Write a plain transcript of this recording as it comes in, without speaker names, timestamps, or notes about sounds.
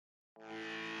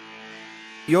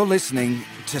You're listening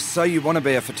to So You Want to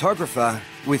Be a Photographer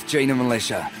with Gina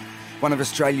Militia, one of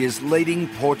Australia's leading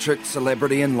portrait,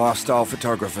 celebrity and lifestyle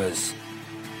photographers.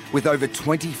 With over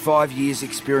 25 years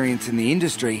experience in the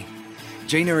industry,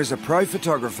 Gina is a pro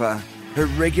photographer who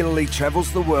regularly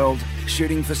travels the world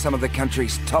shooting for some of the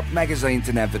country's top magazines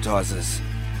and advertisers.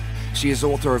 She is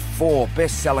author of 4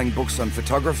 best-selling books on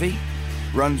photography,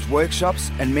 runs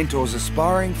workshops and mentors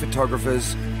aspiring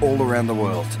photographers all around the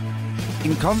world.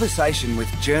 In conversation with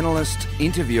journalist,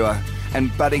 interviewer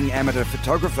and budding amateur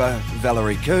photographer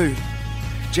Valerie Khoo,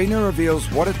 Gina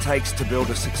reveals what it takes to build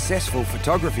a successful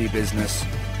photography business,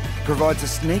 provides a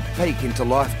sneak peek into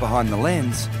life behind the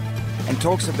lens, and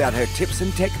talks about her tips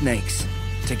and techniques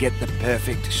to get the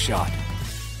perfect shot.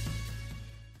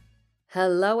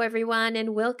 Hello everyone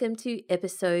and welcome to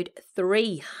episode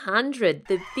 300,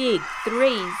 the big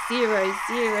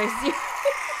 3000.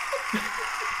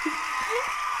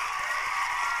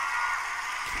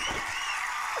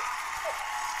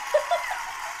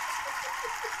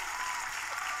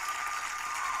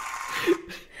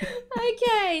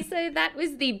 Okay, so that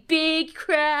was the big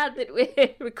crowd that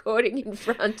we're recording in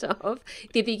front of,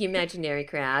 the big imaginary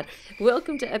crowd.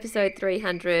 Welcome to episode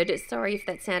 300. Sorry if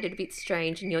that sounded a bit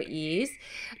strange in your ears,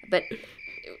 but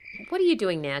what are you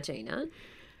doing now, Gina?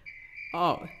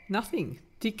 Oh, nothing.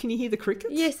 Can you hear the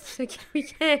crickets? Yes, we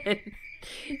can.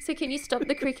 So can you stop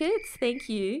the crickets? Thank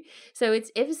you. So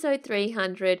it's episode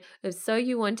 300 of So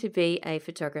You Want to Be a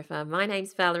Photographer. My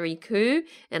name's Valerie Khoo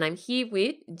and I'm here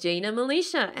with Gina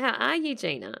Militia. How are you,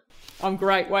 Gina? I'm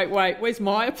great. Wait. Where's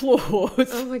my applause?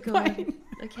 Oh my God. Wait.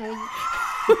 Okay.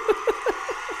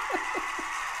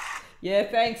 Yeah,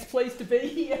 thanks. Pleased to be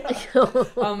here.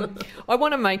 I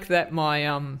want to make that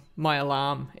my my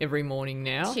alarm every morning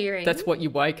now. Cheering. That's what you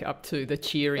wake up to, the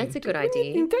cheering. That's a good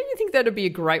idea. Don't you think that'd be a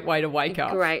great way to wake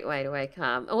up? Great way to wake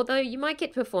up. Although you might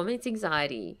get performance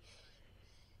anxiety.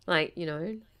 Like,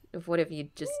 of whatever you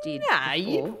just did. Nah,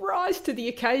 you rise to the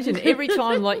occasion. Every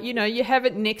time, you have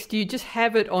it next to you, just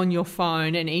have it on your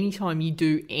phone, and anytime you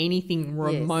do anything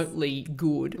remotely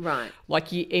good, right?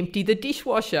 Like you empty the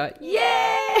dishwasher.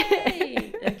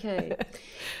 Yay! Okay.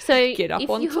 So get up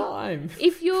on time.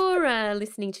 If you're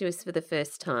listening to us for the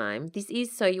first time, this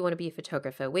is So You Want to Be a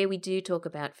Photographer, where we do talk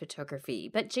about photography.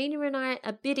 But Gina and I are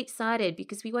a bit excited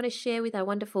because we want to share with our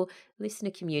wonderful listener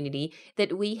community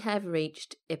that we have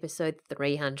reached episode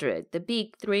 300, the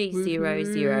big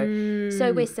 300.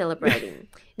 So we're celebrating.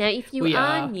 Now, if you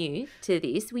are new to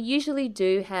this, we usually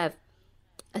do have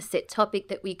a set topic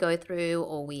that we go through,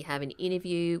 or we have an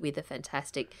interview with a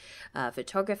fantastic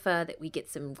photographer that we get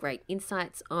some great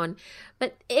insights on.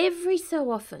 But every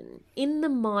so often in the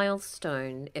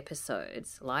milestone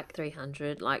episodes, like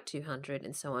 300, like 200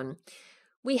 and so on,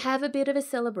 we have a bit of a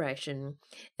celebration,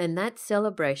 and that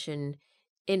celebration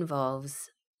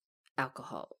involves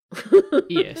alcohol.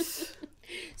 Yes.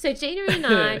 So Gina and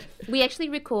I, we actually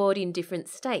record in different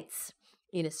states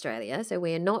in Australia, so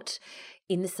we're not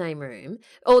in the same room,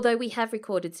 although we have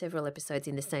recorded several episodes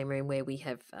in the same room where we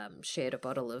have shared a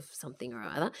bottle of something or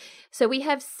other. So we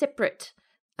have separate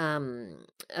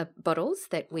bottles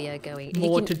that we are going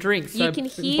more to drink. So you can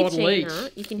hear Gina.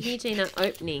 Each. You can hear Gina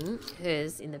opening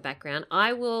hers in the background.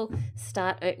 I will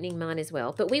start opening mine as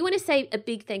well. But we want to say a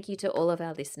big thank you to all of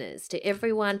our listeners, to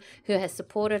everyone who has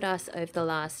supported us over the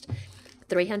last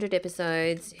 300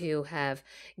 episodes, who have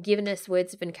given us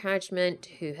words of encouragement,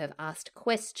 who have asked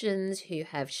questions, who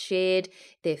have shared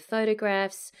their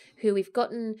photographs, who we've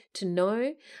gotten to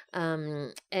know,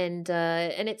 and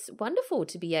it's wonderful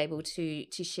to be able to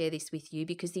share this with you,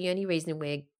 because the only reason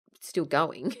we're still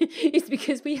going is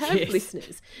because we have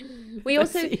listeners. We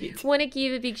also want to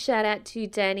give a big shout out to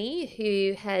Danny,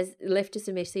 who has left us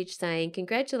a message saying,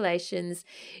 congratulations.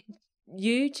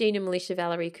 You, Gina Militia,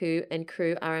 Valerie Khoo and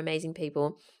crew are amazing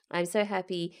people. I'm so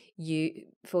happy you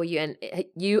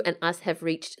and us have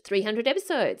reached 300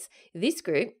 episodes. This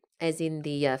group, as in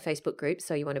the Facebook group,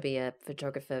 So You Want to Be a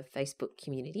Photographer Facebook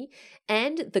community,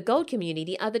 and the Gold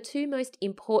community are the two most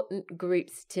important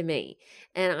groups to me.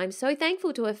 And I'm so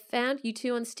thankful to have found you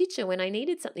two on Stitcher when I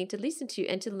needed something to listen to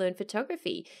and to learn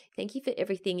photography. Thank you for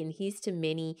everything, and here's to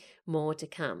many more to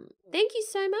come. Thank you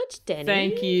so much, Danny.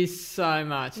 Thank you so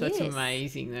much. That's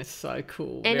amazing. That's so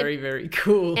cool. Very, very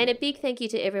cool. And a big thank you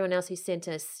to everyone else who sent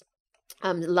us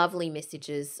lovely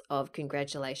messages of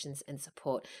congratulations and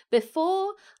support.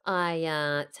 Before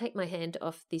I take my hand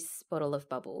off this bottle of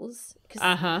bubbles,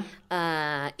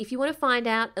 if you want to find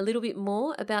out a little bit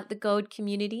more about the Gold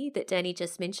community that Danny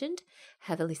just mentioned,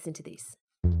 have a listen to this.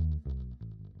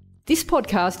 This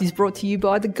podcast is brought to you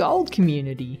by the Gold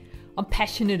community, I'm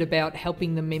passionate about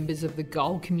helping the members of the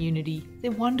Gold community. They're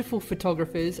wonderful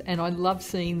photographers and I love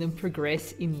seeing them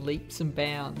progress in leaps and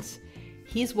bounds.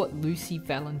 Here's what Lucy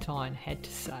Valentine had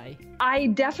to say. I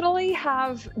definitely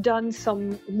have done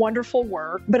some wonderful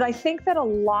work, but I think that a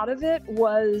lot of it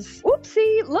was,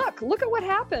 oopsie, look at what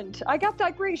happened. I got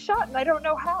that great shot and I don't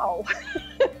know how.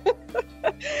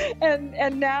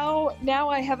 and now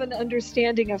I have an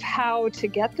understanding of how to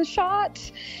get the shot.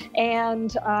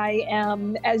 And I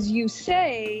am, as you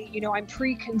say, I'm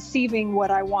preconceiving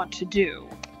what I want to do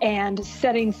and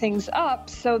setting things up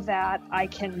so that I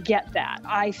can get that.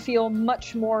 I feel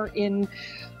much more in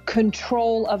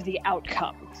control of the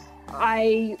outcome.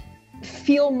 I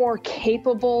feel more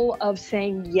capable of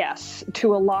saying yes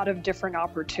to a lot of different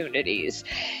opportunities.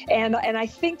 And I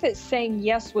think that saying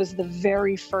yes was the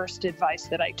very first advice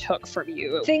that I took from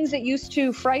you. Things that used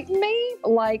to frighten me,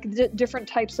 like different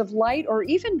types of light or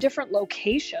even different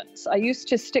locations. I used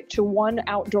to stick to one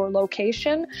outdoor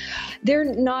location. They're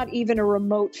not even a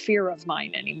remote fear of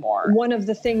mine anymore. One of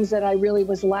the things that I really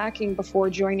was lacking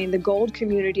before joining the Gold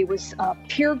community was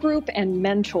peer group and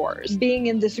mentors. Being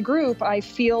in this group, I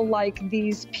feel like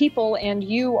these people and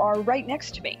you are right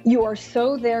next to me. You are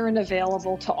so there and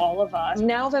available to all of us.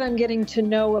 Now that I'm getting to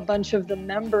know a bunch of the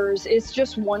members, it's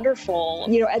just wonderful.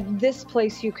 At this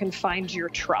place you can find your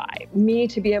tribe. Me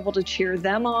to be able to cheer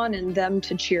them on and them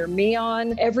to cheer me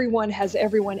on. Everyone has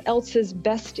everyone else's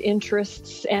best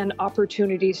interests and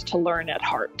opportunities to learn at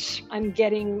heart. I'm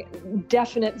getting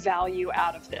definite value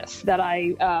out of this that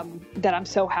I'm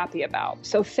so happy about.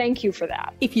 So thank you for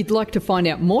that. If you'd like to find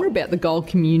out more about the Gold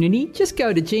community, just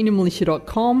go to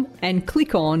GinaMilicia.com and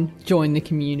click on Join the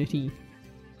Community.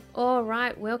 All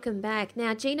right, welcome back.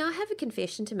 Now, Gina, I have a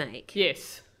confession to make.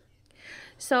 Yes.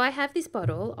 So I have this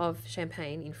bottle of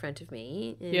champagne in front of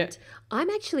me, and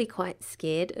I'm actually quite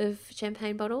scared of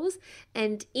champagne bottles.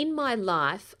 And in my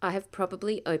life, I have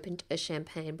probably opened a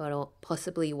champagne bottle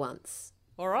possibly once.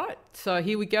 All right, so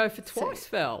here we go for twice,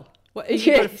 Val. Have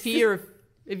you got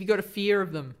a fear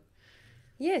of them?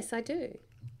 Yes, I do.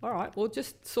 All right, well,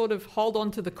 just sort of hold on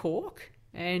to the cork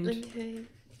and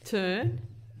turn.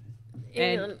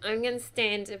 Hang on, I'm going to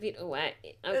stand a bit away.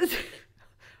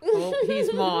 Well,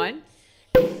 here's mine.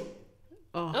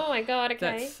 Oh my God,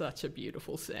 okay. That's such a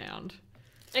beautiful sound.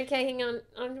 Okay, hang on.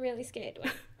 I'm really scared.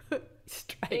 Wait.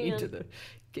 Straight into the...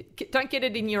 Don't get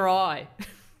it in your eye.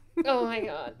 Oh my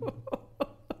God.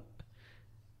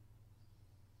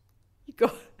 You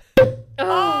got...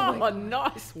 Oh,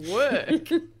 nice work.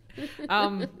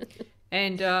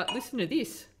 And listen to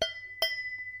this.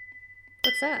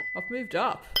 What's that? I've moved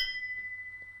up.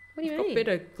 What do you I've mean? got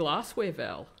better glassware,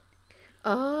 Val.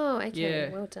 Oh, okay. Yeah.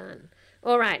 Well done.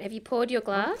 All right. Have you poured your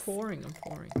glass? I'm pouring.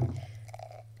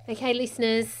 Okay,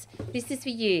 listeners, this is for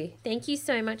you. Thank you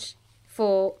so much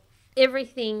for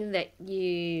everything that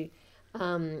you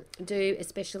do,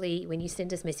 especially when you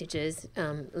send us messages,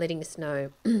 letting us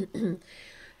know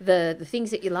the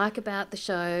things that you like about the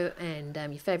show and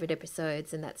your favourite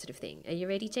episodes and that sort of thing. Are you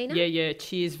ready, Gina? Yeah.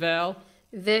 Cheers, Val.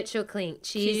 Virtual clink.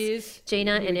 Cheers.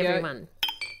 Gina and everyone.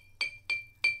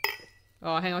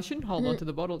 Oh, hang on. I shouldn't hold on to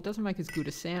the bottle. It doesn't make as good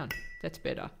a sound. That's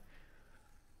better.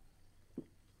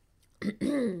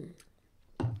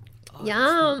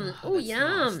 Yum. Oh,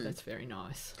 yum. Nice. That's very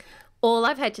nice. All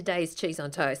I've had today is cheese on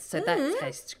toast, so that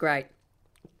tastes great.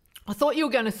 I thought you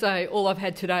were going to say all I've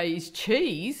had today is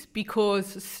cheese because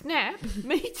snap,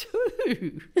 me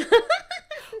too.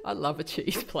 I love a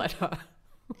cheese platter.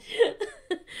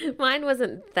 Mine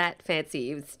wasn't that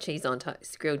fancy. It was cheese on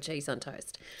toast, grilled cheese on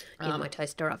toast in my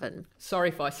toaster oven. Sorry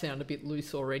if I sound a bit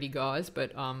loose already, guys,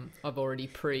 but I've already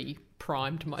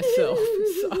primed myself,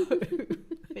 so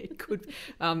it could.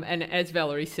 And as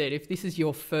Valerie said, if this is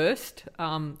your first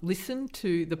listen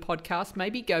to the podcast,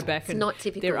 maybe go back It's not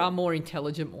typical. There are more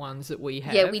intelligent ones that we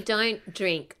have. Yeah, we don't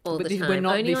drink all the time. We're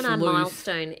not only this on our loose.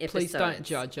 milestone episodes. Please don't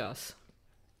judge us.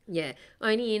 Yeah,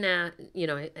 only in our,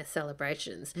 our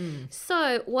celebrations.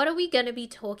 So what are we going to be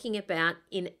talking about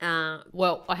in our...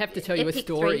 Well, I have to tell you a Epic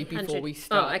story 300. before we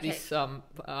start okay. this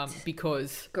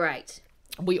because Great.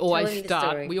 we always me the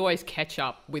story. we always catch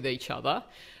up with each other.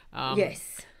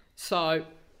 Yes. So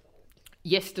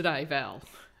yesterday, Val,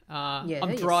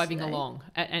 I'm driving yesterday. along,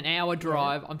 an hour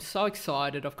drive. I'm so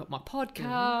excited. I've got my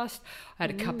podcast. I had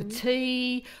a cup of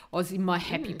tea. I was in my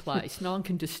happy place. No one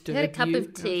can disturb you. Had a cup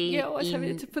of tea Yeah, I was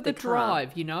having it for the car.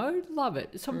 drive, Love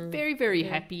it. So I'm very, very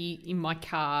happy in my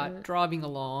car, driving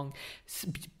along. It's a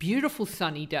beautiful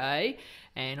sunny day,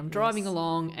 and I'm driving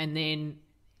along, and then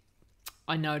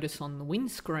I notice on the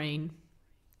windscreen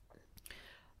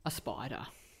a spider,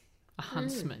 a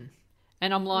huntsman.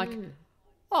 And I'm like,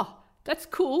 oh, that's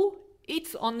cool.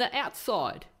 It's on the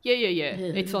outside. Yeah.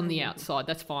 It's on the outside.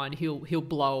 That's fine. He'll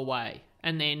blow away.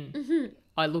 And then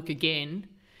I look again.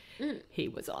 He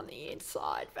was on the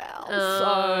inside, Val.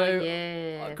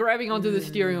 So grabbing onto the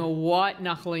steering wheel, white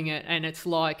knuckling it, and it's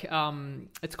like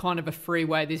it's kind of a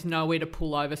freeway. There's nowhere to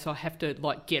pull over, so I have to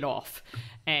like get off.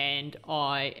 And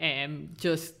I am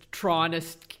just trying to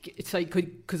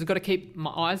because I've got to keep my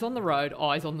eyes on the road,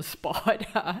 eyes on the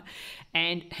spider.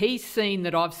 And he's seen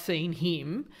that I've seen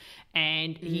him.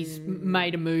 And he's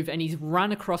made a move, and he's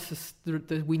run across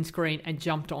the windscreen and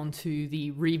jumped onto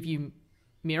the rearview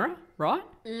mirror, right?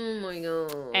 Oh my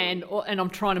god! And I'm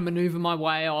trying to maneuver my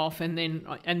way off, and then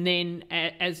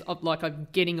as I'm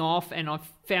getting off, and I've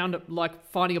found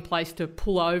finding a place to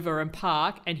pull over and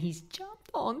park, and he's jumped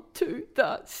onto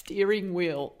the steering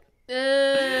wheel,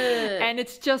 and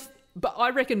it's just. But I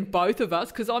reckon both of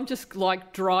us, because I'm just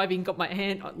like driving, got my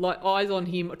hand, like eyes on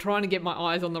him, trying to get my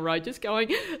eyes on the road, just going,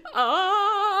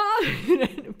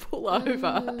 pull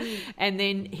over. And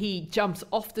then he jumps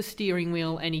off the steering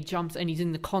wheel and he's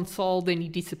in the console, then he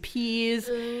disappears.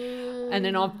 And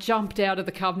then I've jumped out of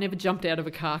the car. I've never jumped out of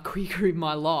a car quicker in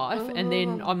my life. And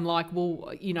then I'm like, well,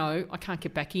 I can't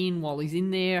get back in while he's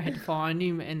in there. I had to find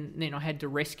him, and then I had to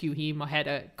rescue him. I had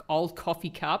an old coffee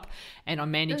cup, and I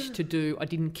managed to I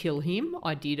didn't kill him.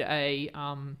 I did a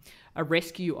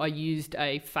rescue. I used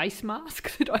a face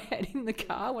mask that I had in the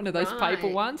car, one of those paper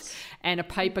ones, and a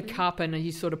paper cup, and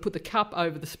you sort of put the cup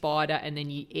over the spider, and then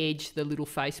you edge the little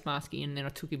face mask in, and then I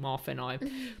took him off and I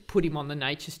put him on the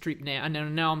nature strip now,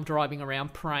 and now I'm driving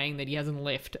around praying that he hasn't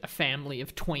left a family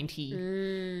of 20.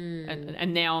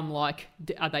 And now I'm like,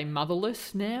 are they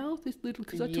motherless now, this little,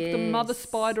 because I took the mother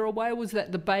spider away, was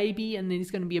that the baby, and then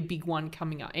there's going to be a big one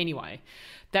coming up. Anyway,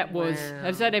 that was,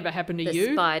 has that ever happened to you?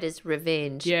 The spider's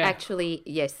revenge. Yeah. Actually,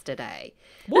 yesterday.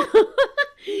 What?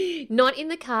 Not in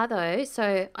the car though.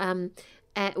 So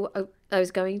I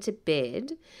was going to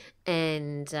bed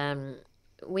and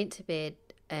went to bed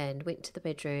and went to the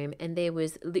bedroom, and there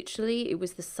was literally, it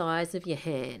was the size of your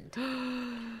hand.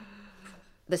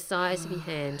 The size of your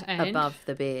hand above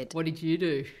the bed. What did you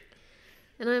do?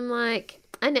 And I'm like,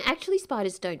 and actually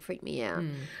spiders don't freak me out.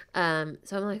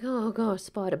 So I'm like, oh gosh,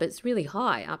 spider, but it's really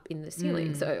high up in the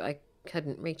ceiling, so I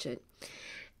couldn't reach it.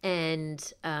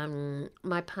 And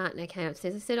my partner came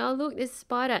upstairs. I said, oh look, there's a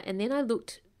spider. And then I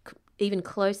looked even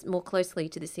more closely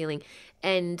to the ceiling,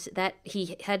 and that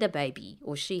he had a baby,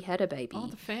 or she had a baby. Oh,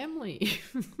 the family.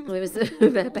 There was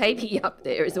a baby up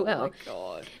there as well. Oh my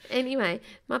God. Anyway,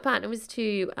 my partner was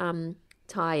too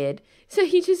tired, so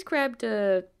he just grabbed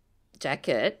a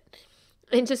jacket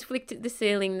and just flicked at the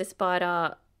ceiling. The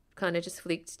spider kind of just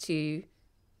flicked to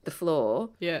the floor.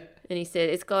 Yeah. And he said,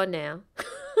 it's gone now.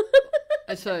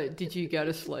 And so did you go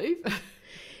to sleep?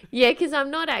 Yeah, because I'm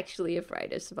not actually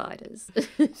afraid of spiders.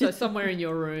 So somewhere in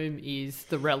your room is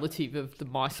the relative of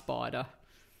my spider.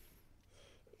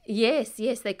 Yes,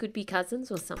 they could be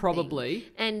cousins or something. Probably.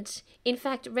 And in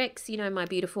fact, Rex, my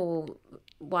beautiful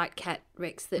white cat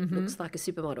Rex that looks like a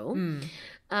supermodel,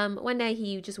 one day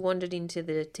he just wandered into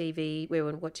the TV. We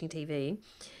were watching TV,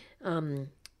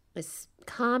 as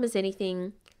calm as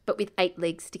anything, but with 8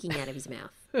 legs sticking out of his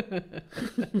mouth.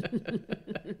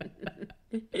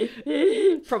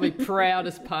 Probably proud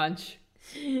as punch.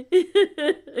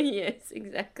 Yes,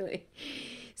 exactly.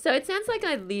 So it sounds like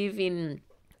I live in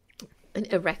an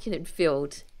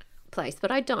arachnid-filled place,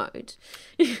 but I don't.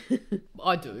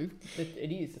 I do.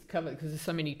 It is. It's covered because there's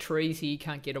so many trees here, you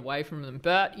can't get away from them.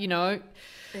 But,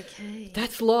 okay,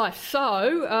 that's life.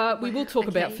 So we will talk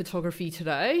about photography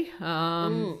today.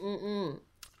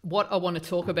 What I want to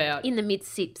talk about in the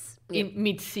mid-sips. Yep. In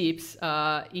mid-sips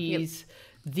is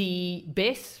the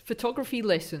best photography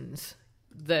lessons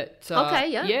that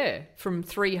from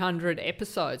 300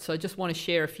 episodes. So I just want to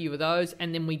share a few of those,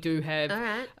 and then we do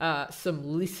have some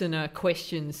listener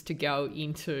questions to go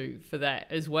into for that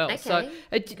as well. Okay, so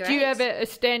do you have a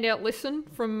standout lesson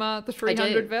from the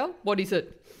 300, Val? What is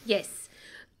it? Yes.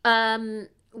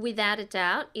 Without a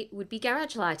doubt, it would be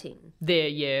garage lighting. There,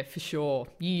 yeah, for sure.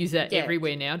 You use that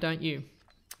everywhere now, don't you?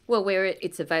 Well, where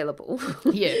it's available.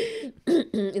 Yeah.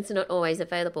 It's not always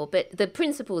available. But the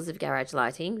principles of garage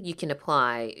lighting, you can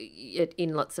apply it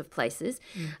in lots of places.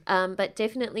 But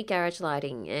definitely garage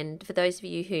lighting. And for those of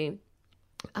you who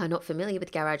are not familiar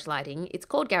with garage lighting, it's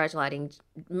called garage lighting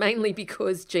mainly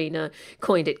because Gina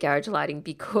coined it garage lighting,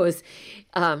 because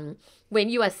when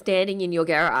you are standing in your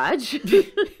garage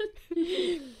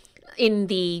in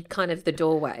the kind of the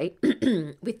doorway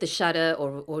with the shutter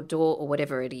or door or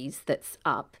whatever it is that's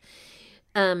up,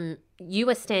 you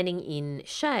are standing in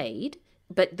shade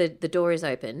but the door is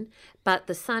open, but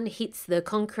the sun hits the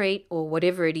concrete or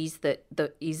whatever it is that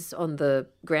is on the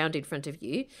ground in front of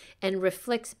you and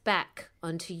reflects back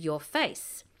onto your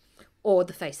face or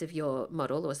the face of your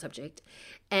model or subject.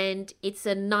 And it's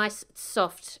a nice,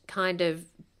 soft kind of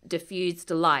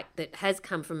diffused light that has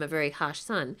come from a very harsh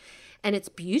sun. And it's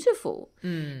beautiful.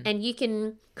 And you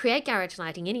can create garage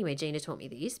lighting anywhere. Gina taught me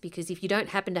this, because if you don't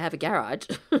happen to have a garage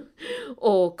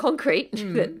or concrete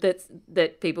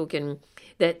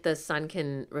that the sun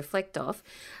can reflect off,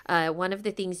 one of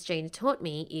the things Gina taught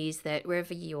me is that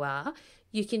wherever you are,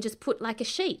 you can just put like a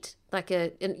sheet,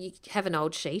 and you have an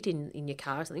old sheet in your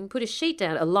car or something, put a sheet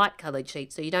down, a light coloured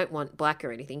sheet, so you don't want black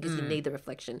or anything because you need the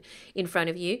reflection in front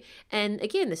of you. And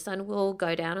again, the sun will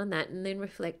go down on that and then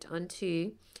reflect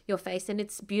onto your face, and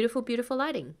it's beautiful, beautiful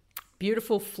lighting.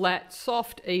 Beautiful, flat,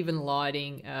 soft, even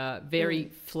lighting, very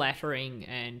flattering,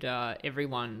 and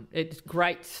everyone, it's a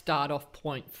great start-off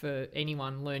point for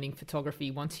anyone learning photography.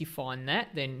 Once you find that,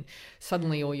 then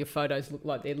suddenly all your photos look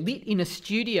like they're lit in a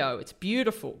studio. It's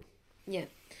beautiful. Yeah.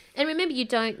 And remember, you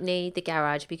don't need the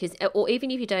garage or even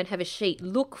if you don't have a sheet,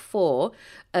 look for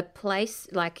a place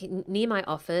like near my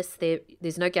office.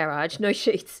 There's no garage, no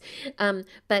sheets,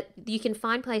 but you can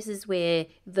find places where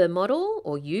the model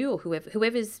or you or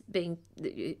whoever's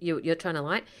you're trying to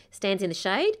light stands in the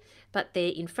shade, but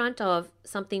they're in front of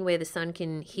something where the sun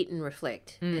can hit and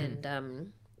reflect,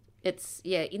 and it's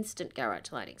instant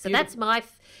garage lighting. So that's my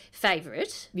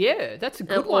favourite. Yeah, that's a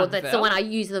good one. Or that's the one I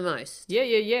use the most. Yeah.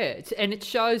 And it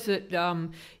shows that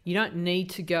you don't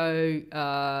need to go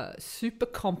super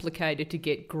complicated to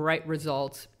get great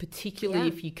results, particularly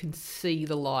if you can see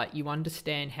the light. You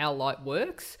understand how light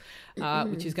works,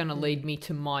 which is going to lead me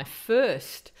to my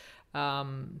first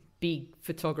big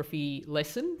photography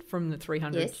lesson from the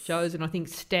 300 shows. And I think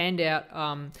stand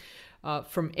out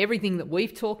from everything that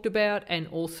we've talked about, and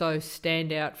also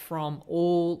stand out from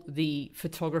all the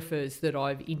photographers that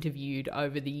I've interviewed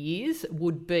over the years,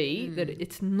 would be that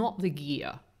it's not the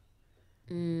gear,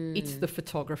 it's the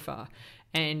photographer.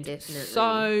 And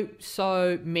so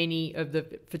many of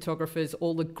the photographers,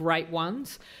 all the great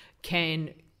ones,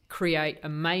 can create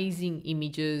amazing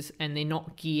images, and they're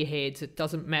not gearheads. It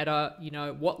doesn't matter,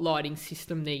 what lighting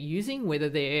system they're using, whether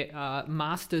they're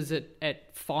masters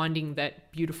at finding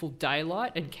that beautiful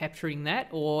daylight and capturing that,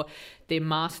 or they're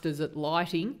masters at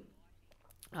lighting.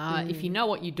 If you know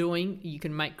what you're doing, you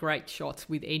can make great shots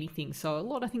with anything.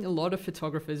 So I think a lot of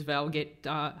photographers, Val, get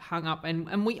hung up, and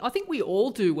I think we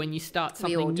all do when you start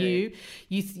something new.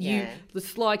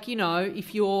 It's like,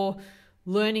 if you're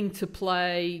learning to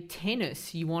play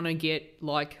tennis, you want to get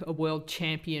like a world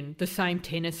champion, the same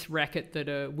tennis racket that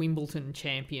a Wimbledon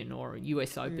champion or a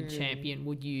US Open champion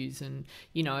would use. And,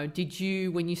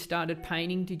 when you started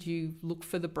painting, did you look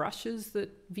for the brushes that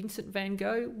Vincent van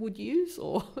Gogh would use,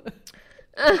 or?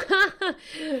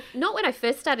 Not when I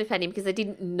first started painting, because I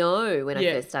didn't know when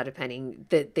I first started painting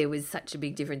that there was such a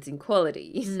big difference in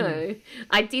quality. So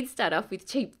I did start off with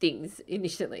cheap things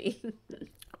initially.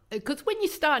 Because when you're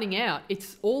starting out,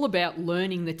 it's all about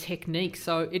learning the technique.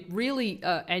 So it really,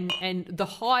 and the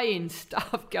high-end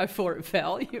stuff, go for it,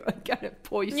 Val. You're going to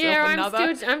pour yourself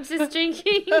another. I'm just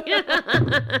drinking.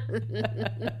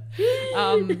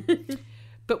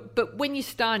 But when you're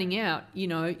starting out, you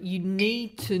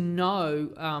need to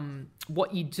know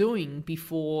what you're doing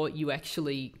before you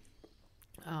actually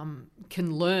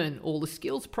can learn all the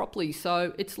skills properly.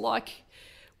 So it's like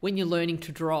when you're learning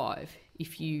to drive.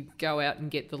 If you go out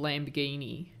and get the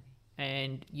Lamborghini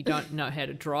and you don't know how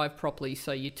to drive properly,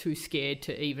 so you're too scared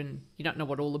to you don't know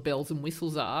what all the bells and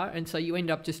whistles are, and so you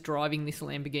end up just driving this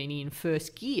Lamborghini in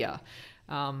first gear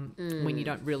when you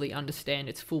don't really understand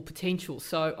its full potential.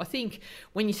 So I think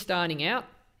when you're starting out,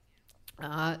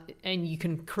 and you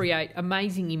can create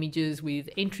amazing images with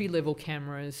entry-level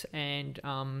cameras and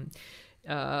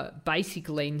basic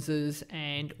lenses,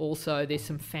 and also there's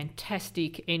some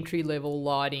fantastic entry-level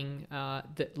lighting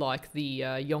that, like the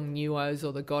Yongnuos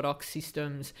or the Godox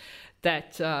systems,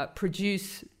 that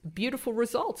produce beautiful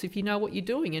results if you know what you're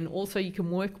doing. And also you can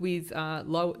work with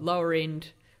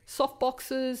lower-end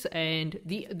softboxes, and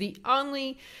the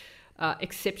only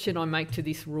exception I make to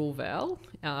this rule, Val,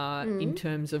 in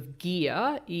terms of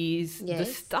gear, is the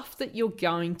stuff that you're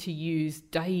going to use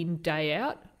day in, day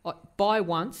out. Buy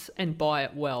once and buy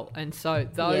it well. And so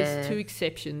those two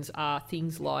exceptions are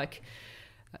things like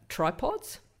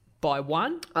tripods. Buy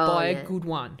one, buy a good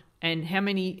one. And how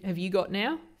many have you got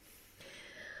now?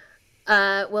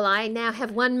 Well, I now have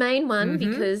one main one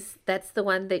because that's the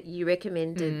one that you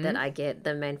recommended that I get,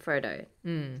 the Manfrotto.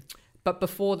 But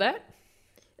before that?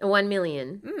 1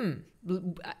 million.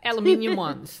 Aluminium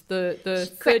ones, the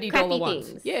 $30 crappy ones.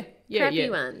 things. Yeah. Crappy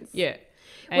ones. Yeah.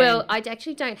 Well, I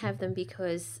actually don't have them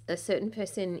because a certain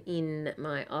person in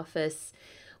my office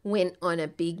went on a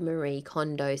big Marie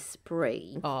Kondo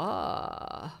spree.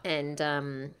 And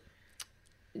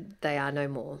they are no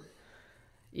more.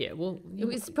 Yeah, well... It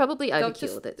was probably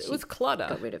overkill that it was clutter.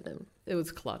 got rid of them. It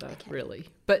was clutter, really.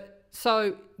 But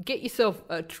so get yourself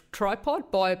a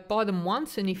tripod, buy them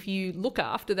once, and if you look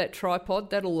after that tripod,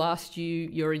 that'll last you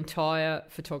your entire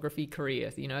photography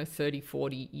career, 30,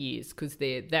 40 years, because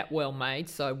they're that well made.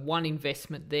 So one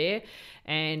investment there.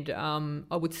 And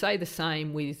I would say the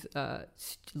same with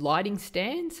lighting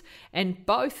stands. And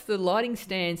both the lighting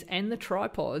stands and the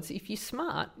tripods, if you're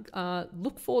smart,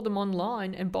 look for them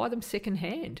online and buy them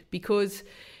secondhand, because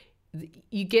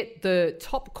you get the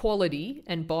top quality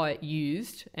and buy it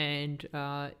used, and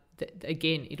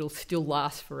again, it'll still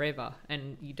last forever,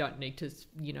 and you don't need to,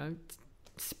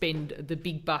 spend the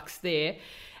big bucks there.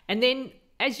 And then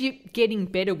as you're getting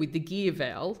better with the gear,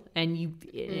 Val, and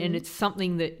it's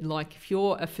something that, like, if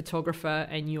you're a photographer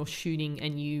and you're shooting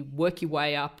and you work your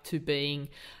way up to being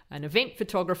an event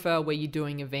photographer where you're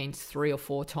doing events 3 or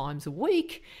 4 times a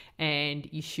week and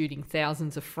you're shooting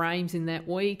thousands of frames in that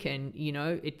week, and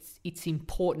it's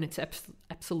important, it's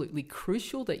absolutely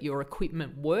crucial that your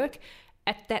equipment work.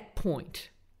 At that point,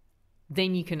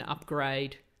 then you can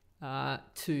upgrade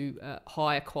to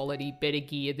higher quality, better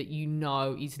gear that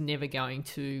is never going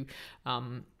to,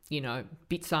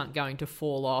 bits aren't going to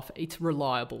fall off. It's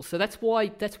reliable. So that's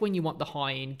when you want the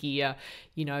high-end gear.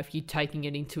 If you're taking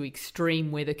it into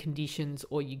extreme weather conditions,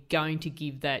 or you're going to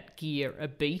give that gear a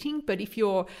beating. But if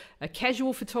you're a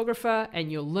casual photographer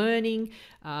and you're learning,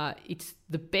 it's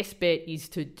the best bet is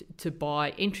to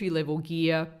buy entry-level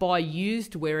gear, buy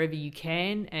used wherever you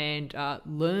can, and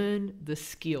learn the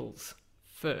skills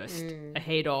first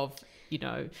ahead of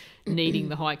needing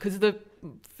the high, because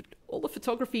all the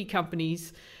photography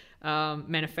companies,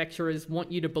 manufacturers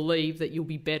want you to believe that you'll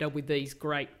be better with these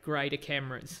greater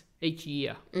cameras each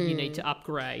year. You need to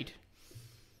upgrade.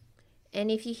 And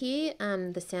if you hear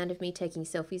the sound of me taking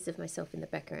selfies of myself in the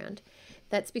background,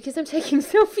 that's because I'm taking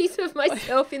selfies of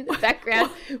myself in the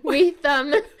background with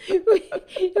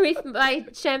my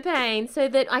champagne, so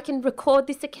that I can record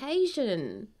this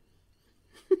occasion.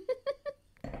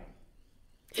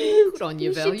 Good on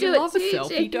you, Val. You love a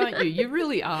selfie, don't you? You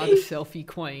really are the selfie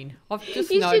queen. I've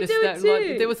just noticed that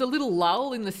there was a little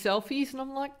lull in the selfies, and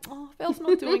I'm like, Val's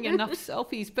not doing enough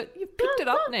selfies, but you've picked it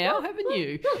up now, haven't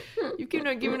you? You've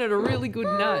given it a really good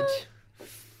nudge.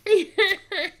 I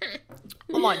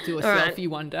might do a selfie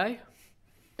one day.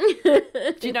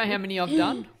 Do you know how many I've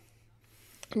done?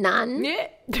 None. Yeah.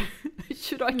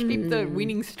 Should I keep the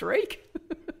winning streak?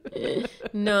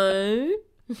 No.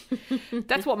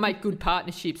 That's what make good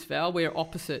partnerships, Val. We're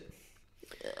opposite.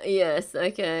 Yes,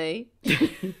 okay.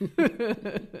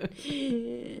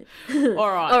 All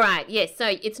right, yes. So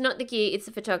it's not the gear, it's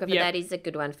the photographer. Yep. That is a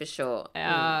good one for sure.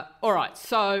 All right,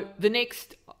 so the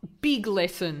next big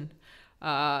lesson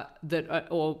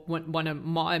one of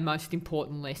my most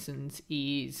important lessons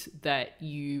is that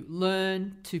you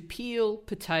learn to peel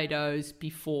potatoes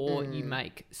before you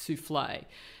make souffle.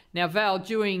 Now, Val,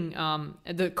 during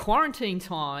the quarantine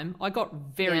time, I got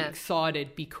very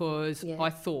excited because I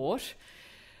thought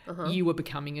you were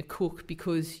becoming a cook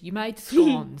because you made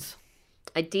scones.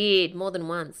 I did, more than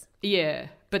once. Yeah,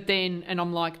 but then, and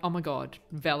I'm like, oh my God,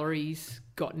 Valerie's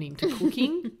gotten into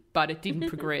cooking, but it didn't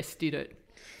progress, did it?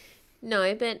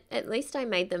 No, but at least I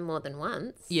made them more than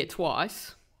once. Yeah,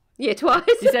 twice. Yeah, twice.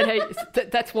 Is that how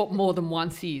that's what more than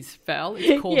once is, Val?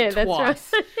 It's called twice.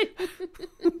 That's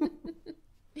right.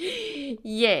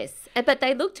 Yes, but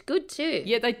they looked good too.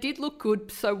 Yeah, they did look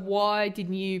good. So why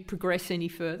didn't you progress any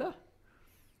further?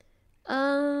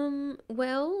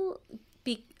 Well,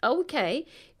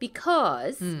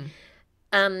 because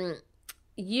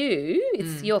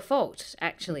it's your fault,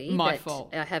 actually. My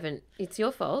fault. It's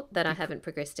your fault that I haven't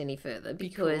progressed any further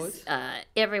because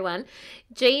everyone,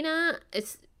 Gina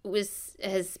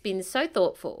has been so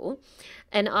thoughtful,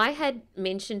 and I had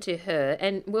mentioned to her,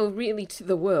 and well, really to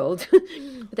the world,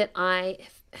 that I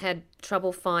had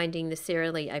trouble finding the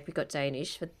Sara Lee Apricot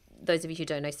Danish. For those of you who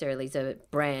don't know, Sara Lee's a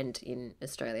brand in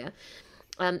Australia.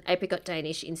 Apricot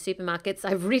Danish in supermarkets.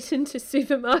 I've written to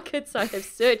supermarkets. I have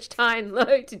searched high and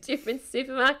low to different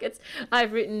supermarkets.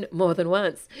 I've written more than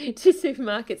once to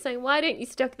supermarkets saying, why don't you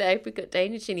stock the Apricot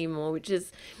Danish anymore? Which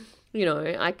is,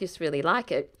 I just really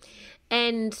like it.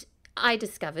 And I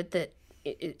discovered that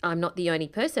I'm not the only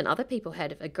person. Other people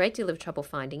had a great deal of trouble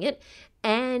finding it.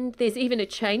 And there's even a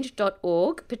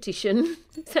change.org petition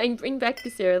saying, bring back the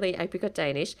Sara Lee Apricot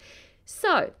Danish.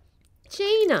 So,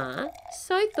 Gina,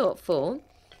 so thoughtful,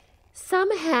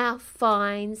 somehow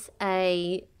finds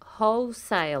a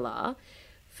wholesaler,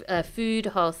 a food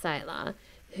wholesaler,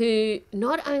 who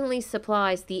not only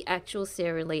supplies the actual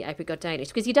Sara Lee apricot Danish,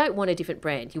 because you don't want a different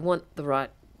brand, you want the right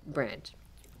brand.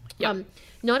 Yep.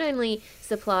 Not only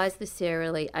supplies the Sara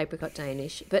Lee apricot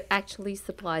Danish, but actually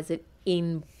supplies it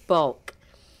in bulk.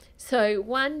 So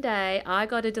one day I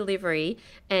got a delivery,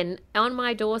 and on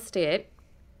my doorstep,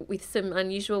 with some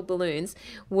unusual balloons,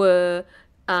 was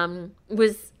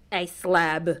a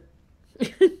slab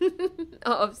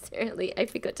of Sara Lee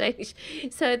apricot Danish.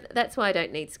 So that's why I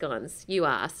don't need scones. You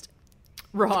asked.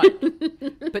 Right.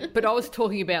 but I was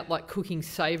talking about like cooking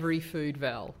savoury food,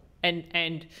 Val.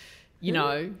 And you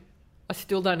know, I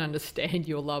still don't understand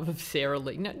your love of Sara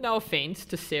Lee. No offence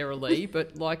to Sara Lee,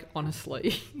 but like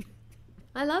honestly.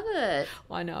 I love it.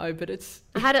 I know, but it's...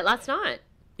 I had it last night.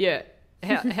 Yeah.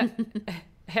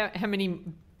 How many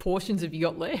portions have you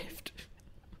got left?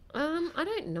 I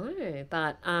don't know,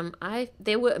 but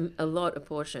there were a lot of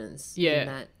portions in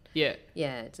that.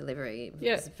 Yeah, delivery.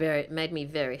 It made me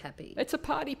very happy. It's a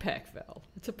party pack, Val.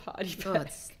 It's a party pack. Oh,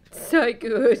 it's so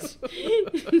good.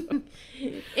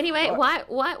 Anyway,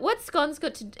 what's scones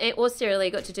got to, or Sara Lee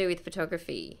got to do with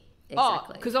photography?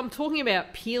 Exactly. Because I'm talking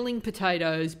about peeling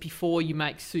potatoes before you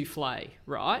make souffle,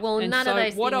 right? Well, none of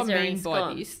those what things I are in mean by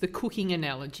scones. this, the cooking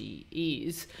analogy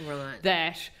is Right.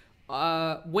 that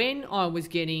when I was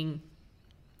getting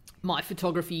my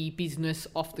photography business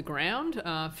off the ground,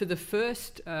 for the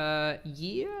first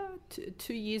year,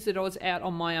 2 years that I was out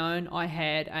on my own, I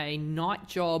had a night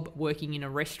job working in a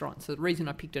restaurant. So the reason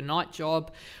I picked a night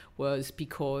job was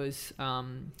because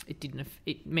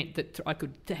it meant that I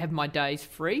could have my days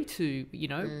free to,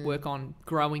 work on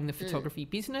growing the photography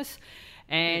business.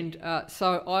 And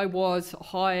so I was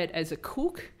hired as a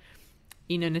cook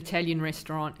in an Italian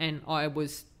restaurant, and I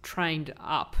was trained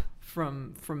up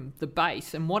from the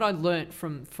base. And what I learnt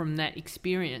from that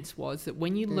experience was that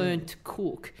when you learn to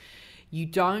cook, you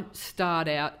don't start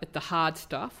out at the hard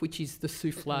stuff, which is the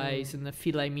soufflés and the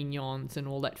filet mignons and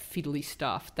all that fiddly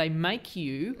stuff. They make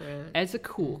you, as a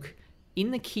cook,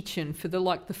 in the kitchen for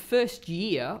the first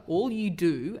year. All you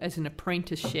do as an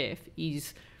apprentice chef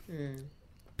is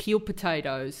peel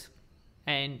potatoes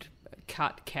and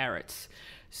cut carrots.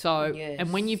 So,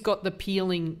 and when you've got the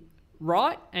peeling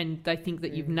right and they think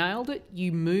that you've nailed it,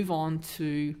 you move on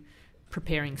to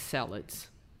preparing salads.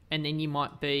 And then you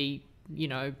might be,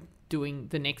 doing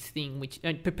the next thing,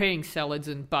 and preparing salads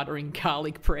and buttering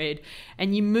garlic bread,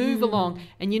 and you move along,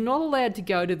 and you're not allowed to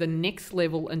go to the next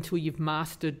level until you've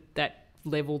mastered that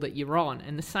level that you're on.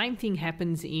 And the same thing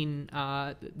happens in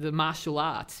the martial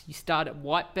arts. You start at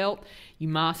white belt, you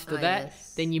master that,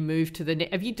 then you move to the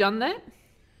next. Have you done that?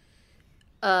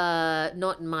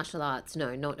 Not in martial arts.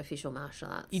 No, not official martial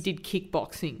arts. You did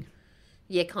kickboxing.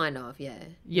 Yeah, kind of. Yeah.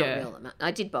 Yeah. Not real.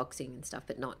 I did boxing and stuff,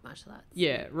 but not martial arts.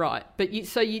 Yeah, right. But you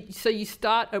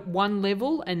start at one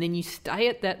level and then you stay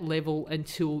at that level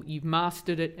until you've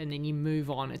mastered it, and then you move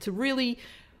on.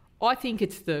 I think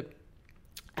it's the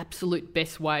absolute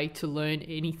best way to learn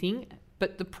anything.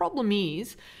 But the problem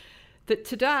is that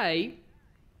today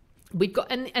we've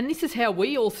got, and this is how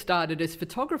we all started as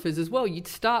photographers as well. You'd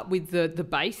start with the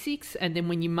basics, and then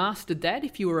when you mastered that,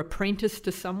 if you were apprenticed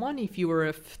to someone, if you were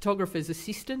a photographer's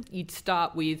assistant, you'd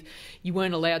start with, you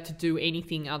weren't allowed to do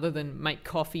anything other than make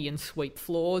coffee and sweep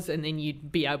floors, and then you'd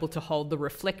be able to hold the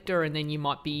reflector, and then you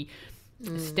might be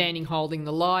standing holding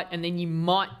the light, and then you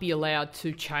might be allowed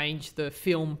to change the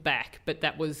film back, but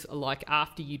that was like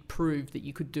after you'd proved that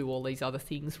you could do all these other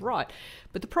things right.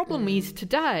 But the problem is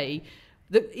today,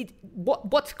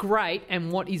 what's great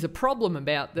and what is a problem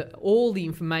about all the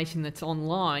information that's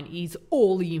online is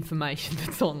all the information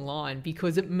that's online,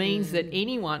 because it means that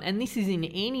anyone, and this is in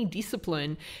any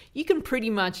discipline, you can pretty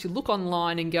much look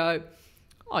online and go,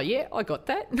 oh yeah, I got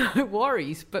that, no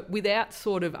worries, but without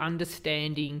sort of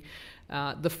understanding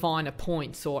the finer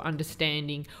points or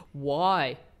understanding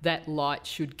why that light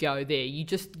should go there. You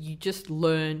just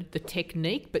learn the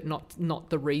technique, but not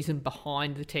the reason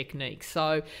behind the technique.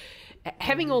 So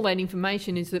having all that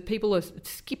information is that people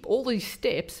skip all these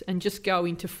steps and just go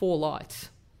into 4 lights,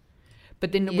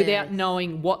 but then without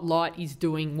knowing what light is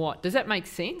doing what. Does that make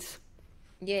sense?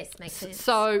 Yes, makes sense.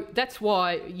 So that's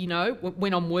why,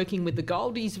 when I'm working with the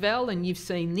Goldies, Val, and you've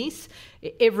seen this,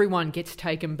 everyone gets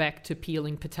taken back to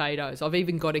peeling potatoes. I've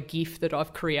even got a GIF that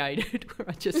I've created where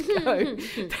I just go,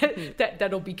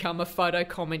 that'll become a photo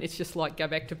comment. It's just like, go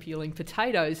back to peeling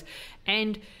potatoes.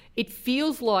 And it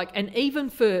feels like, and even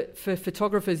for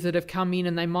photographers that have come in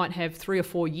and they might have 3 or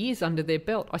 4 years under their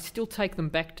belt, I still take them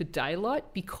back to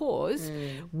daylight, because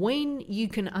when you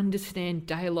can understand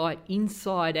daylight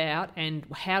inside out and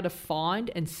how to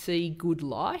find and see good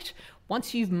light,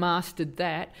 once you've mastered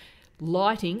that,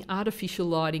 artificial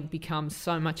lighting becomes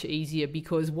so much easier,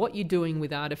 because what you're doing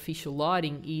with artificial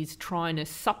lighting is trying to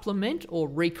supplement or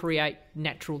recreate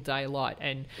natural daylight.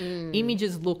 And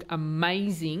images look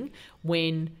amazing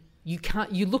when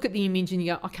you look at the image and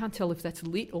you go, I can't tell if that's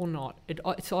lit or not.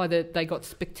 It's either they got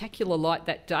spectacular light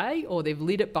that day or they've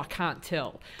lit it, but I can't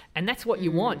tell. And that's what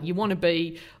you want. You want to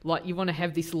be like, you want to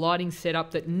have this lighting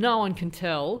setup that no one can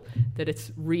tell that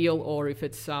it's real or if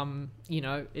it's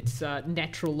it's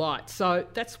natural light. So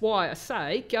that's why I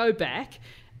say go back,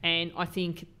 and I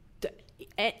think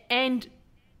and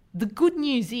the good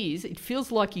news is it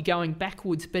feels like you're going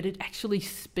backwards, but it actually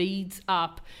speeds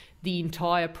up the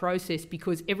entire process,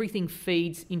 because everything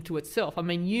feeds into itself. I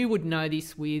mean, you would know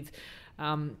this with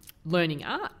learning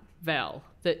art, Val,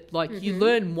 that you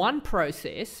learn one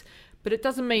process, but it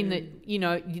doesn't mean that,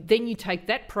 then you take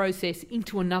that process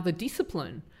into another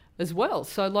discipline as well.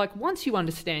 So once you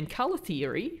understand colour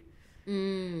theory,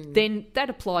 then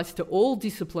that applies to all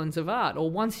disciplines of art.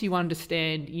 Or once you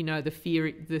understand, the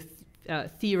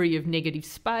theory of negative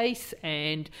space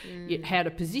and how to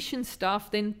position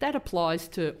stuff, then that applies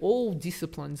to all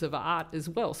disciplines of art as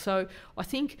well. So I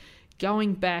think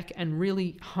going back and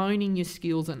really honing your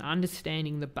skills and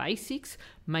understanding the basics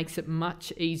makes it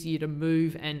much easier to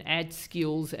move and add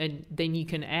skills, and then you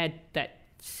can add that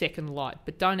second light.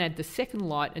 But don't add the second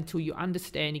light until you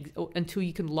understand, until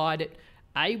you can light it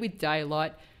with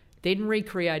daylight, then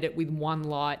recreate it with one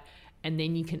light, and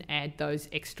then you can add those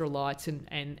extra lights,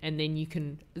 and then you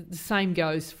can... The same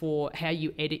goes for how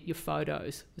you edit your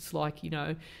photos. It's like,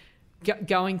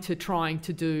 going to trying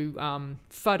to do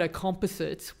photo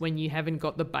composites when you haven't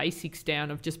got the basics down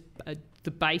of just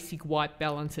the basic white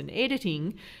balance and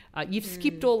editing, you've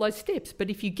skipped all those steps.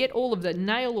 But if you get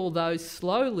nail all those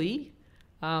slowly,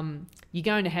 you're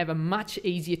going to have a much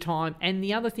easier time. And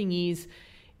the other thing is,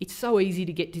 it's so easy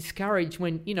to get discouraged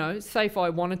when, say if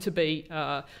I wanted to be...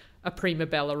 a prima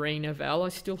ballerina, Val, I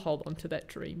still hold on to that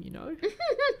dream,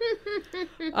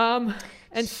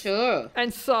 and sure.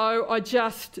 And so I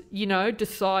just,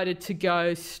 decided to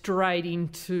go straight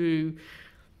into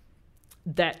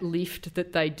that lift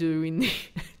that they do in the,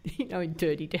 in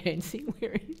Dirty Dancing,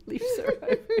 where he lifts her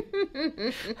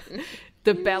over.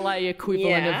 The ballet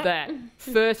equivalent of that.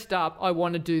 First up, I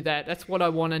want to do that. That's what I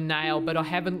want to nail, but I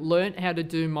haven't learnt how to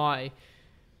do my...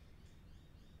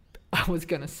 I was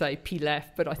going to say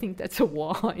pilaf, but I think that's a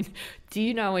wine. Do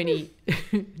you know any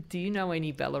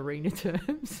ballerina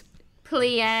terms?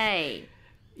 Plie.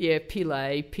 Yeah,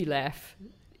 pilaf. Plie.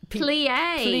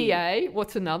 Plie.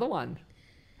 What's another one?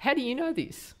 How do you know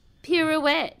this?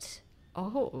 Pirouette.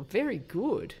 Oh, very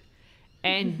good.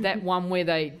 And that one where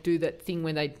they do that thing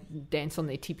where they dance on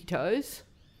their tippy toes?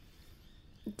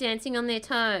 Dancing on their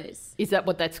toes. Is that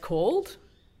what that's called?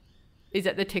 Is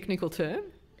that the technical term?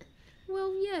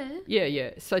 Well, yeah. Yeah.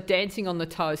 So dancing on the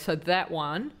toes. So that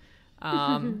one.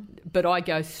 But I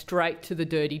go straight to the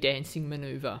Dirty Dancing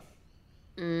manoeuvre.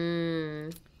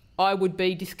 I would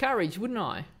be discouraged, wouldn't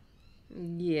I?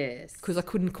 Yes. Because I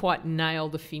couldn't quite nail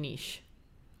the finish.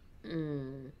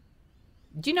 Do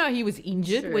you know he was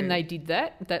injured when they did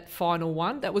that final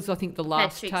one? That was, I think, the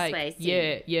last Patrick take.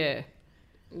 Swayze. Yeah.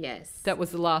 Yes. That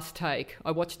was the last take.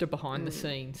 I watched a behind the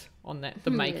scenes on that,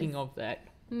 the making of that.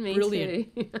 Me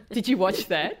Brilliant. too. Did you watch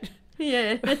that?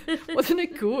 Yeah. Wasn't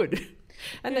it good?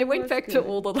 And they went back to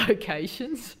all the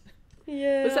locations.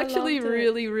 Yeah. It was actually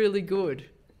really, really good.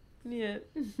 Yeah.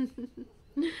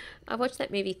 I watched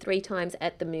that movie 3 times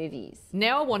at the movies.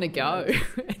 Now I want to go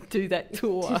and do that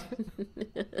tour.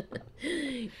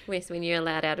 Where's when you're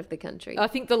allowed out of the country? I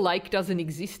think the lake doesn't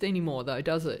exist anymore, though,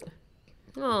 does it?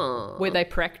 Oh. Where they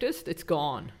practiced, it's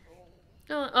gone.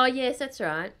 Oh, yes, that's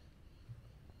right.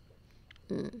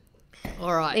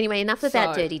 All right. Anyway, enough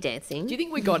about Dirty Dancing. Do you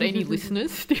think we got any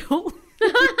listeners still?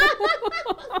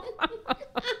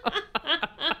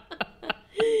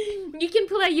 You can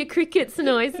play your crickets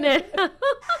noise now.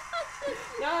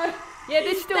 No. Yeah,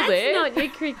 they're still there. That's not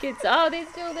your crickets. Oh, they're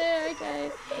still there.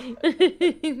 Okay.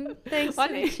 Thanks for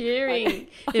the cheering,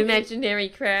 imaginary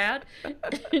crowd.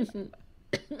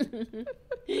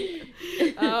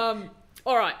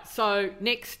 All right. So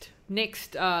next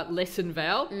next lesson,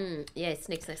 Val. Yes,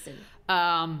 next lesson.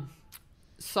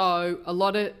 So a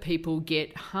lot of people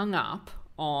get hung up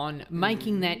on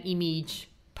making that image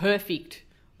perfect,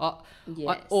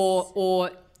 Yes.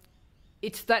 or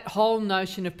it's that whole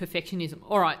notion of perfectionism.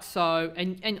 All right, so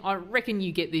and I reckon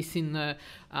you get this in the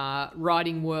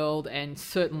writing world, and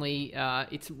certainly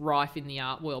it's rife in the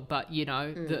art world. But you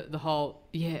know, the whole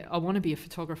I want to be a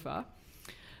photographer,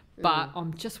 but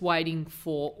I'm just waiting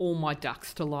for all my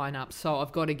ducks to line up. So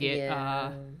I've got to get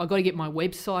I've got to get my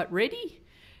website ready.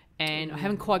 And I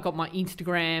haven't quite got my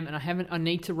Instagram, and I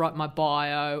need to write my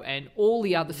bio and all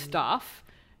the other stuff,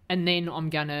 and then I'm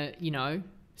gonna,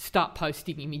 start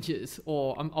posting images,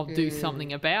 or I'll do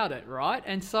something about it, right?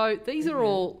 And so these are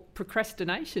all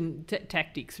procrastination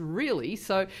tactics, really.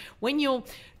 So when you're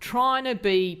trying to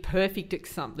be perfect at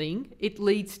something, it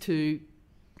leads to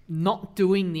not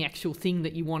doing the actual thing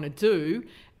that you want to do,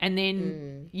 and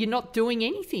then you're not doing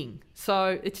anything.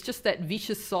 So it's just that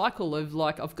vicious cycle of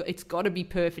like, it's got to be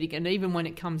perfect. And even when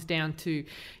it comes down to,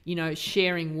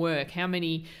 sharing work, how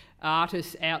many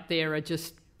artists out there are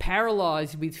just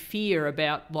paralyzed with fear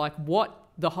about like what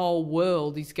the whole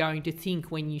world is going to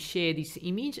think when you share this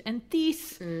image. And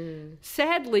this,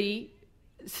 sadly,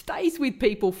 stays with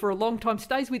people for a long time,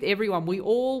 stays with everyone. We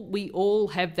all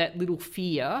have that little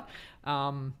fear.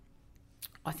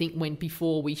 I think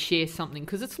before we share something,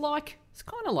 because it's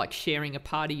kind of like sharing a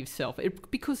part of yourself,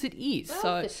 because it is.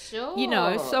 Well, for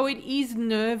sure. So it is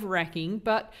nerve-wracking,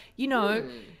 but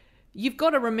you've got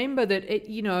to remember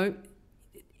that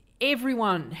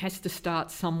everyone has to start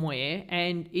somewhere,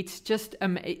 and it's just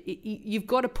you've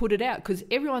got to put it out, because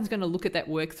everyone's going to look at that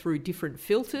work through different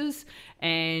filters,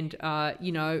 and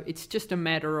it's just a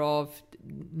matter of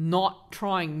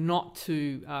trying not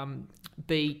to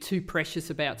be too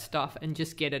precious about stuff and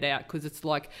just get it out, because it's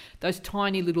like those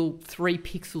tiny little 3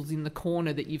 pixels in the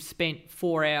corner that you've spent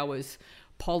 4 hours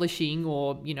polishing,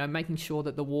 or making sure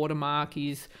that the watermark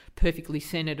is perfectly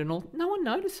centered and all. No one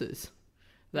notices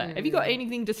that. Have you got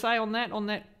anything to say on that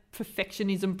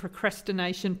perfectionism,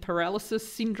 procrastination, paralysis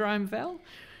syndrome, Val?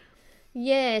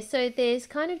 Yeah, so there's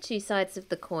kind of 2 sides of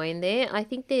the coin there. I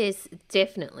think there's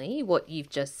definitely what you've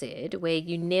just said, where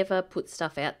you never put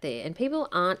stuff out there, and people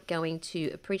aren't going to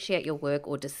appreciate your work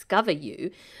or discover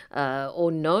you or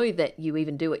know that you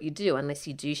even do what you do unless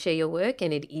you do share your work,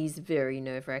 and it is very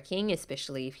nerve-wracking,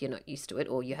 especially if you're not used to it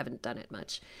or you haven't done it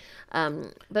much.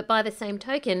 But by the same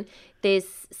token,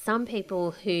 there's some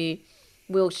people who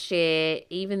will share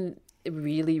even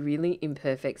really, really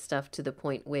imperfect stuff to the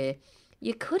point where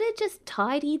you could have just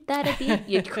tidied that a bit.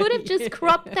 You could have just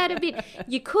cropped that a bit.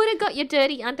 You could have got your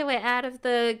dirty underwear out of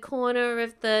the corner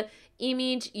of the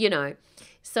image,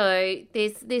 So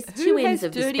there's 2 ends of the spectrum. Who has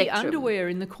dirty underwear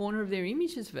in the corner of their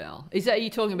images, Val? Are you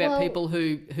talking about people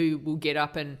who will get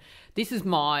up and this is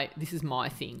my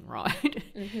thing, right?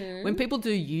 When people do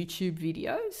YouTube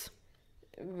videos,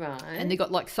 right, and they've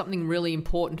got like something really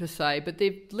important to say, but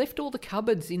they've left all the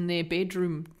cupboards in their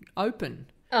bedroom open.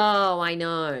 Oh, I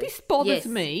know. This bothers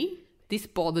me. This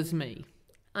bothers me.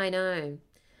 I know.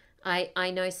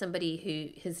 I know somebody who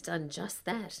has done just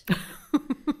that.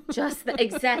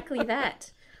 Exactly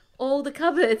that. All the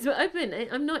cupboards were open.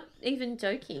 I'm not even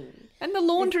joking. And the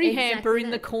laundry hamper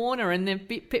in the corner, and the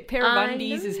pair of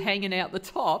undies is hanging out the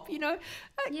top.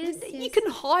 Yes. You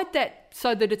can hide that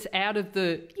so that it's out of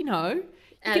the,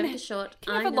 out of the shot.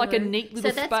 You can have like a neat little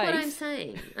space. So that's what I'm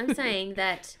saying. I'm saying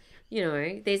that,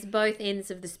 there's both ends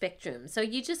of the spectrum. So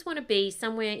you just want to be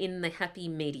somewhere in the happy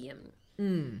medium.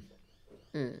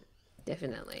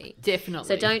 Definitely. Definitely.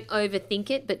 So don't overthink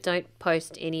it, but don't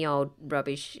post any old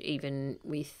rubbish, even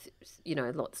with,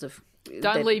 lots of...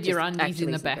 Don't leave your undies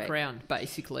in the background,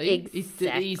 basically. Exactly.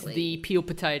 It is the peeled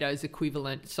potatoes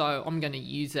equivalent. So I'm going to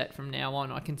use that from now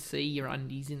on. I can see your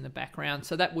undies in the background.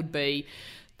 So that would be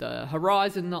the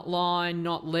horizon, not line,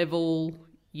 not level.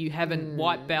 You haven't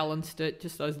white balanced it.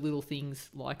 Just those little things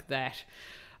like that.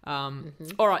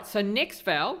 All right. So next,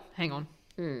 Val, hang on.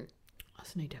 I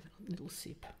just need to have a little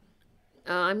sip.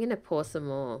 I'm going to pour some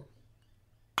more.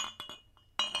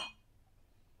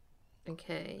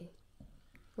 Okay.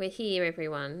 We're here,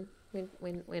 everyone.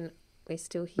 When we're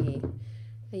still here.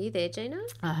 Are you there, Gina?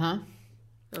 Uh-huh.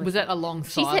 Okay. Was that a long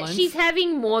silence? She's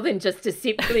having more than just a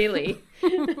sip, clearly.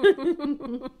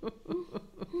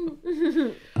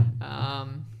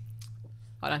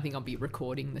 I don't think I'll be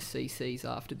recording the CCs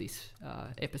after this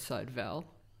episode, Val.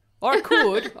 Or I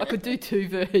could do 2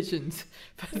 versions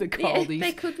for the coldies. Yeah,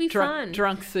 they could be fun.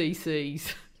 Drunk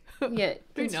CCs. Yeah,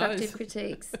 constructive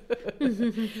critiques.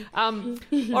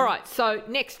 All right, so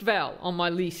next, Val, on my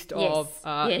list of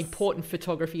important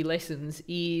photography lessons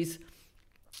is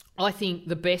I think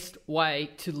the best way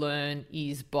to learn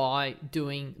is by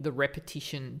doing the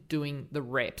repetition, doing the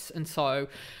reps. And so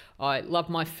I love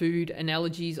my food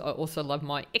analogies. I also love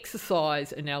my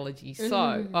exercise analogies.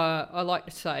 So I like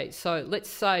to say, so let's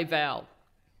say, Val,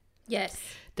 Yes.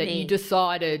 that you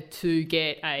decided to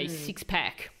get a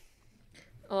six-pack.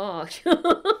 Oh,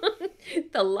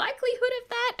 the likelihood of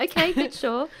that? Okay, but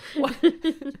sure.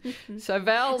 So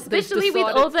Val, Especially with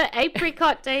all the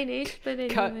apricot Danish. But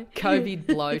anyway. COVID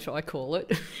bloat, I call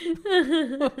it.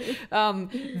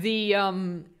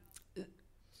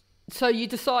 So you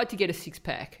decide to get a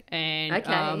six-pack, and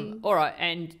Okay. all right,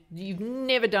 and you've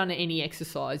never done any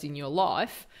exercise in your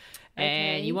life,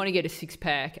 and Okay. you want to get a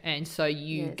six-pack, and so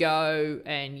you Yes. go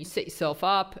and you set yourself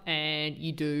up, and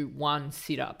you do one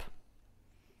sit-up,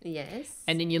 Yes.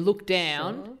 and then you look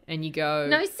down, Sure. and you go,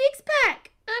 No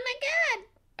six-pack. Oh, my God.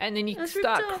 and then you That's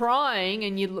start ripped off. crying,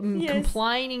 and you're Yes.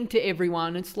 complaining to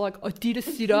everyone. It's like, I did a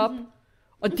sit-up,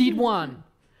 I did one.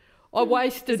 I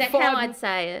wasted Is that 5 how I'd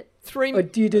say it? 3 I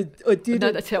did it. I did No,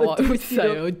 it. that's how I would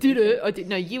say it. I did it. I did.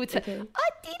 No, you would say, Okay. I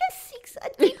did a six. I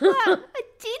did one. I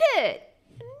did it.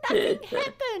 Nothing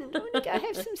happened. I'm gonna go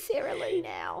have some Sara Lee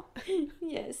now.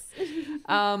 Yes.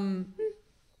 And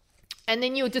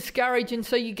then you were discouraged, and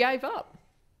so you gave up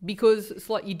because it's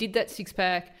like you did that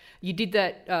six-pack, you did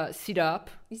that sit-up,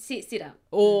 You sit up.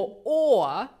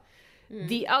 or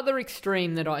the other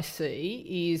extreme that I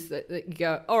see is that you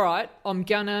go, all right, I'm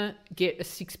gonna get a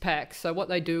six-pack. So what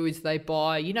they do is they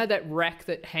buy, you know, that rack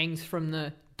that hangs from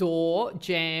the door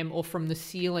jamb or from the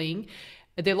ceiling.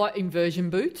 They're like inversion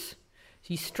boots. So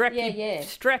you strap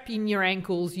in your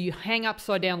ankles, you hang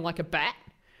upside down like a bat.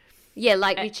 Yeah,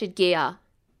 like Richard Gere.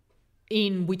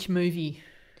 In which movie?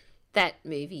 That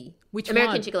movie. Which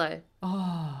American one? Gigolo.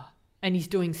 Oh, and he's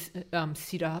doing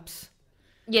sit-ups.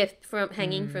 Yeah, from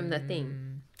hanging from the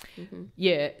thing.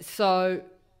 Yeah, so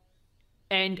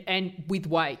and with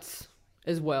weights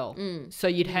as well. So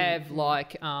you'd have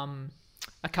like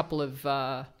a couple of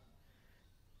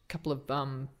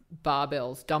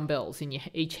barbells, dumbbells in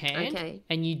each hand, Okay.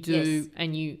 and you do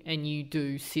and you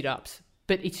do sit-ups,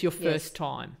 but it's your first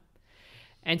time,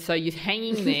 and so you're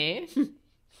hanging there.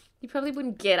 You probably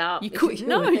wouldn't get up. You if could were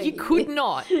no, you hanging. could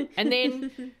not, and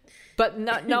then but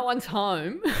no one's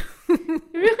home.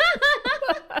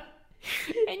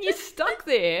 And you're stuck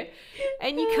there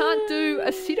and you can't do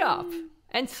a sit-up.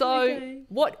 And so Okay.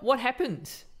 what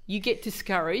happens? You get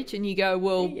discouraged and you go,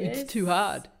 well, it's too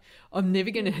hard. I'm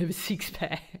never going to have a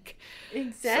six-pack.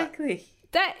 Exactly.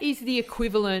 That is the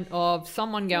equivalent of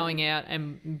someone going out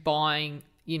and buying,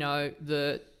 you know,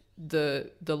 the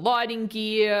lighting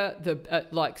gear,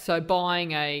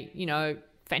 buying a, you know,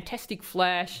 fantastic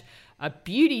flash, a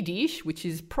beauty dish, which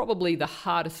is probably the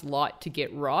hardest light to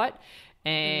get right,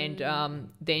 and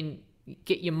then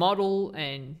get your model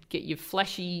and get your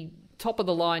flashy top of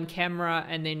the line camera,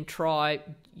 and then try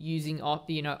using off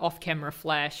camera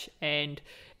flash, and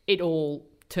it all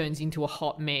turns into a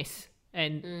hot mess,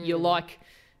 and you're like,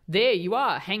 there you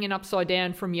are hanging upside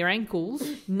down from your ankles,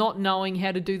 not knowing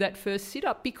how to do that first sit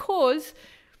up because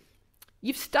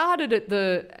you've started at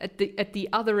the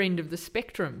other end of the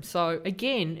spectrum. So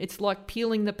again, it's like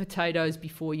peeling the potatoes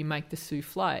before you make the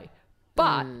souffle.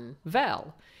 But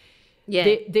Val,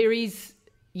 Yeah. there is.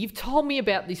 You've told me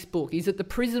about this book. Is it The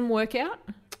Prison Workout?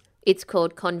 It's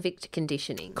called Convict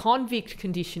Conditioning. Convict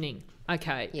Conditioning.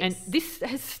 Okay. Yes. And this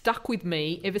has stuck with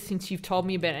me ever since you've told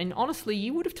me about it. And honestly,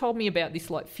 you would have told me about this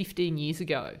like 15 years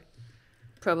ago.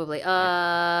 Probably.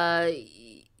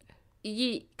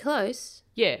 Close.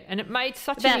 Yeah, and it made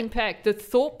such About an impact. The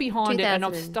thought behind it, and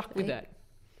I've stuck with 2008. that.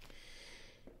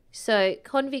 So,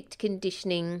 Convict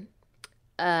Conditioning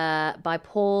by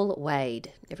Paul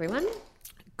Wade, everyone.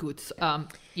 Good.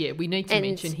 Yeah, we need to And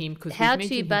mention him because how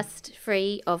to bust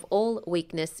free of all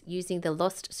weakness using the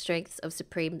lost strengths of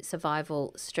supreme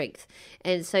survival strength.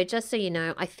 And so, just so you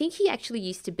know, I think he actually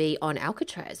used to be on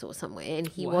Alcatraz or somewhere, and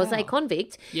he was a Wow.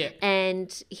 convict. Yeah.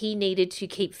 And he needed to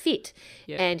keep fit,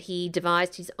 Yeah. and he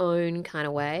devised his own kind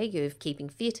of way of keeping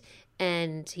fit.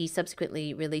 And he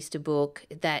subsequently released a book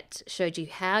that showed you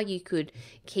how you could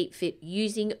keep fit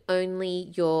using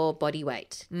only your body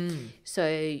weight. So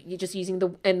you're just using the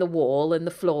wall and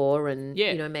the floor and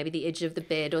Yeah. you know, maybe the edge of the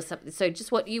bed or something. So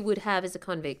just what you would have as a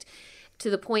convict, to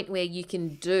the point where you can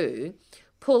do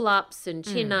pull-ups and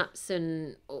chin-ups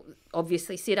and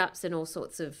obviously sit-ups and all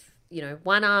sorts of, you know,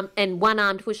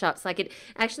 one-armed push-ups. Like it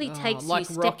actually takes like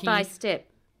you step Rocky. by step.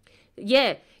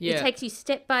 Yeah, Yeah. it takes you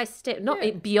step by step,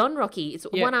 not beyond Rocky. It's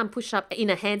Yeah. one arm push up in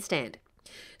a handstand.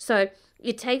 So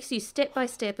it takes you step by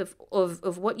step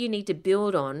of what you need to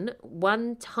build on,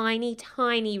 one tiny,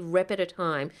 tiny rep at a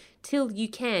time, till you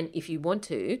can, if you want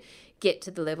to, get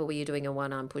to the level where you're doing a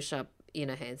one-arm push-up in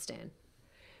a handstand.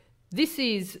 This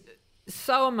is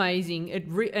so amazing.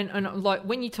 And like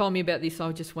when you told me about this,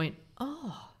 I just went,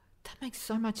 oh, that makes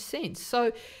so much sense.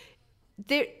 So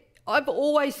I've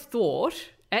always thought,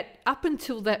 up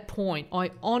until that point,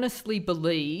 I honestly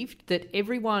believed that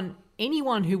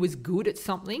anyone who was good at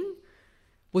something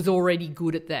was already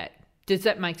good at that. Does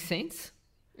that make sense?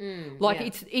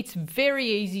 It's very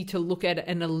easy to look at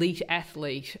an elite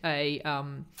athlete,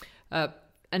 an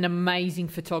amazing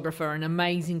photographer, an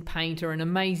amazing painter, an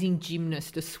amazing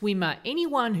gymnast, a swimmer,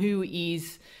 anyone who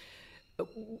is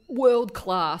world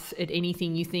class at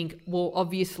anything. You think, well,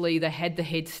 obviously they had the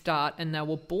head start and they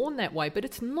were born that way, but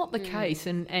it's not the case.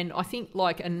 And I think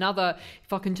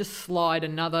if I can just slide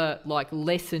another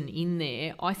lesson in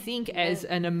there, I think as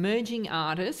an emerging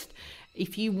artist,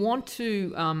 if you want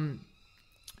to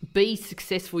be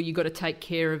successful, you've got to take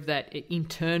care of that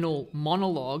internal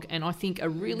monologue. And I think a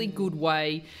really good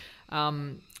way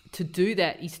to do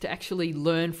that is to actually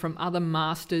learn from other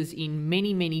masters in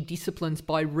many, many disciplines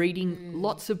by reading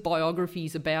lots of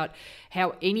biographies about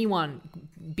how anyone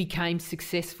became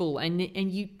successful. And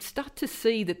you start to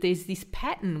see that there's this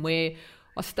pattern where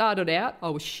I started out, I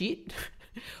was shit.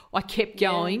 I kept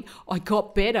going. I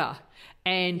got better.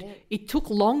 And it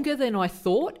took longer than I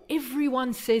thought.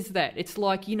 Everyone says that. It's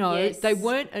like,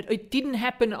 it didn't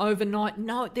happen overnight.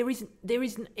 No, there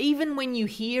isn't. Even when you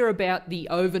hear about the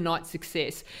overnight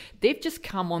success, they've just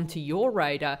come onto your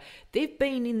radar. They've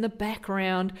been in the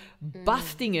background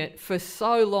busting it for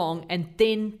so long, and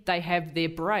then they have their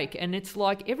break. And it's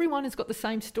like everyone has got the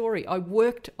same story. I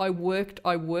worked. I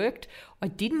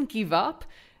didn't give up.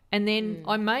 And then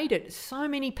I made it. So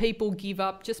many people give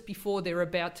up just before they're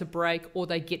about to break, or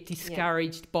they get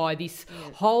discouraged by this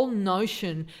whole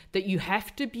notion that you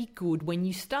have to be good when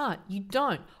you start. You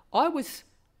don't. I was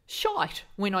shite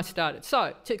when I started.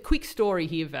 So, it's a quick story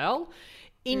here, Val.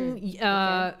 So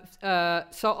I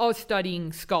was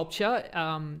studying sculpture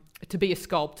to be a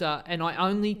sculptor, and I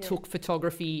only took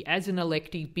photography as an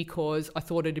elective because I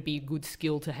thought it'd be a good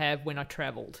skill to have when I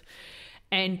travelled.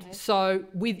 And so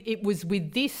it was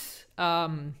with this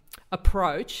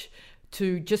approach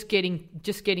to just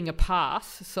getting a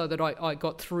pass so that I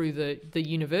got through the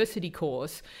university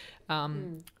course.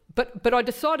 But I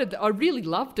decided that I really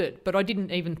loved it, but I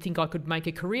didn't even think I could make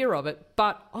a career of it.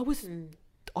 But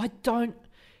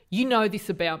you know this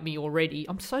about me already.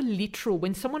 I'm so literal.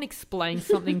 When someone explains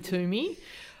something to me,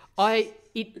 I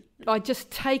just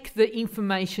take the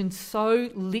information so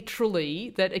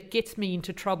literally that it gets me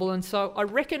into trouble. And so I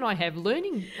reckon I have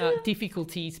learning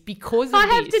difficulties because of this. I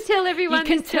have to tell everyone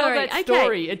this story. You can tell that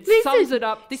story. It sums it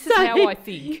up. This is how I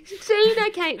think.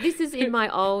 Gina, this is in my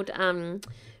old,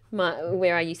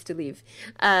 where I used to live.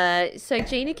 So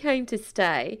Gina came to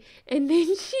stay, and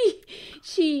then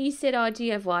she said, "Oh, do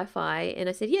you have Wi-Fi?" And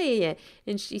I said, Yeah.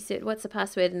 And she said, "What's the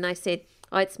password?" And I said,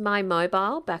 "Oh, it's my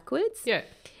mobile backwards." Yeah.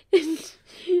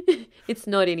 It's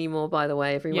not anymore, by the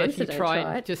way, everyone. If you so try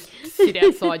and just sit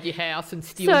outside your house and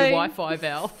steal your Wi-Fi,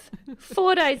 Val.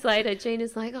 4 days later,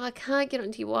 Gina's like, "Oh, I can't get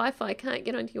onto your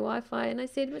Wi-Fi. And I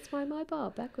said, "It's my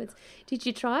mobile backwards. Did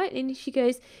you try it?" And she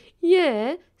goes,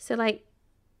 "Yeah." So like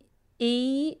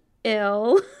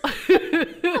E-L.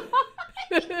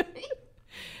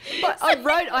 But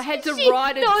I had to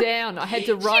write it down. I had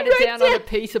to write it down on a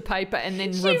piece of paper and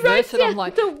then reverse it. I'm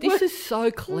like, this is so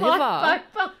clever.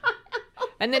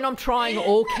 And then I'm trying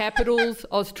all capitals.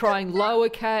 I was trying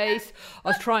lowercase. I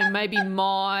was trying maybe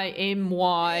M-Y,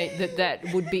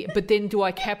 that would be. But then do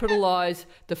I capitalise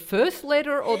the first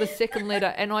letter or the second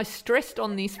letter? And I stressed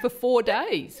on this for 4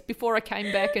 days before I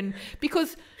came back. And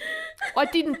because I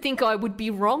didn't think I would be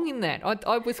wrong in that.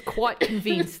 I was quite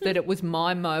convinced that it was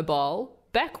my mobile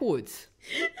backwards.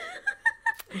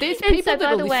 There's people that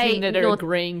are listening that are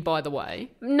agreeing, by the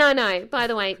way. No. By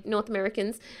the way, North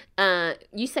Americans,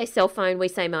 you say cell phone, we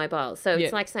say mobile. So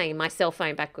it's like saying my cell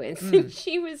phone backwards.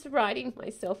 She was writing my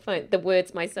cell phone, the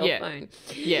words my cell phone.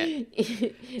 Yeah.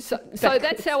 So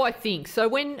that's how I think. So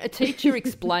when a teacher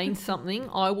explains something,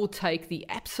 I will take the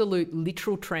absolute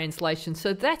literal translation.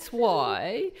 So that's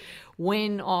why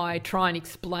when I try and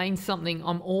explain something,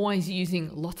 I'm always using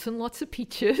lots and lots of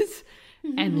pictures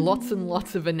and lots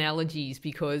of analogies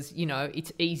because,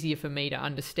 it's easier for me to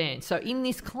understand. So in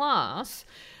this class,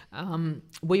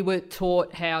 we were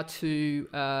taught how to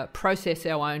process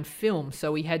our own film.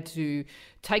 So we had to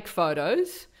take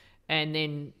photos and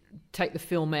then take the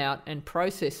film out and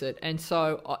process it. And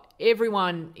so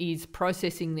everyone is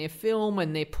processing their film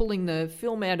and they're pulling the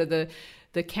film out of the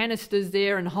the canisters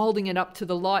there and holding it up to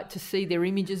the light to see their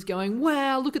images going,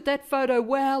 wow, look at that photo,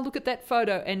 wow, look at that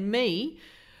photo. And me,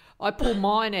 I pull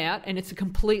mine out and it's a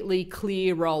completely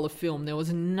clear roll of film. There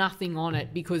was nothing on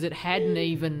it because I hadn't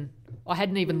even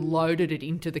loaded it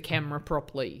into the camera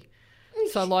properly.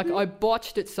 So, like, I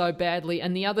botched it so badly.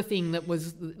 And the other thing that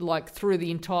was, like, through the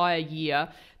entire year,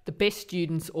 the best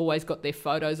students always got their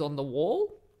photos on the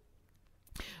wall.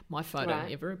 My photo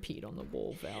never appeared on the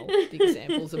wall, Val, the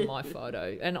examples of my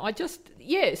photo. And I just,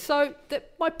 so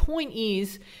my point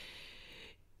is,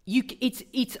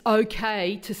 it's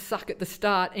okay to suck at the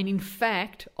start. And in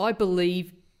fact, I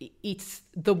believe it's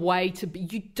the way to be.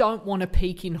 You don't want to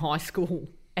peak in high school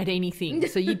at anything.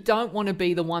 So you don't want to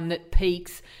be the one that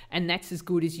peaks and that's as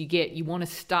good as you get. You want to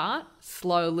start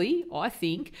slowly, I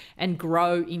think, and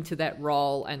grow into that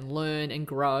role and learn and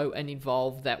grow and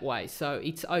evolve that way. So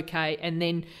it's okay. And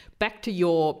then back to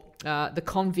your the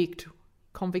convict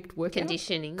workout?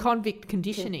 Conditioning. Convict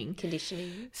conditioning.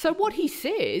 Conditioning. So what he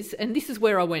says, and this is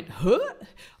where I went, huh?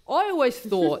 I always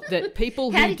thought that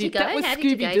people who did that was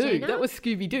Scooby-Doo. That was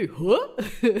Scooby-Doo. Huh?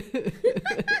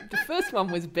 The first one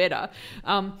was better.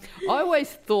 I always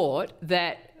thought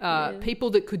that people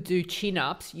that could do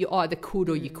chin-ups, you either could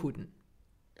or you couldn't.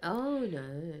 Oh, no.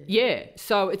 Yeah.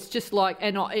 So it's just like,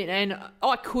 and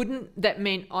I couldn't. That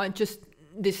meant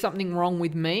there's something wrong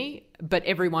with me, but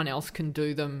everyone else can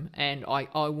do them and I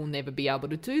will never be able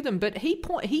to do them. But he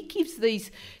gives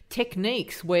these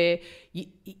techniques where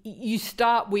you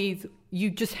start with, you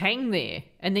just hang there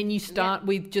and then you start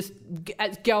with just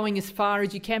going as far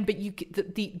as you can. But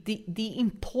the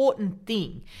important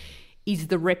thing is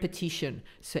the repetition.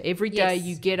 So every day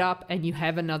you get up and you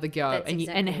have another go. That's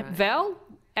exactly right. Val,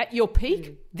 at your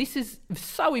peak, this is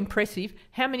so impressive.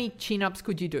 How many chin-ups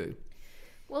could you do?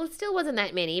 Well, it still wasn't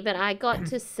that many, but I got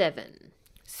to 7.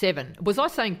 7. Was I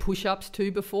saying push-ups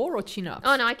too before or chin-ups?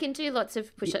 Oh, no, I can do lots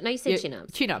of push-ups. No, you said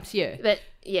chin-ups. Chin-ups, yeah. But,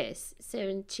 yes,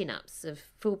 7 chin-ups of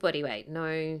full body weight,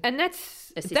 no and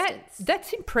that's assistance.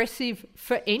 That's impressive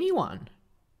for anyone.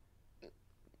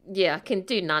 Yeah, I can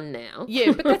do none now.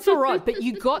 Yeah, but that's all right. But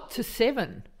you got to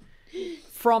 7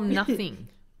 from nothing,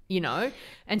 you know.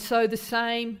 And so the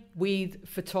same with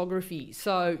photography.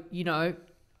 So, you know,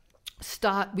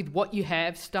 start with what you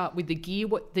have, start with the gear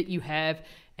that you have,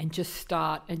 and just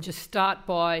start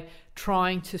by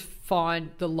trying to find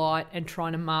the light and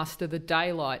trying to master the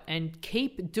daylight and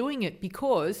keep doing it,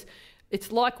 because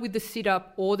it's like with the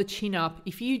sit-up or the chin-up.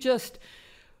 If you just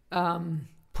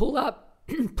pull out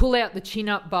the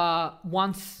chin-up bar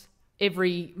once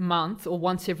every month or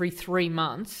once every 3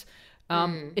 months,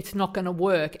 it's not going to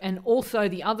work. And also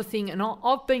the other thing, and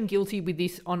I've been guilty with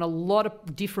this on a lot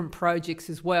of different projects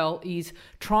as well, is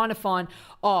trying to find,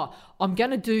 I'm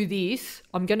going to do this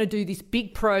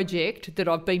big project that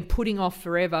I've been putting off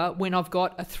forever when I've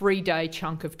got a 3-day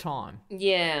chunk of time.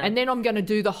 Yeah. And then I'm going to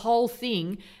do the whole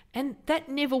thing. And that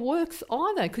never works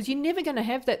either, because you're never going to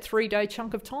have that 3-day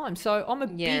chunk of time. So I'm a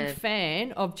big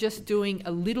fan of just doing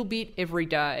a little bit every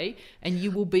day, and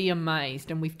you will be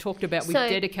amazed. And we've talked about, we've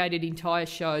dedicated entire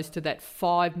shows to that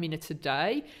 5 minutes a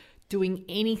day. Doing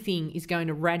anything is going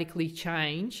to radically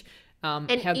change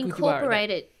and how good you are. Incorporate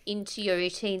it into your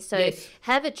routine. So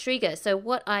have a trigger. So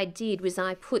what I did was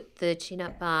I put the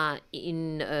chin-up bar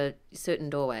in a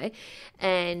certain doorway,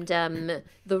 and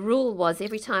the rule was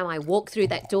every time I walked through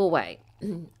that doorway,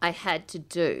 I had to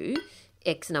do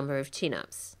X number of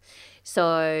chin-ups.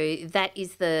 So that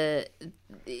is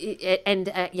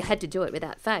you had to do it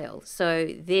without fail.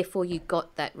 So therefore you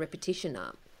got that repetition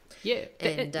up. Yeah,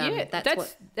 and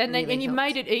and you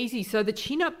made it easy, so the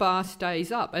chin-up bar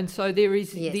stays up. And so there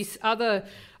is this other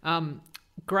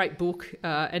great book,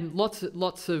 and lots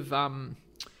of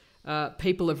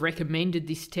people have recommended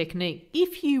this technique.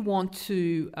 If you want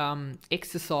to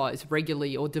exercise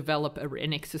regularly or develop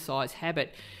an exercise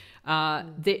habit,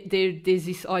 there's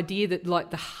this idea that,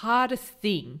 like, the hardest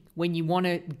thing when you want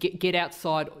to get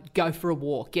outside, go for a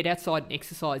walk, get outside and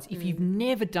exercise, if you've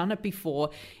never done it before,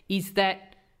 is that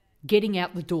getting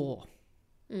out the door.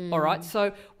 All right.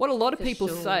 So what a lot of people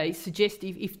suggest,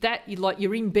 if that,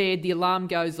 you're in bed, the alarm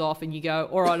goes off and you go,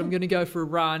 all right, I'm going to go for a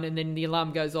run. And then the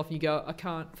alarm goes off and you go, I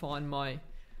can't find my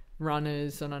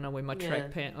runners. I don't know where my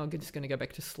track pants. I'm just going to go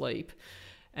back to sleep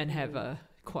and have a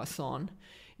croissant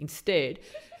instead.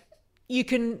 You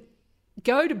can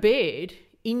go to bed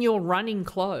in your running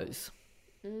clothes.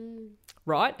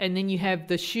 Right? And then you have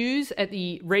the shoes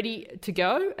ready to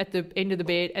go at the end of the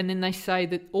bed. And then they say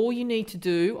that all you need to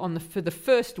do for the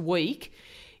first week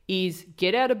is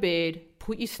get out of bed,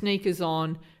 put your sneakers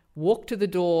on, walk to the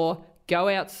door, go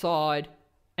outside,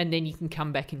 and then you can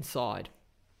come back inside.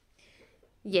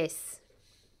 Yes.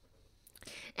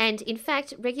 And in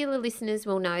fact, regular listeners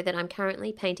will know that I'm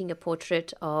currently painting a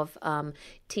portrait of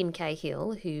Tim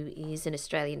Cahill, who is an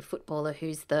Australian footballer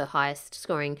who's the highest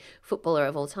scoring footballer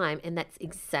of all time. And that's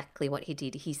exactly what he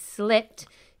did. He slept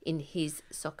in his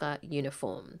soccer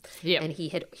uniform. Yep. And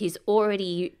he's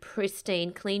already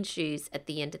pristine, clean shoes at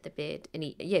the end of the bed. And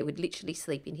he would literally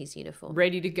sleep in his uniform.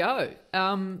 Ready to go.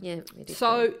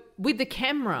 So with the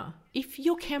camera, if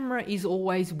your camera is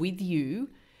always with you,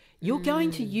 you're going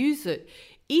to use it.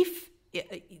 If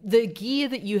the gear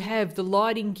that you have, the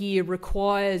lighting gear,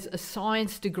 requires a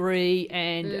science degree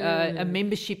and a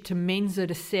membership to Mensa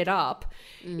to set up,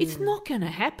 it's not going to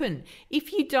happen.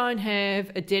 If you don't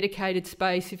have a dedicated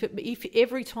space, if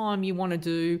every time you want to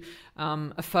do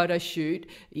a photo shoot,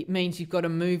 it means you've got to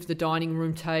move the dining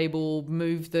room table,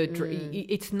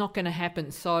 it's not going to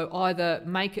happen. So either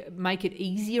make it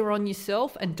easier on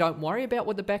yourself and don't worry about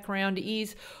what the background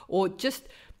is, or just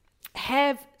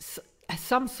have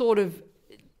some sort of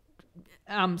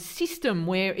system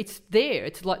where it's there.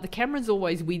 It's like the camera's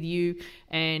always with you,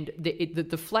 and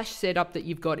the flash setup that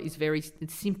you've got is very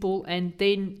simple. And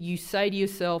then you say to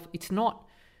yourself, I'm not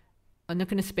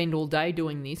going to spend all day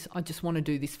doing this. I just want to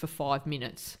do this for 5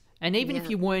 minutes. And even if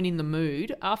you weren't in the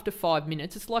mood, after 5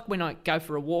 minutes, it's like when I go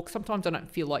for a walk. Sometimes I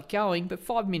don't feel like going, but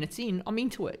 5 minutes in, I'm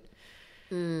into it.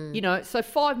 So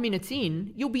 5 minutes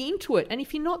in, you'll be into it. And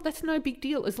if you're not, that's no big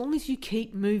deal. As long as you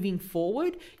keep moving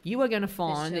forward, you are going to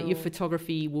find that your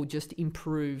photography will just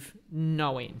improve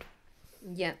no end.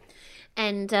 Yeah.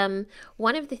 And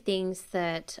one of the things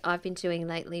that I've been doing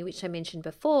lately, which I mentioned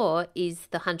before, is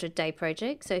the 100-day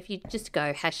project. So if you just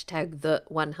go hashtag the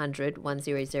 100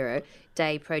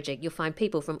 day project, you'll find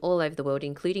people from all over the world,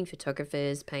 including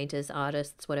photographers, painters,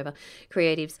 artists, whatever,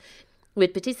 creatives,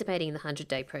 with participating in the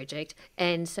 100-day project.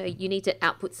 And so you need to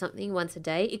output something once a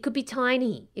day. It could be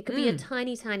tiny. It could be a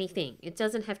tiny, tiny thing. It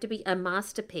doesn't have to be a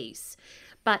masterpiece,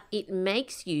 but it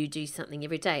makes you do something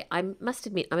every day. I must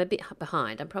admit, I'm a bit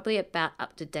behind. I'm probably about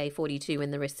up to day 42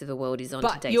 when the rest of the world is on to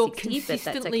day 60. But you're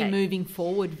consistently moving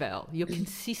forward, Val. You're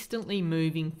consistently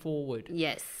moving forward.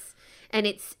 Yes. And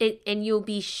and you'll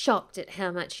be shocked at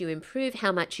how much you improve,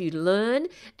 how much you learn,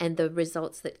 and the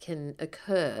results that can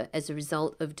occur as a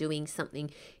result of doing something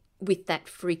with that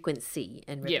frequency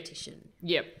and repetition.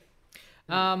 Yep.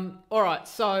 All right,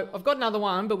 so I've got another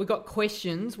one, but we've got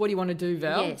questions. What do you want to do,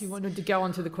 Val? Yes. Do you want to go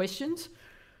on to the questions?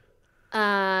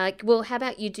 Well, how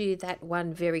about you do that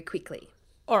one very quickly?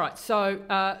 All right, so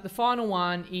the final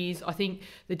one is, I think,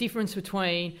 the difference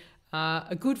between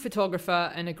a good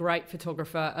photographer and a great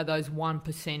photographer are those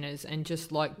 1%ers, and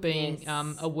just being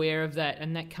aware of that.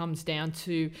 And that comes down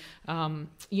to,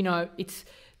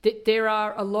 there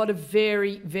are a lot of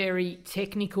very, very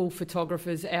technical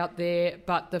photographers out there,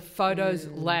 but the photos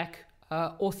lack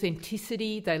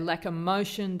authenticity, they lack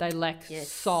emotion, they lack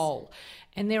soul.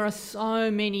 And there's so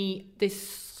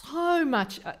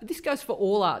much, this goes for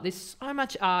all art, there's so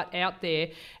much art out there,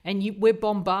 and we're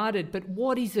bombarded, but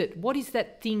what is it? What is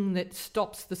that thing that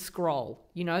stops the scroll,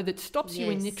 that stops you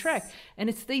in your track? And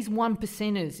it's these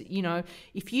 1%ers,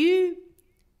 if you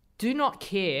do not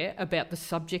care about the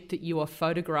subject that you are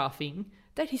photographing,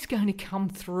 that is going to come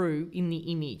through in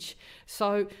the image.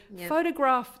 So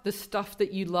photograph the stuff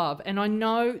that you love. And I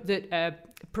know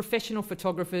that professional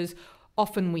photographers,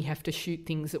 often we have to shoot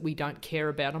things that we don't care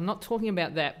about. I'm not talking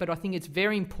about that, but I think it's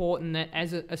very important that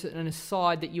as an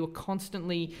aside, that you are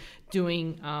constantly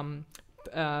doing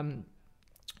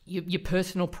your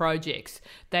personal projects.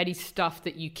 That is stuff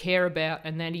that you care about,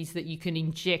 and that is that you can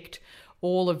inject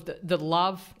all of the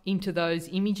love into those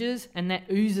images, and that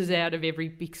oozes out of every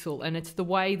pixel. And it's the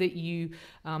way that you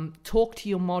talk to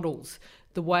your models,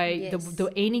 the way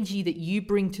the energy that you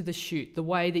bring to the shoot, the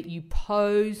way that you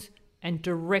pose and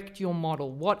direct your model.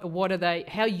 What are they?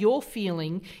 How you're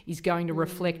feeling is going to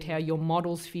reflect how your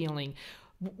model's feeling.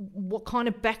 What kind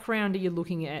of background are you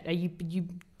looking at? Are you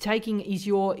taking, is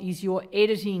your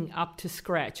editing up to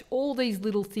scratch? All these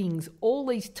little things, all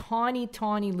these tiny,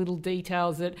 tiny little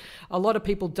details that a lot of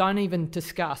people don't even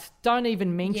discuss, don't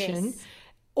even mention,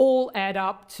 all add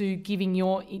up to giving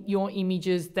your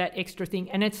images that extra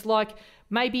thing. And it's like,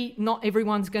 maybe not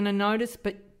everyone's going to notice,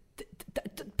 but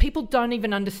people don't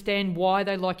even understand why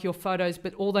they like your photos,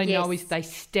 but all they know is they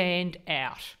stand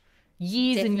out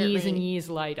years and years and years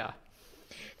later.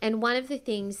 And one of the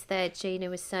things that Gina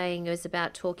was saying was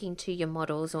about talking to your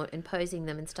models and posing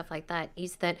them and stuff like that,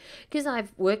 is that because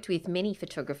I've worked with many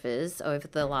photographers over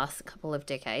the last couple of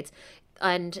decades,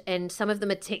 and some of them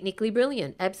are technically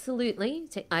brilliant, absolutely.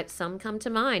 Some come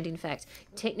to mind, in fact,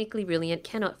 technically brilliant,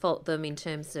 cannot fault them in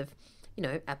terms of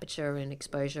aperture and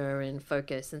exposure and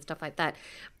focus and stuff like that.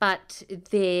 But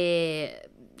their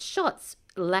shots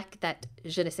lack that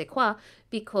je ne sais quoi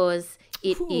because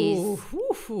it is.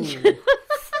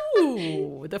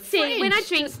 Ooh, the French. See, when I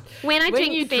drink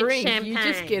French champagne, you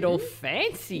just get all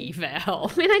fancy,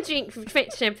 Val. When I drink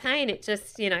French champagne, it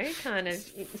just kind of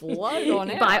float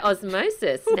on out by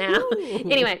osmosis now.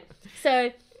 Anyway,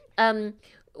 so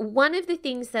one of the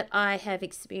things that I have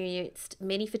experienced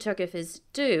many photographers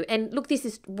do, and look, this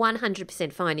is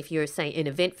 100% fine if you're, say, an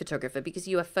event photographer, because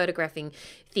you are photographing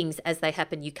things as they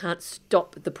happen. You can't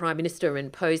stop the Prime Minister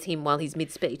and pose him while he's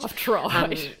mid-speech. I've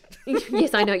tried.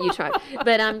 Yes, I know you tried.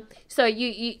 But so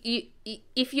you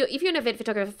if you're an event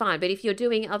photographer, fine. But if you're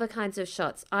doing other kinds of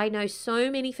shots, I know so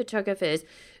many photographers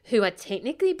who are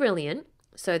technically brilliant,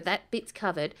 so that bit's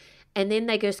covered, and then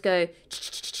they just go,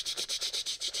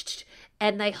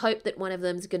 and they hope that one of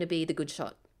them is going to be the good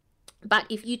shot. But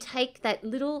if you take that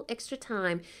little extra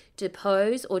time to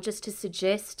pose or just to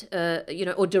suggest,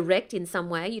 or direct in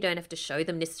some way, you don't have to show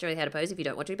them necessarily how to pose if you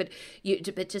don't want to, but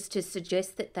just to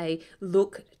suggest that they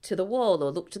look to the wall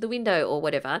or look to the window or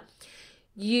whatever,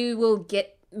 you will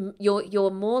get.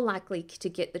 You're more likely to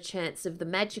get the chance of the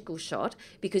magical shot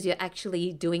because you're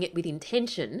actually doing it with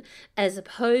intention, as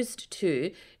opposed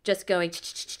to just going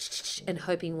and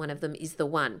hoping one of them is the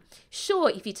one. Sure,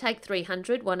 if you take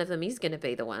 300, one of them is going to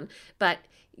be the one, but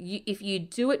if you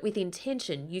do it with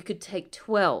intention, you could take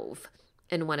 12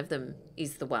 and one of them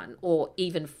is the one, or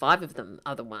even 5 of them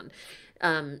are the one.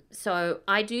 So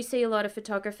I do see a lot of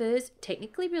photographers,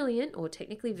 technically brilliant or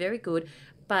technically very good,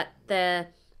 but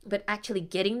actually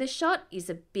getting the shot is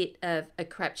a bit of a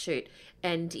crapshoot.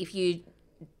 And if you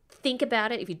think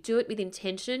about it, if you do it with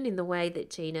intention in the way that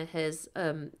Gina has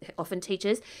often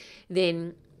teaches,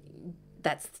 then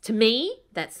that's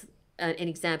an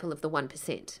example of the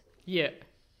 1%. Yeah.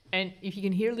 And if you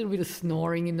can hear a little bit of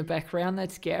snoring in the background,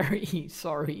 that's Gary.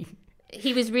 Sorry.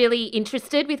 He was really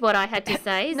interested with what I had to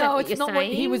say. Is that what you're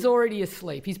saying? He was already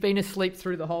asleep. He's been asleep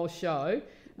through the whole show.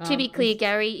 To be clear,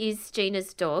 Gary is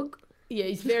Gina's dog. Yeah,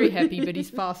 he's very happy, but he's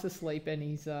fast asleep and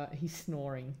he's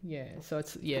snoring. Yeah, so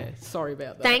sorry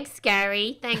about that. Thanks,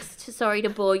 Gary. Sorry to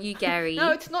bore you, Gary.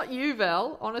 No, it's not you,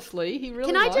 Val. Honestly, he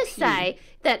really. Can I just say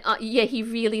that? He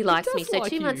really likes me. So like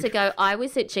 2 months ago, I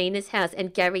was at Gina's house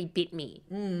and Gary bit me.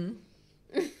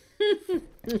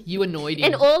 You annoyed him,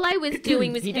 and all I was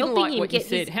doing was he helping didn't like him what get you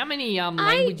said. his... How many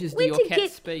languages do your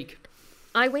cats speak?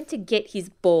 I went to get his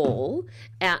ball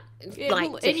out, to help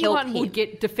him. Anyone would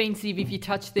get defensive if you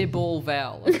touch their ball,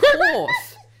 Val. Of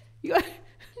course. Do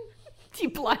you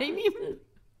blame him?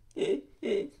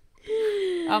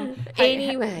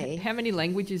 Anyway. How many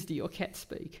languages do your cats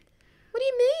speak? What do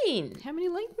you mean? How many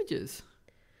languages?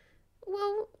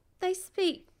 Well, they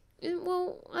speak...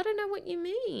 Well, I don't know what you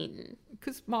mean.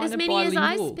 Because mine as are many bilingual.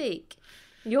 as I speak.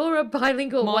 You're a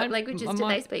bilingual. What languages do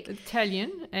they speak?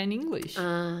 Italian and English.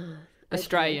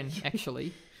 Australian,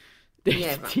 actually.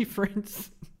 There's a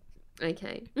difference.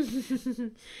 Okay.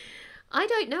 I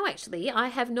don't know, actually. I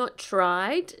have not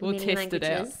tried many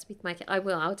languages with my cat. I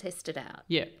will. I'll test it out.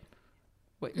 Yeah.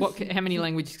 Wait, how many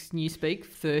languages can you speak?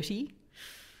 30?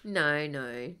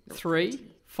 No. 3? 30.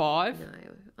 5? No,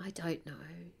 I don't know.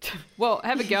 Well,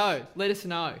 have a go. Let us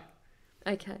know.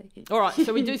 Okay. All right,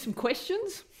 so we do some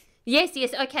questions? Yes.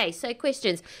 Okay, so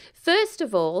questions. First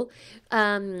of all,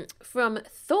 from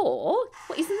Thor.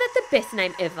 Well, isn't that the best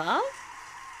name ever?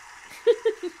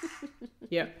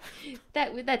 Yeah.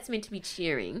 That's meant to be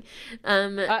cheering.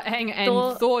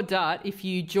 Thor Dart, if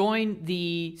you join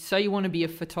the So You Want to Be a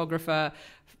Photographer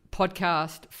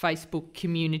podcast Facebook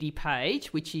community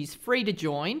page, which is free to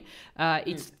join,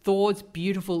 it's Thor's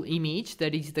beautiful image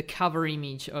that is the cover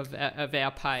image of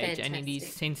our page. Fantastic. And it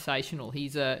is sensational.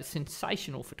 He's a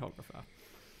sensational photographer.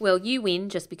 Well, you win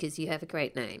just because you have a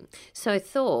great name. So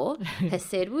Thor has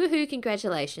said, woohoo,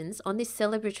 congratulations on this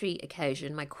celebratory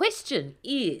occasion. My question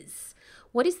is,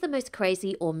 what is the most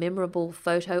crazy or memorable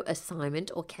photo assignment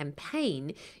or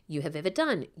campaign you have ever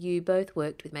done? You both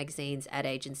worked with magazines, ad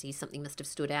agencies. Something must have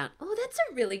stood out. Oh, that's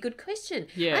a really good question.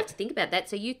 Yeah. I have to think about that.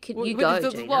 So you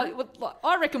go, Gina.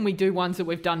 I reckon we do ones that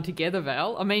we've done together,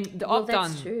 Val. I mean, I've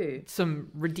done some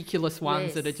ridiculous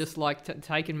ones that are just like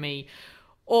taken me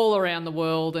all around the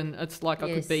world, and it's like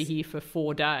I could be here for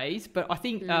 4 days. But I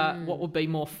think what would be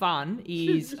more fun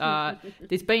is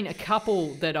there's been a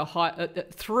couple that are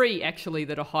 3 actually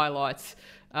that are highlights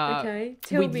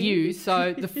with you.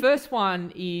 So the first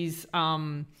one is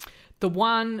the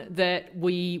one that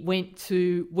we went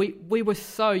to. We were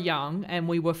so young and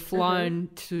we were flown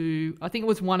to. I think it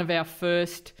was one of our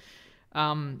first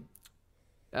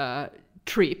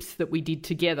trips that we did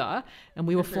together, and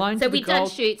we were flown So to the we've done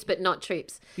Gold... shoots, but not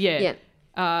trips. Yeah.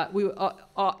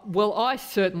 Well, I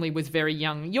certainly was very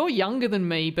young. You're younger than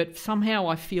me, but somehow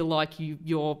I feel like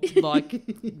you're like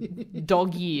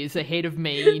dog years ahead of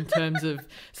me in terms of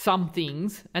some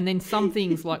things. And then some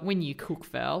things, like when you cook,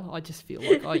 Val, I just feel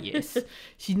like, oh, yes,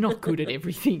 she's not good at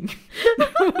everything.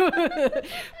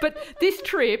 But this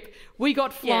trip, we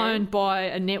got flown by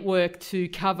a network to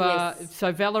cover... Yes.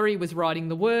 So Valerie was writing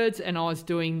the words and I was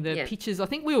doing the Yeah. pictures. I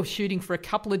think we were shooting for a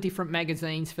couple of different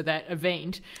magazines for that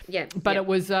event. Yeah. But it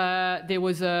was there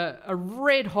was a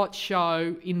red hot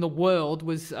show in the world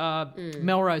was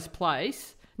Melrose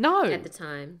Place. No, At the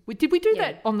time. did we do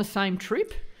that on the same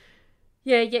trip?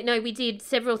 Yeah. No, we did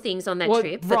several things on that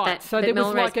trip. Right. So there was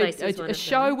Melrose like Place was one a of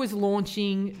show them. was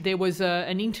launching. There was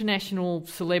an international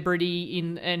celebrity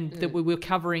that we were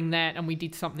covering that, and we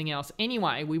did something else.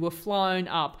 Anyway, we were flown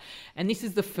up, and this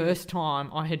is the first time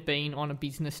I had been on a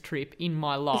business trip in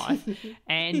my life.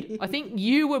 And I think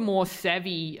you were more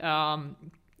savvy.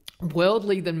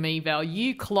 Worldly than me, Val.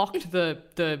 You clocked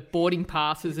the boarding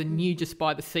passes and knew just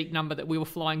by the seat number that we were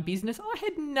flying business. I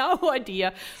had no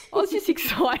idea. I was just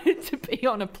excited to be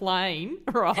on a plane,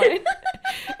 right?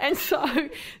 And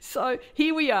so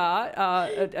here we are.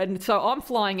 And so I'm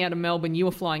flying out of Melbourne. You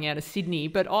were flying out of Sydney.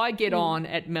 But I get on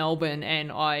at Melbourne,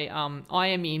 and I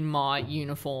am in my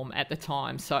uniform at the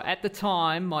time. So at the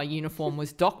time, my uniform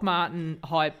was Doc Marten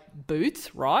high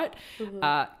boots, right?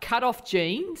 Cut off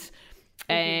jeans.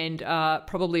 And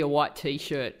probably a white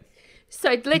T-shirt.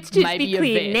 So let's just Maybe be a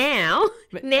clear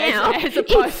vest. now. As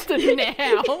opposed to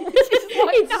now. It's just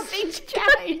like nothing's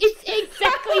changed. It's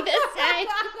exactly the same.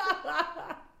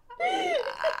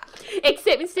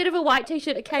 Except instead of a white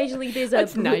T-shirt, occasionally there's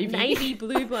a navy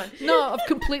blue one. No, I've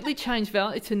completely changed,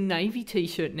 Val. It's a navy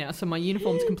T-shirt now, so my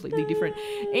uniform's completely different.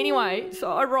 Anyway,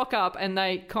 so I rock up and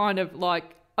they kind of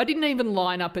like... I didn't even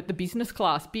line up at the business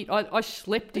class bit. I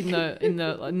slept in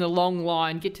the long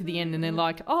line, get to the end, and they're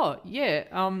like, "Oh yeah,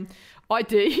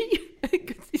 ID."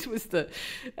 This was so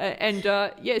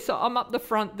I'm up the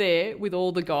front there with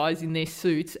all the guys in their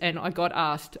suits, and I got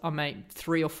asked,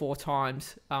 3 or 4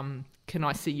 times, "Can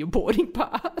I see your boarding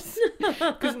pass?"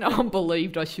 Because no one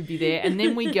believed I should be there. And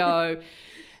then we go,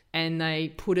 and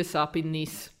they put us up in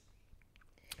this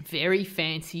very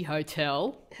fancy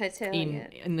hotel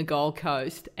in the Gold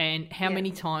Coast. And how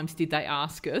many times did they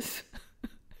ask us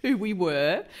who we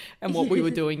were and what we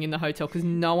were doing in the hotel? Because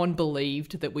no one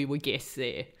believed that we were guests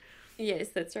there. Yes,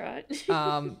 that's right.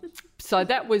 So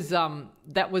that was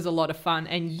a lot of fun.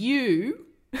 And you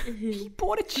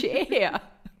bought a chair.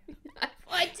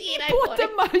 I did. I bought the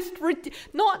most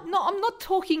I'm not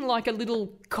talking like a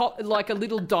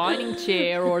little dining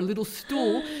chair or a little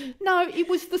stool. No, it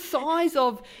was the size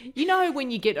of, you know,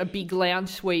 when you get a big lounge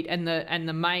suite and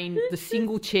the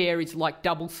single chair is like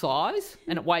double size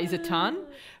and it weighs a ton.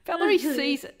 Valerie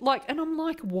sees it and I'm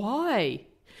like, why?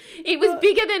 It was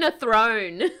bigger than a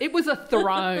throne. It was a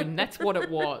throne. That's what it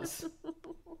was.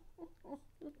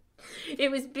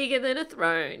 It was bigger than a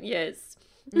throne. Yes.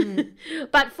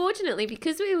 But fortunately,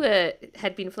 because we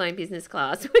had been flying business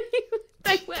class,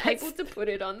 they were able to put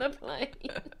it on the plane.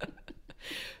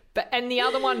 And the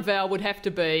other one, Val, would have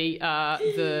to be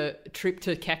the trip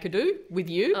to Kakadu with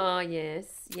you. Oh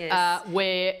yes.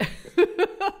 Where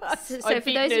so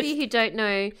for those of you who don't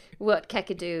know what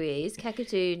Kakadu is,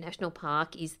 Kakadu National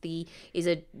Park is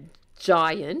a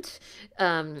giant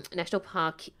national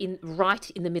park right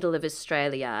in the middle of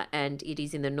Australia, and it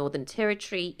is in the Northern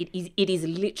Territory. It is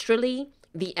literally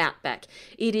the outback.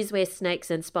 It is where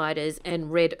snakes and spiders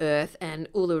and red earth and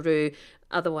Uluru,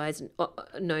 otherwise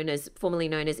formerly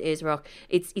known as Ayers Rock,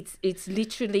 it's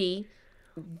literally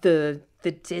the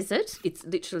desert. It's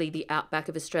literally the outback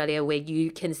of Australia, where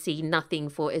you can see nothing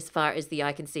for as far as the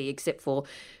eye can see except for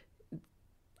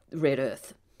red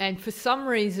earth. And for some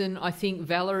reason, I think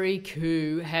Valerie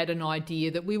Koo had an idea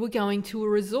that we were going to a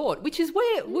resort, which is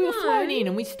where we were flown in,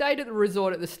 and we stayed at the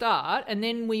resort at the start, and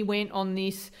then we went on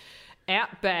this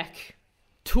outback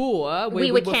tour where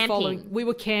we were camping. We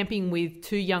were camping with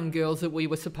 2 young girls that we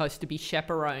were supposed to be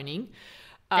chaperoning.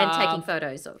 And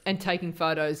taking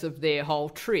photos of their whole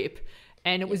trip.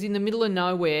 And it was in the middle of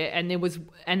nowhere, and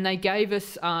they gave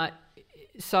us I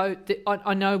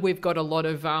know we've got a lot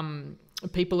of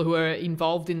people who are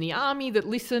involved in the army that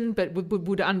listen, but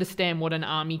would understand what an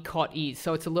army cot is.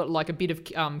 So it's a lot like a bit of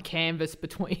canvas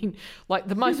between, like,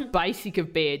 the most basic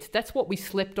of beds. That's what we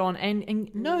slept on,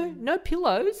 and no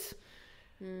pillows.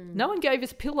 No one gave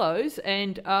us pillows,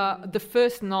 and the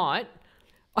first night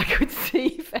I could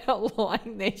see Val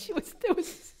lying there. There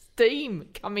was steam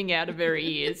coming out of her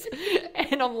ears, and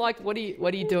And I'm like, what are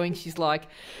you doing? She's like,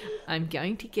 I'm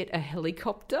going to get a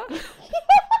helicopter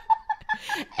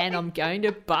and I'm going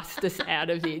to bust us out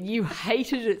of here. You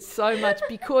hated it so much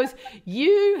because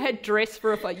you had dressed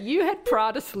for a fight. You had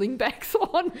Prada slingbacks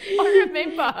on. I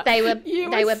remember. They were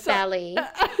belly.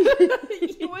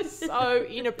 You were so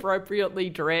inappropriately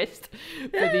dressed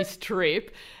for this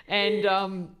trip.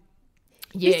 And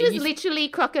this was literally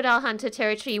Crocodile Hunter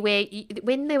territory where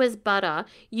when there was butter,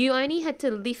 you only had to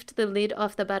lift the lid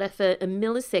off the butter for a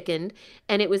millisecond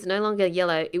and it was no longer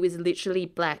yellow. It was literally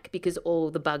black because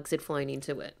all the bugs had flown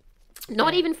into it.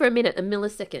 Not even for a minute, a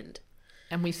millisecond.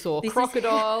 And we saw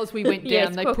crocodiles. We went down.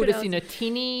 Yes, they put us in a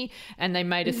tinny and they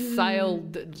made us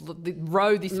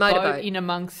row this boat in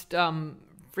amongst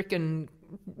freaking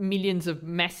millions of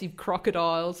massive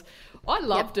crocodiles. I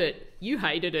loved it. You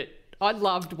hated it. I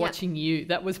loved watching you.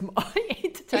 That was my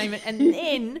entertainment.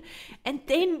 And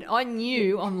then I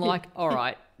knew, I'm like, all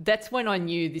right, that's when I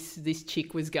knew this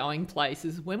chick was going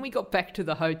places. When we got back to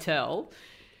the hotel,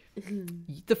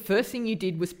 the first thing you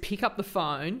did was pick up the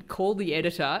phone, call the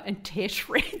editor and tear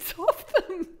shreds off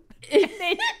them. And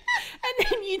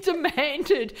then you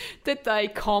demanded that they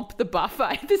comp the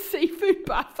buffet, the seafood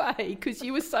buffet, because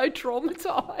you were so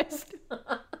traumatised.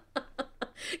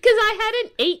 Because I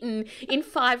hadn't eaten in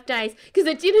 5 days because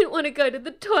I didn't want to go to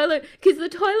the toilet because the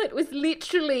toilet was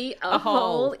literally a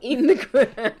hole in the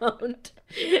ground.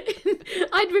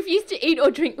 I'd refused to eat or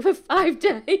drink for 5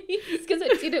 days because I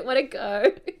didn't want to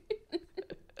go.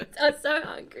 I was so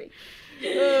hungry.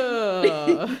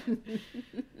 There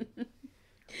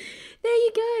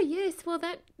you go. Yes. Well,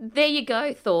 there you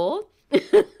go, Thor.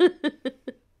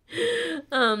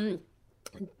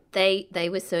 They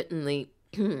were certainly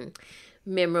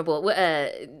memorable.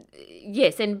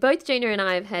 Yes, and both Gina and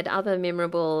I have had other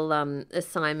memorable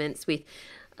assignments with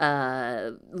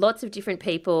lots of different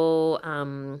people,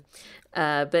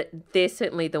 but they're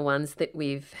certainly the ones that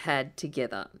we've had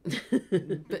together.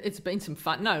 But it's been some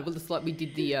fun. No, well, it's like we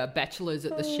did the bachelors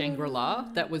at the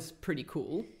Shangri-La. That was pretty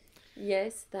cool.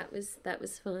 Yes, that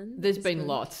was fun. There's been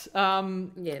lots.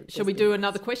 Shall we do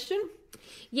another question?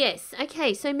 Yes.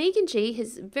 Okay. So Megan G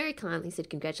has very kindly said,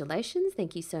 congratulations.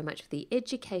 Thank you so much for the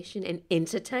education and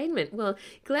entertainment. Well,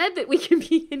 glad that we can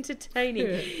be entertaining.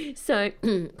 Yeah. So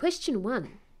question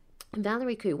 1.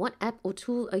 Valerie Khoo, what app or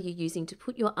tool are you using to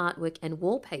put your artwork and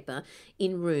wallpaper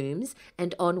in rooms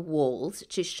and on walls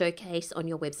to showcase on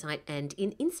your website and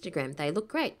in Instagram? They look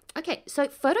great. Okay. So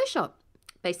Photoshop.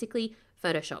 Basically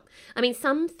Photoshop. I mean,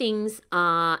 some things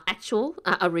are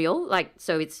real, like,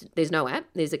 so there's no app,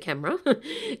 there's a camera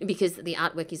because the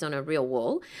artwork is on a real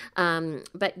wall.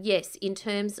 But yes, in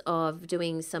terms of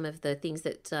doing some of the things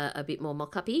that are a bit more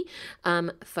mock-up-y,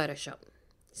 Photoshop.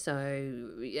 So,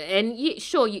 and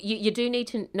you do need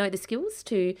to know the skills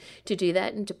to do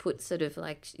that and to put sort of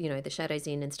like, the shadows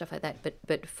in and stuff like that.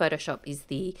 But Photoshop is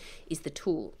the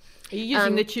tool. Are you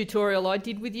using the tutorial I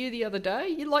did with you the other day?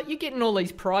 You're getting all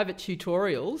these private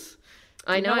tutorials.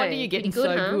 I know. No wonder you're getting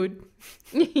good.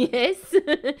 Yes.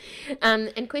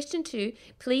 And question 2,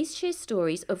 please share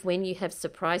stories of when you have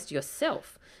surprised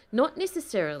yourself. Not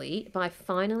necessarily by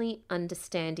finally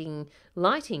understanding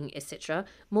lighting, etc.,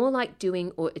 more like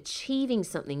doing or achieving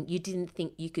something you didn't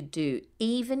think you could do,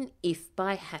 even if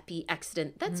by happy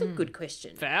accident. That's a good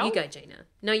question. Val? You go, Gina.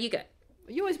 No, you go.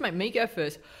 You always make me go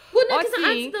first. Well, no, because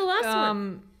I answered the last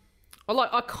one. I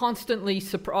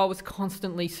was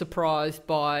constantly surprised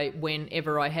by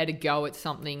whenever I had a go at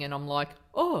something and I'm like,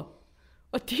 oh,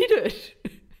 I did it.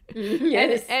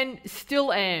 Yes. And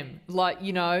still am,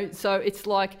 so it's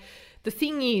like, the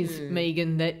thing is,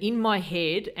 Megan, that in my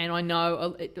head, and I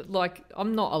know,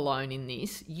 I'm not alone in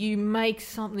this, you make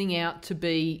something out to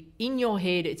be, in your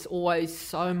head, it's always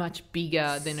so much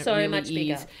bigger than it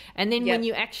really is. And then when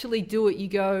you actually do it, you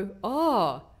go,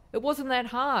 oh, it wasn't that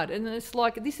hard. And it's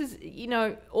like, this is,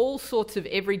 all sorts of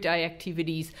everyday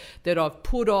activities that I've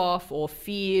put off or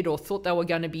feared or thought they were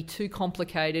going to be too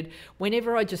complicated.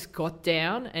 Whenever I just got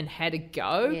down and had a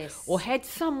go or had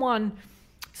someone,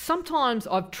 sometimes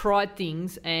I've tried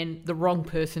things and the wrong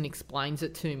person explains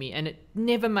it to me and it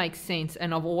never makes sense.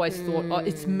 And I've always thought, oh,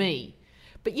 it's me.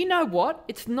 But you know what?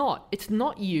 It's not. It's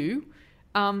not you.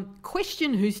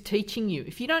 Question who's teaching you.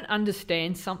 If you don't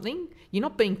understand something, you're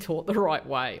not being taught the right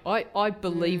way. I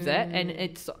believe that, and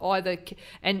it's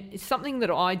something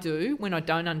that I do when I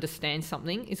don't understand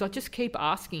something is I just keep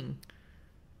asking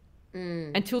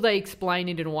until they explain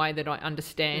it in a way that I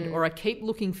understand, or I keep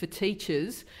looking for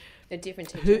teachers, a different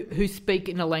teacher who speak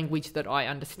in a language that I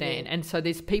understand. And so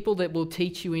there's people that will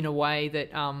teach you in a way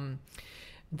that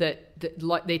that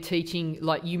like they're teaching,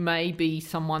 like you may be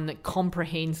someone that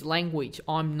comprehends language.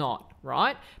 I'm not,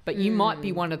 right? But you might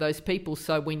be one of those people.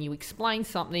 So when you explain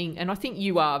something, and I think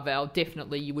you are, Val,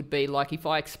 definitely you would be like, if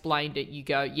I explained it, you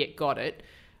go, yeah, got it.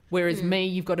 Whereas me,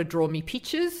 you've got to draw me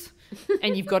pictures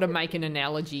and you've got to make an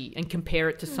analogy and compare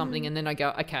it to something. And then I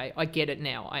go, okay, I get it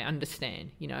now. I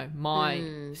understand, you know,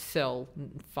 my cell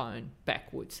phone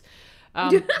backwards.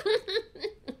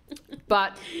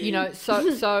 But, you know,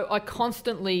 so I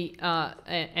constantly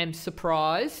am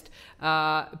surprised.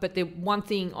 But the one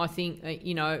thing I think,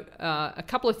 you know, a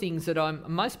couple of things that I'm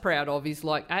most proud of is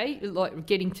like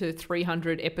getting to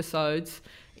 300 episodes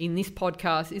in this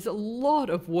podcast is a lot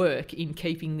of work in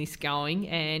keeping this going.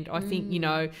 And I think, you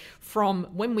know, from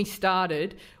when we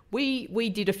started, we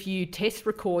did a few test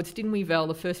records, didn't we, Val,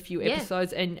 the first few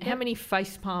episodes? And how many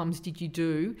face palms did you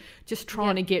do just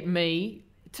trying to get me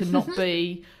to not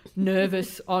be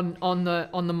nervous on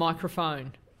the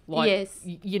microphone? Like, yes,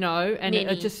 you know, and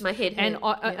it just my head and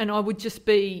I would just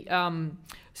be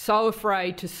so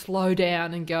afraid to slow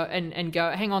down and go and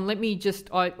go, hang on, let me just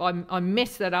I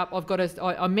messed that up.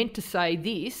 I meant to say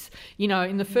this. You know,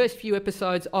 in the first few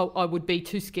episodes I would be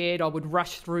too scared. I would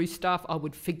rush through stuff. I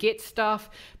would forget stuff.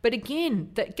 But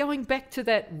again, that going back to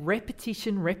that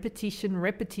repetition,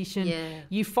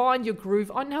 you find your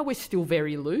groove. I know we're still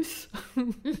very loose.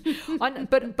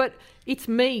 but it's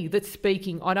me that's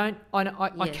speaking. I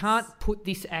can't put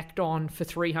this act on for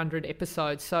 300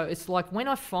 episodes. So it's like when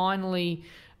I finally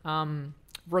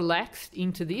relaxed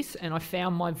into this and I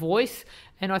found my voice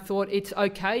and I thought it's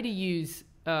okay to use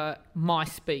my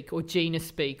speak or Gina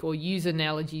speak or use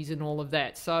analogies and all of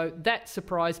that. So that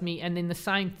surprised me. And then the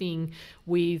same thing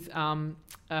with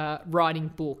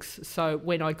writing books. So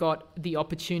when I got the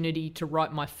opportunity to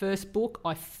write my first book,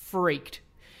 I freaked.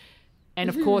 And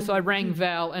of course I rang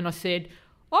Val and I said,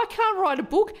 I can't write a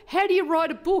book. How do you write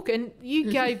a book? And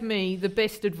you gave me the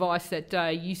best advice that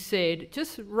day. You said,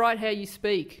 just write how you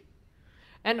speak.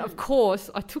 And of course,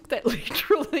 I took that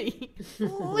literally.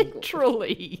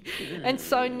 And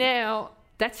so now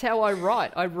that's how I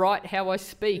write. I write how I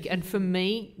speak. And for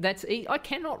me, I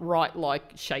cannot write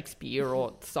like Shakespeare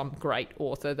or some great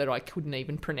author that I couldn't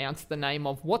even pronounce the name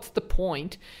of. What's the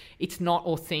point? It's not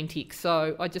authentic.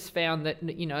 So I just found that,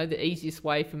 you know, the easiest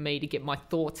way for me to get my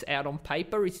thoughts out on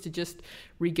paper is to just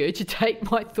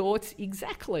regurgitate my thoughts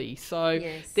exactly. So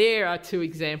there are two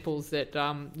examples that,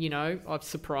 you know, I've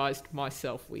surprised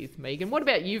myself with. Megan, what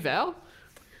about you, Val?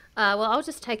 Well, I'll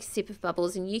just take a sip of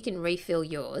bubbles and you can refill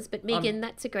yours. But Megan,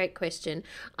 that's a great question.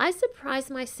 I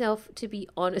surprise myself, to be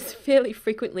honest, fairly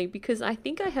frequently because I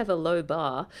think I have a low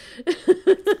bar.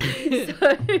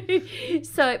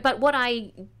 But what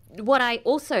I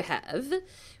also have,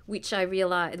 which I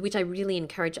really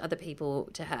encourage other people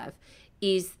to have,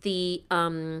 is the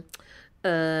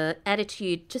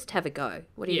attitude, just have a go.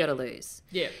 What do you got to lose?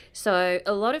 Yeah. So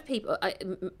a lot of people,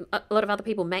 a lot of other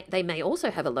people, may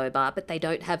also have a low bar, but they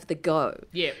don't have the go.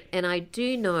 Yeah. And I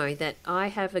do know that I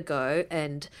have a go,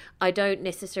 and I don't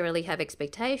necessarily have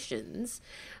expectations,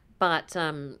 but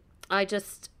I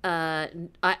just,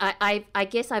 I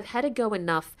guess I've had a go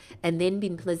enough and then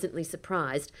been pleasantly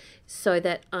surprised, so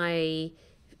that I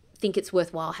think it's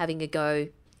worthwhile having a go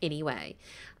anyway.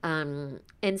 And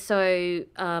so,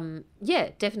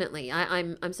 definitely.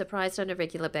 I'm surprised on a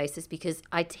regular basis because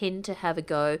I tend to have a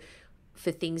go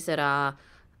for things that are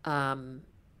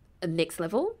next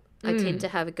level. I tend to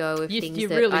have a go of things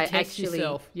that really I test actually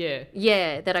yourself. Yeah.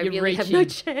 Yeah, that You're I really have no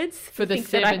chance for the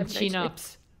 7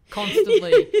 chin-ups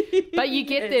constantly. But you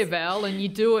get there, Val, and you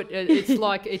do it. It's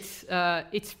like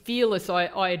it's fearless.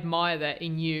 I admire that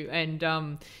in you,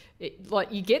 and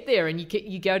like you get there and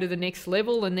you go to the next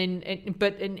level, and then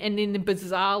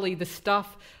bizarrely the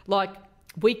stuff, like,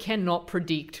 we cannot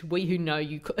predict, we who know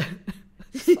you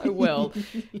so well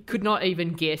could not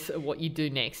even guess at what you do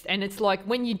next. And it's like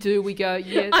when you do, we go,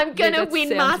 I'm gonna win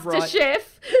MasterChef. Right.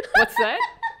 What's that?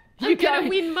 I'm gonna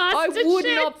win MasterChef. I would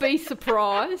not be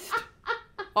surprised.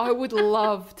 I would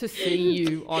love to see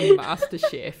you on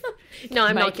MasterChef. No,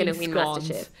 I'm not going to win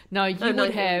MasterChef. No, you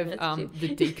would have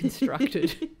the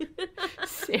deconstructed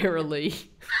Sarah Lee.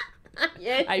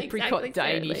 Yes, apricot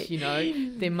exactly, Danish, you know.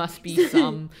 There must be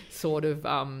some sort of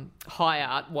high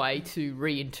art way to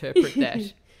reinterpret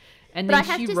that. And then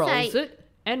she rolls it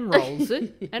and rolls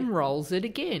it and rolls it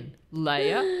again.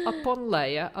 Layer upon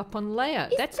layer upon layer.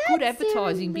 That's good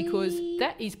advertising, because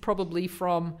that is probably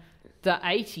from the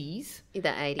 80s. The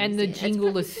 80s. And the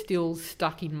jingle is still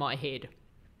stuck in my head.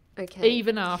 Okay.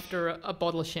 Even after a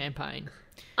bottle of champagne.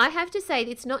 I have to say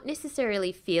it's not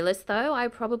necessarily fearless, though. I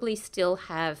probably still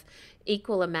have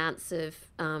equal amounts of,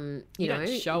 you know,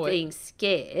 being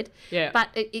scared. Yeah.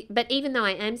 But even though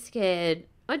I am scared,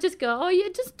 I just go, oh yeah,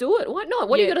 just do it. Why not?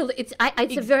 What have you got to? It's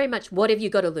a very much. What have you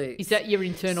got to lose? Is that your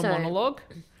internal monologue?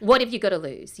 What have you got to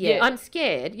lose? Yeah, I'm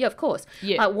scared. Yeah, of course.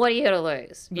 Yeah. But what are you got to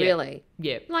lose? Yeah. Really?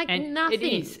 Yeah. Like and nothing. It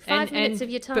is. 5 minutes of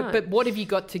your time. But what have you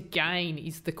got to gain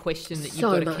is the question that you've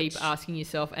got to keep asking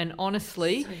yourself. And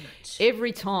honestly,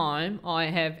 every time I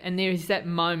have, and there is that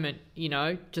moment, you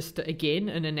know, just again,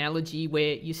 an analogy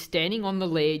where you're standing on the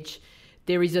ledge,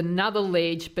 there is another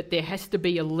ledge, but there has to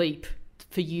be a leap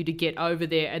for you to get over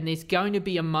there, and there's going to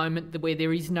be a moment where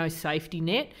there is no safety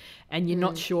net and you're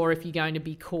not sure if you're going to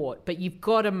be caught, but you've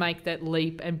got to make that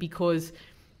leap. And because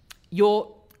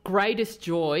your greatest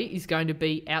joy is going to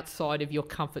be outside of your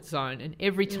comfort zone, and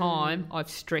every time I've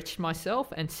stretched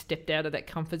myself and stepped out of that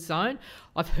comfort zone,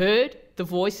 I've heard the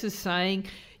voices saying,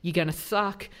 you're going to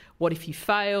suck. What if you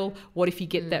fail? What if you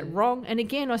get that wrong? And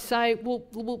again, I say, well,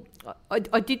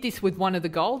 I did this with one of the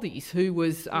Goldies who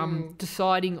was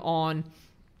deciding on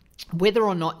whether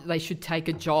or not they should take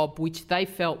a job which they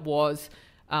felt was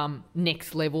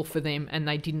next level for them, and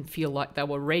they didn't feel like they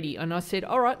were ready. And I said,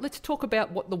 all right, let's talk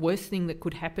about what the worst thing that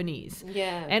could happen is.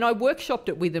 Yeah. And I workshopped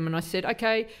it with them, and I said,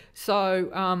 okay, so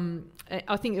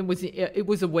I think it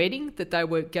was a wedding that they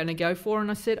were going to go for, and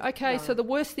I said, okay, so the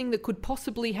worst thing that could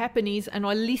possibly happen is, and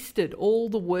I listed all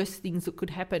the worst things that could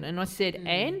happen, and I said,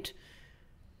 and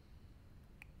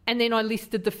then I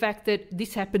listed the fact that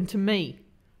this happened to me.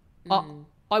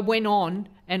 I went on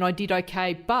and I did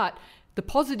okay, but the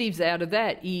positives out of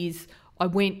that is I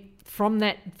went from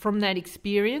that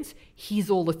experience, here's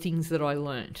all the things that I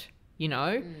learned, you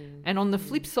know. And on the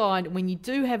flip side, when you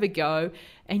do have a go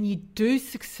and you do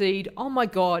succeed, oh my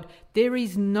God, there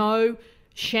is no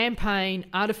champagne,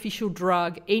 artificial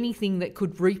drug, anything that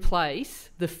could replace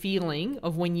the feeling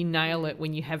of when you nail it,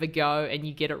 when you have a go and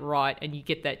you get it right and you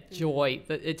get that joy.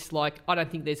 That it's like, I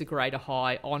don't think there's a greater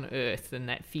high on earth than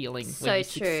that feeling when you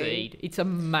succeed. It's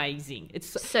amazing. It's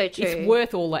so true. It's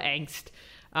worth all the angst.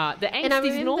 The angst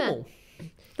is normal.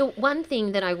 The one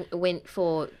thing that I went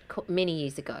for many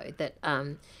years ago that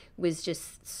was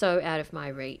just so out of my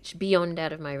reach, beyond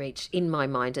out of my reach in my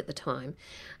mind at the time,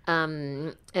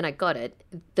 and I got it.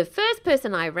 The first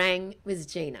person I rang was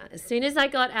Gina as soon as I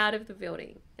got out of the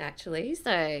building, actually. So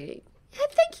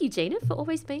thank you, Gina, for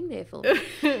always being there for me.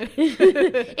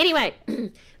 Anyway,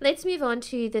 let's move on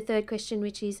to the third question,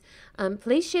 which is,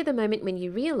 please share the moment when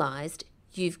you realised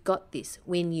you've got this,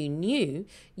 when you knew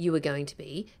you were going to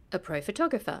be a pro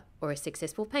photographer or a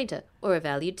successful painter or a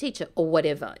valued teacher or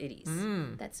whatever it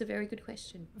is. That's a very good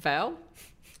question. Val?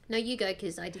 No, you go,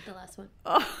 because I did the last one.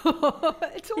 Oh,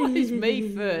 it's always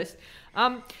me first.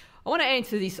 I want to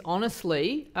answer this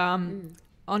honestly.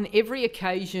 On every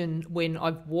occasion when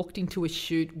I've walked into a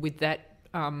shoot with that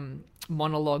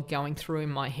monologue going through in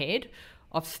my head,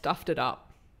 I've stuffed it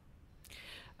up.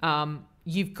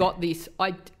 You've got this.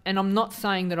 And I'm not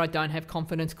saying that I don't have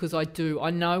confidence, because I do. I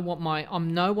know what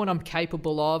I'm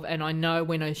capable of, and I know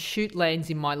when a shoot lands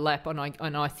in my lap,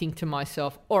 and I think to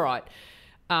myself, all right,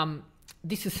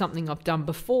 this is something I've done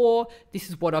before. This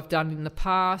is what I've done in the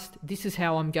past. This is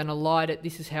how I'm going to light it.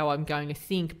 This is how I'm going to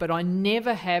think. But I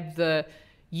never have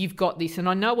you've got this. And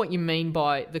I know what you mean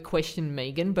by the question,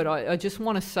 Megan, but I just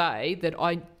want to say that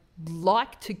I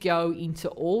like to go into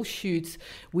all shoots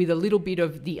with a little bit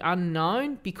of the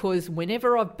unknown, because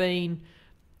whenever I've been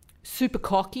super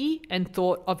cocky and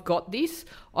thought I've got this,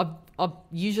 I've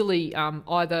usually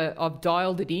either I've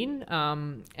dialed it in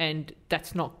and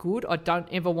that's not good. I don't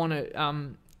ever want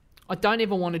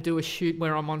to do a shoot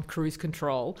where I'm on cruise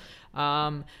control,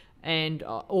 or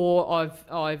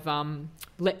I've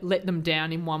let them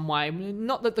down in one way.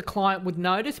 Not that the client would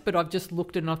notice, but I've just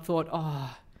looked and I've thought,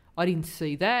 oh, I didn't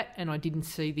see that and I didn't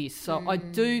see this. So I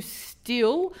do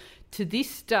still, to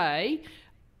this day,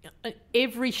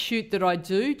 every shoot that I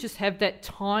do, just have that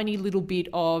tiny little bit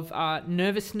of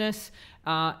nervousness,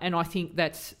 and I think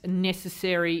that's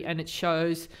necessary, and it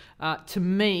shows to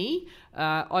me,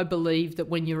 I believe that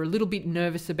when you're a little bit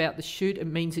nervous about the shoot, it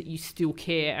means that you still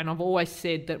care. And I've always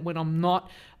said that when I'm not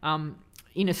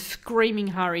in a screaming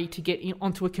hurry to get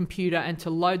onto a computer and to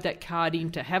load that card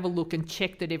in, to have a look and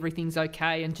check that everything's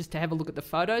okay and just to have a look at the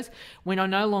photos, when I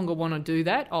no longer want to do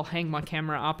that, I'll hang my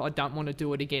camera up. I don't want to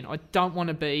do it again. I don't want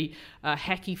to be a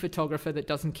hacky photographer that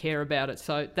doesn't care about it.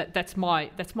 So that's my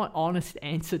honest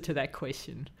answer to that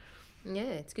question. Yeah,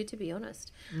 it's good to be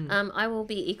honest. I will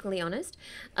be equally honest.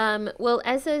 Well,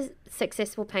 as a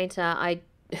successful painter,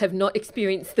 have not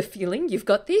experienced the feeling you've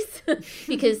got this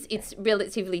because it's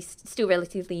still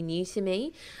relatively new to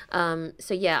me.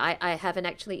 So yeah, I haven't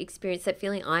actually experienced that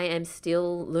feeling. I am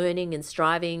still learning and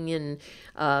striving and,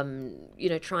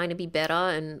 trying to be better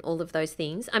and all of those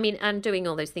things. I mean, I'm doing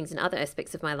all those things in other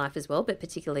aspects of my life as well, but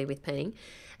particularly with painting.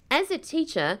 As a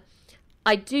teacher,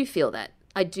 I do feel that.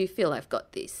 I do feel I've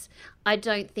got this. I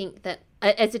don't think that,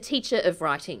 as a teacher of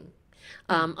writing,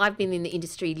 I've been in the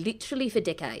industry literally for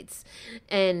decades,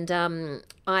 and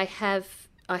I have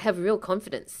real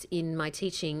confidence in my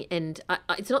teaching. And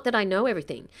it's not that I know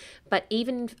everything, but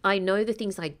even I know the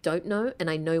things I don't know, and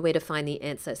I know where to find the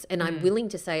answers. And I'm willing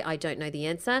to say I don't know the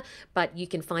answer, but you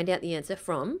can find out the answer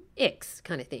from X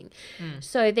kind of thing.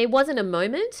 So there wasn't a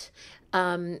moment.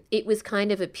 It was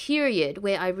kind of a period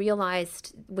where I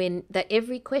realized that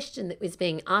every question that was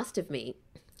being asked of me,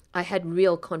 I had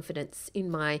real confidence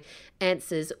in my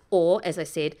answers, or, as I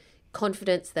said,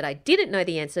 confidence that I didn't know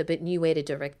the answer but knew where to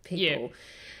direct people. Yeah.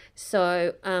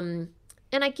 So, and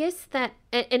I guess that,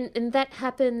 and that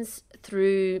happens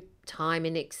through time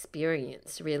and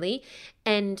experience, really,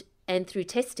 and through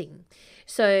testing.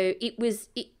 So I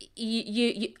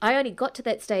only got to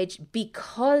that stage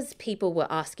because people were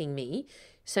asking me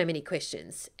so many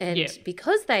questions. And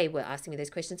because they were asking me those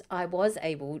questions, I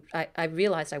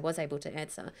realized I was able to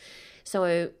answer.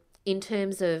 So in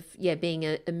terms of, being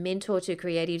a mentor to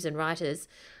creatives and writers,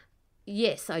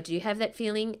 yes, I do have that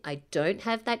feeling. I don't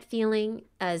have that feeling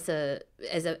as a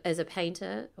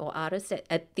painter or artist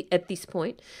at this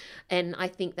point. And I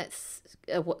think that's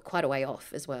quite a way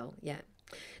off as well. Yeah.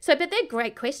 So, but they're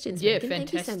great questions. Yeah, Megan.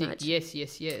 fantastic. Thank you so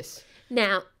much. Yes.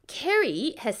 Now,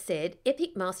 Kerry has said,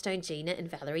 epic milestone, Gina and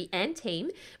Valerie and team.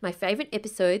 My favourite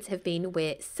episodes have been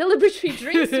where celebratory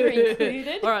drinks were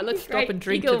included. All right, let's stop and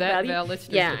drink to that, Val. Let's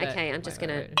do that. Okay, I'm just going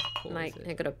to,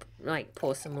 I've got to,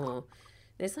 pour some more.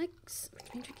 There's I've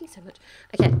been drinking so much.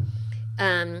 Okay.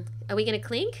 Are we going to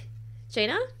clink,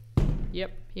 Gina?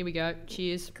 Yep, here we go.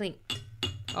 Cheers. Clink.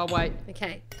 Oh, wait.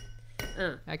 Okay.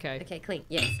 Okay, clink,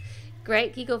 yes.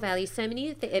 Great giggle value. So many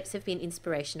of the eps have been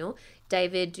inspirational.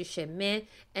 David Duchesne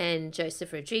and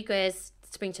Joseph Rodriguez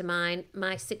spring to mind.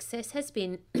 My success has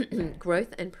been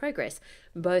growth and progress,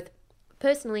 both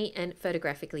personally and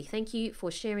photographically. Thank you for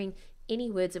sharing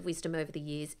any words of wisdom over the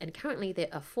years. And currently there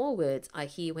are 4 words I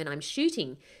hear when I'm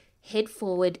shooting. Head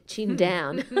forward, chin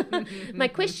down. My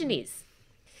question is,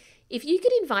 if you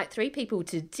could invite 3 people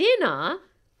to dinner,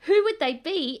 who would they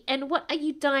be, and what are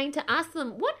you dying to ask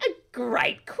them? What a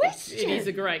great question. It is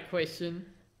a great question.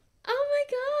 Oh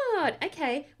my God.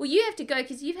 Okay. Well, you have to go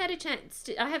because you've had a chance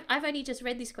to. I've only just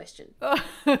read this question. All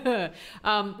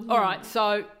right.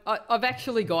 So I've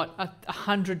actually got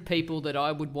 100 people that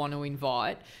I would want to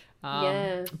invite.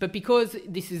 But because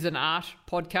this is an art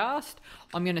podcast,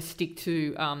 I'm going to stick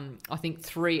to, I think,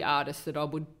 3 artists that I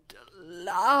would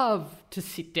love to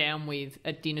sit down with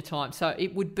at dinner time. So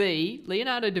it would be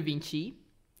Leonardo da Vinci.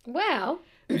 Wow.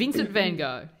 Vincent van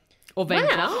Gogh. Or Van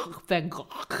Gogh. Van Gogh.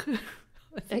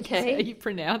 Okay. That's how you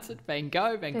pronounce it. Van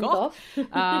Gogh.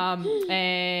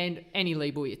 And Annie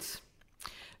Leibovitz.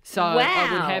 So I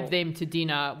would have them to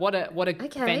dinner. What a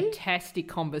fantastic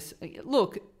conversation.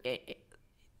 Look,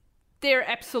 they're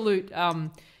absolute,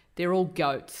 they're all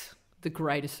goats, the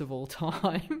greatest of all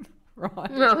time.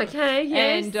 Right. Oh, okay,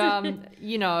 yes. And,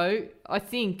 I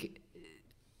think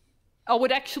I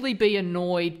would actually be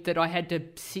annoyed that I had to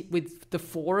sit with the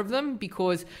 4 of them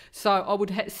because I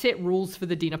would set rules for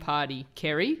the dinner party,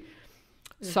 Kerry.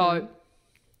 Mm-hmm. So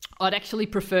I'd actually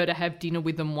prefer to have dinner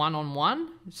with them one-on-one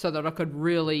so that I could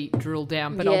really drill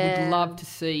down. But I would love to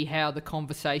see how the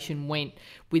conversation went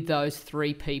with those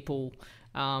 3 people.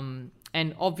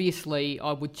 And obviously,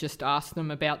 I would just ask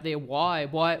them about their why.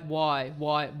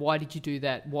 Why did you do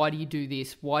that? Why do you do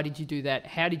this? Why did you do that?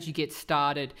 How did you get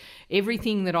started?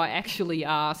 Everything that I actually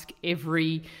ask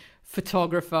every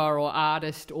photographer or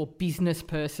artist or business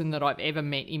person that I've ever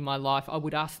met in my life, I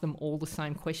would ask them all the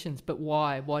same questions. But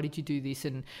why? Why did you do this?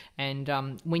 And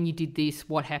when you did this,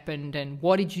 what happened? And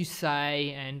what did you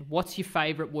say? And what's your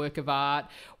favourite work of art?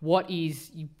 What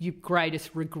is your greatest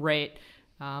regret?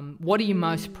 What are you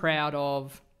most proud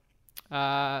of?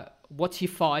 What's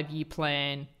your 5-year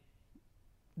plan?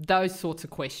 Those sorts of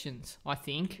questions, I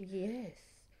think. Yes.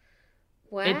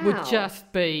 Wow. It would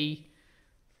just be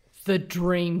the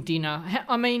dream dinner.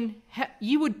 I mean,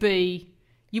 you wouldn't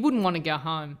want to go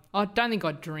home. I don't think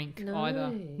I'd drink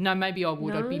either. No, maybe I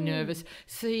would. No. I'd be nervous.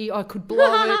 See, I could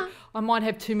blow it. I might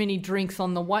have too many drinks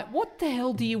on the way. What the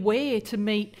hell do you wear to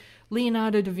meet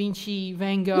Leonardo da Vinci,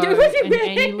 Van Gogh, What do you and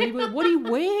Annie Leibovitz. What do you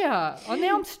wear? Oh,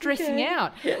 now I'm stressing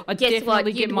out. I'd Guess what?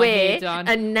 definitely get You'd my wear hair done.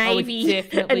 a navy,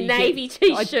 I'd t-shirt.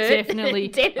 I'd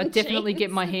denim definitely get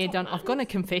jeans. my hair done. I've got a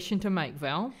confession to make,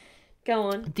 Val. Go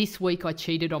on. This week I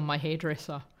cheated on my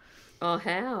hairdresser. Oh,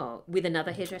 how? With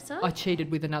another hairdresser? I cheated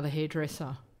with another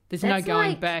hairdresser. There's That's no going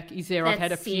like- back, is there? I've had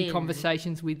a that's few sin.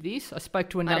 conversations with this. I spoke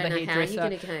to another don't know how hairdresser. you're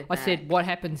gonna go I said, back. "What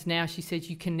happens now?" She said,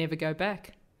 "You can never go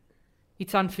back.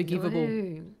 It's unforgivable.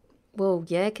 No. Well,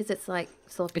 yeah, because it's like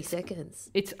sloppy seconds.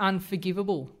 It's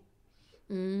unforgivable."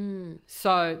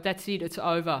 So that's it. It's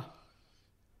over.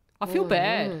 I feel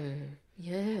bad.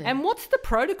 Yeah. And what's the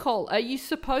protocol? Are you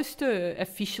supposed to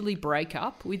officially break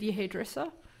up with your hairdresser?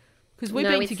 Because we've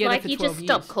been it's together like for you 12 just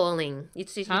years. stop calling. You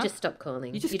just Huh? stop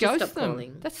calling. You just stop ghost them.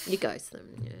 calling. That's- You ghost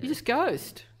them. Yeah. You just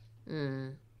ghost.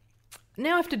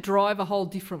 Now I have to drive a whole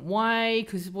different way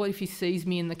because what if he sees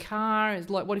me in the car? It's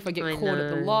like, what if I get I caught at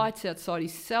the know. lights outside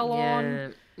his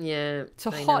salon? Yeah. It's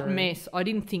a I hot know. mess. I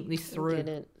didn't think this through.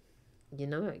 Didn't. You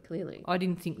know, clearly. I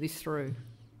didn't think this through.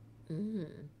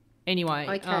 Anyway,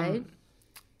 Okay.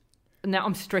 now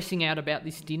I'm stressing out about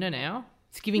this dinner now.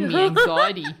 It's giving me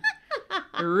anxiety.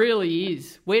 It really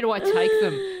is. Where do I take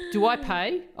them? Do I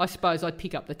pay? I suppose I'd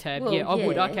pick up the tab. Well, Yeah, I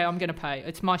would. yeah. Okay, I'm going to pay.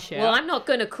 It's my shout. Well, I'm not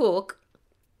going to cook.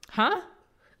 Huh?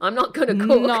 I'm not going to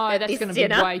cook. No, at that's this going to be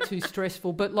dinner. way too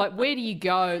stressful. But like, where do you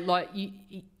go? Like, you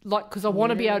like, because I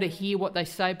want to be able to hear what they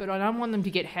say, but I don't want them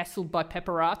to get hassled by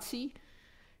paparazzi.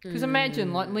 Because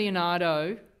imagine, like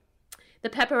Leonardo, The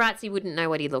paparazzi wouldn't know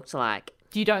what he looked like.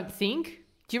 you don't think?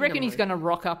 Do you reckon No. he's going to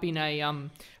rock up in a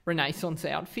Renaissance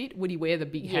outfit? Would he wear the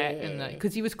big hat and Yeah.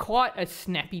 because he was quite a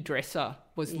snappy dresser,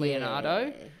 was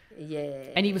Leonardo, Yeah.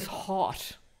 and he was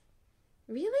hot,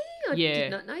 Really? I Yeah.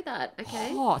 did not know that.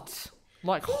 Okay. hot,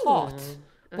 like hot,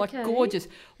 like okay. gorgeous.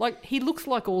 Like he looks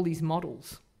like all these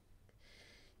models,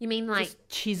 You mean like just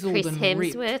chiseled Chris and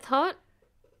ripped. Hemsworth hot?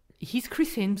 He's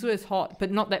Chris Hemsworth hot,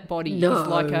 but not that body. No. He's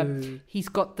like he's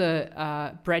got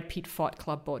the Brad Pitt Fight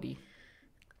Club body.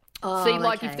 Oh, See,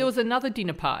 like okay. if there was another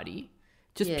dinner party,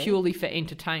 just Yeah. purely for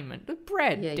entertainment, but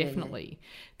Brad Yeah, yeah, yeah. definitely.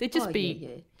 There'd just Oh, be yeah,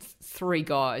 yeah. three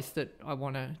guys that I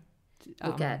want to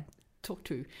Look at. talk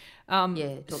to.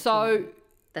 Yeah, talk so to.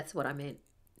 That's what I meant.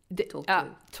 talk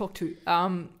talk to.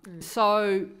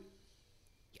 So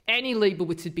Annie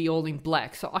Leibovitz would be all in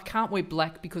black, so I can't wear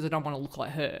black because I don't want to look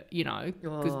like her, you know,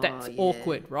 because Oh, that's yeah.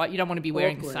 awkward, right? You don't want to be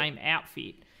wearing the Awkward. same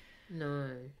outfit. No.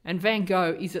 And Van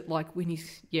Gogh, is it like when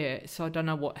he's so I don't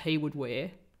know what he would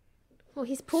wear. Well,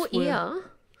 his poor Swear.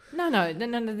 ear. No,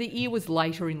 the ear was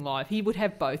later in life. He would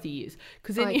have both ears.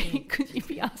 Because then Okay. cause you'd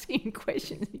be asking him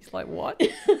questions. He's like, what?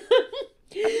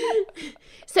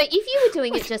 So if you were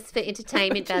doing it just for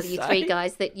entertainment What'd you value, three say?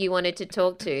 guys that you wanted to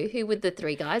talk to, who would the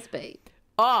three guys be?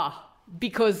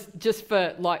 Because just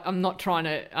for, like, I'm not trying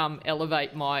to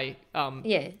elevate my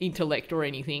Yeah. intellect or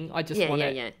anything. I just Yeah, want to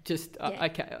yeah, yeah. just, Yeah.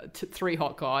 okay, three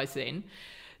hot guys then.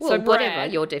 Well,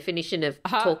 whatever your definition of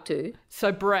talk to.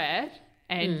 So Brad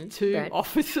and two Brad.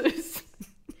 officers,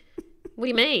 What do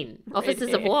you mean?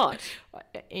 Officers of hair. what?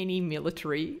 any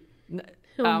military,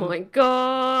 Oh my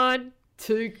God.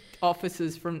 two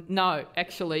officers from, no,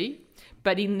 actually,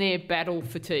 but in their battle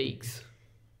fatigues.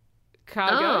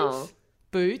 Cargos, Oh.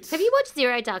 boots, Have you watched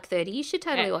Zero Dark 30? You should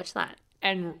totally Eh. watch that.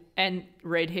 and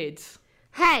redheads.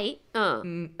 Hey. Oh,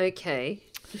 Mm. okay.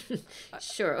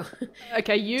 Sure.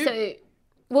 Okay, you. So,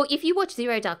 well, if you watch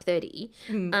Zero Dark 30,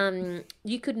 Mm.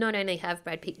 you could not only have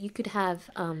Brad Pitt, you could have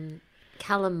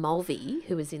Callum Mulvey,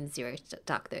 who was in Zero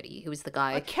Dark 30, who was the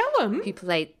guy Callum? who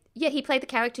played... Yeah, he played the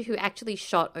character who actually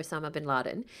shot Osama bin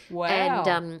Laden. Wow.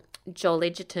 And Joel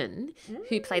Edgerton,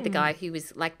 who played the guy who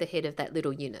was like the head of that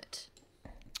little unit.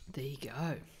 There you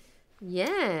go.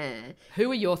 Yeah.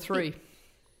 Who are your three?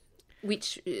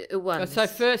 Which ones? So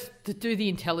first, to do the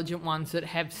intelligent ones that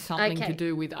have something to Okay.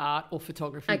 do with art or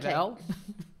photography, Okay. Val.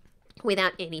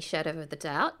 Without any shadow of a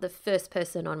doubt, the first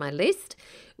person on my list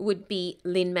would be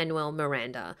Lin-Manuel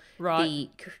Miranda, Right. the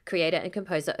creator and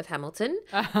composer of Hamilton,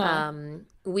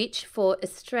 which for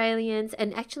Australians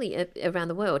and actually around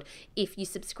the world, if you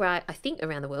subscribe, I think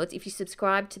around the world, if you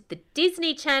subscribe to the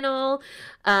Disney Channel,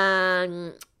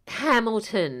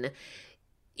 Hamilton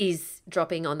is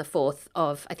dropping on the 4th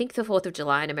of, I think the 4th of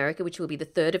July in America, which will be the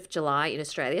 3rd of July in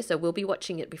Australia. So we'll be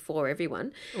watching it before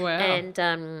everyone. Wow.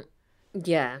 And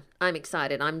yeah, I'm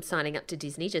excited. I'm signing up to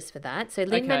Disney just for that. So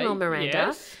Lin-Manuel Miranda.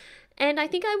 Yes. And I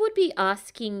think I would be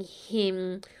asking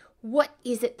him, what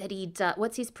is it that he does?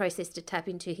 What's his process to tap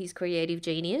into his creative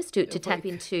genius, to tap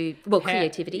into,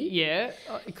 creativity? Yeah,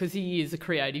 because he is a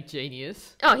creative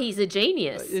genius. Oh, he's a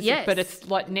genius. Yes. But it's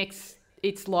like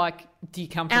it's like, do you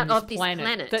come Out from of this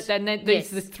planet.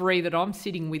 These are the three that I'm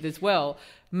sitting with as well.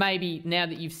 Maybe now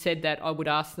that you've said that, I would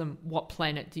ask them, what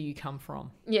planet do you come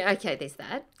from? Yeah, okay, there's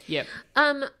that. Yep.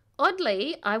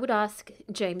 Oddly, I would ask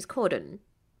James Corden,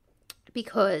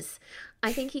 because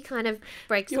I think he kind of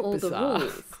breaks You're all bizarre. the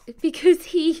rules, because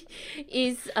he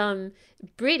is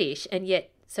British and yet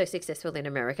so successful in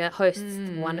America, hosts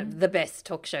one of the best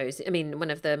talk shows, one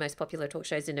of the most popular talk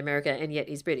shows in America, and yet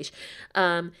is British,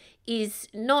 is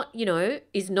not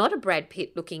a Brad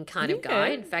Pitt looking kind of guy.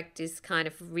 In fact, is kind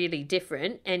of really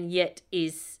different, and yet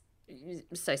is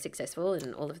so successful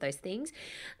and all of those things,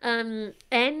 and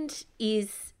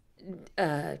is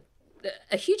a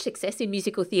huge success in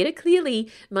musical theatre.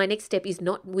 Clearly, my next step is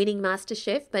not winning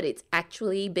MasterChef, but it's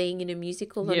actually being in a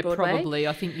musical on Broadway. Yeah, probably.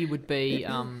 I think you would be,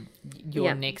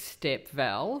 your next step,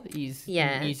 Val, is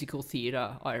musical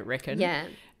theatre, I reckon. Yeah.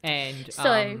 And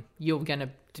So- you're going to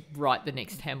write the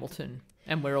next Hamilton.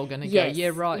 And we're all going to Yes, go,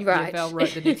 yeah, right. right. Yeah, Val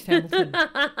wrote the next Hamilton.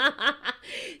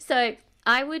 So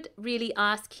I would really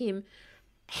ask him,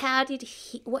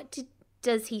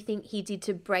 does he think he did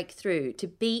to break through, to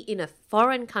be in a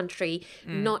foreign country,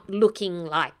 not looking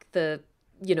like the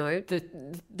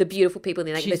beautiful people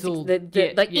in that, Chiseled,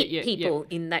 people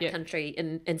in that country,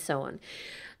 and so on.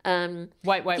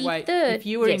 Wait. Third- If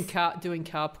you were yes. doing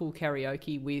carpool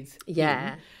karaoke with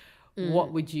Yeah. him,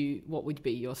 what would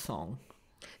be your song?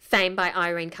 Fame by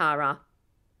Irene Cara.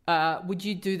 Would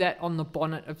you do that on the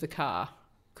bonnet of the car?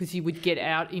 Because you would get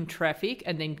out in traffic,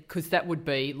 and then because that would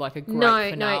be like a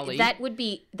great finale. No, that would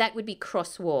be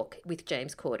Crosswalk with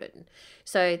James Corden.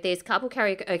 So there's carpool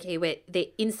karaoke where they're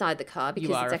inside the car because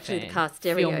You are it's a actually fan. the car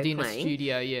stereo filmed in playing. a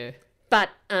studio, yeah. But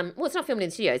it's not filmed in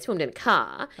the studio; it's filmed in a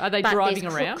car. Are they But driving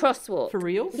there's around? Crosswalk For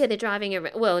real? Yeah, they're driving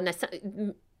around. Well, no,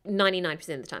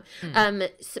 99% of the time.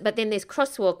 But then there's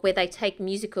Crosswalk where they take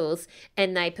musicals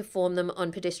and they perform them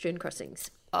on pedestrian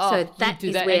crossings. So you'd that do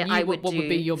is that, where and I would what do would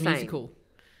be your Fame. musical?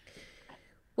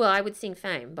 Well, I would sing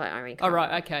Fame by Irene Cara. Oh,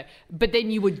 right, okay. But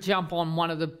then you would jump on one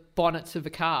of the bonnets of a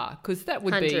car, because that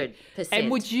would be... 100%.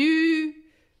 And would you...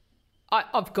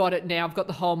 I've got it now. I've got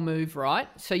the whole move, right?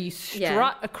 So you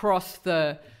strut across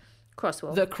the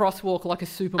crosswalk like a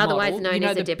supermodel. Otherwise known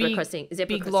as the a zebra crossing.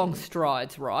 Big, long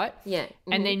strides, right? Yeah.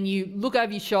 And then you look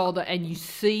over your shoulder and you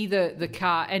see the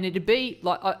car, and it'd be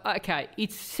like, okay,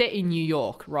 it's set in New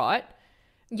York, right?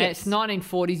 Yes. And it's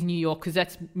 1940s New York, because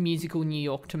that's musical New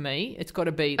York to me. It's got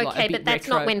to be like a Okay, bit but that's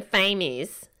retro. not when Fame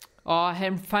is. Oh,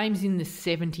 and Fame's in the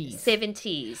 70s.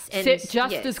 70s. And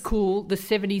As cool. The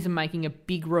 70s are making a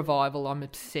big revival. I'm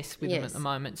obsessed with them at the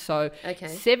moment. So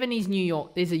 70s New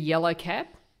York, there's a yellow cab.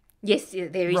 Yes,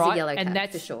 there is a yellow cab, and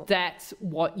that's, for sure. That's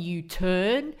what you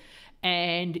turn,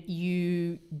 and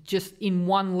you just in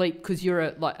one leap, because you're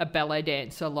a ballet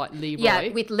dancer like Leroy. Yeah,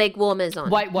 with leg warmers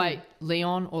on. Wait,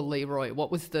 Leon or Leroy?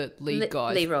 What was the lead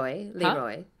guy?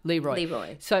 Leroy.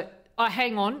 So,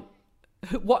 hang on.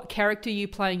 What character are you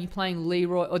playing? You playing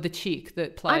Leroy or the chick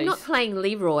that plays? I'm not playing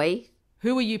Leroy.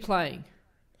 Who are you playing?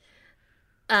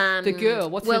 The girl.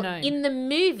 What's her name? In the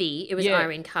movie, it was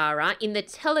Irene Cara. In the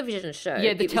television show,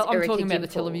 Yeah, it was I'm Erica talking about the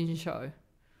Gimple. television show.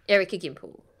 Erica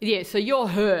Gimple. Yeah, so you're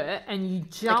her, and you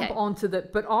jump onto the.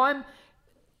 But I'm.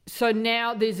 So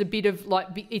now there's a bit of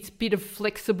it's a bit of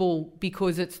flexible,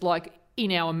 because it's like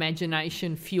in our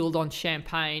imagination, fueled on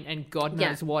champagne and God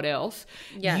knows what else.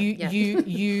 Yeah,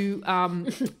 you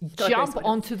jump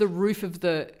onto the roof of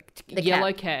the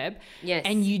yellow cab. Yes.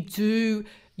 And you do,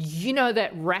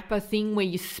 that rapper thing where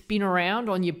you spin around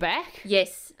on your back?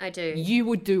 Yes, I do. You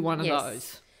would do one of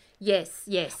those. Yes.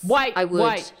 Wait, I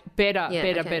would. Better.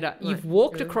 Right. You've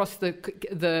walked across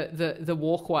the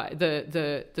walkway,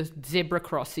 the zebra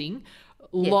crossing,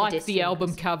 like the pedestrian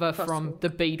album cover crosswalk. from the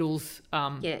Beatles.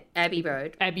 Abbey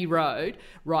Road. Abbey Road,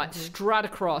 right? Strut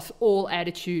across, all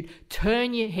attitude.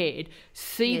 Turn your head,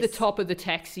 see the top of the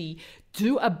taxi,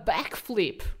 do a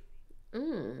backflip.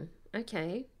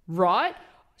 Okay. Right?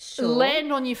 Sure.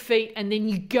 Land on your feet, and then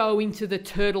you go into the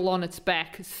turtle on its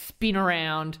back, spin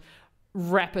around,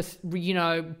 rap a,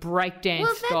 breakdance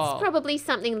Well, style. that's probably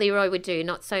something Leroy would do,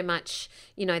 not so much,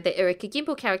 the Erica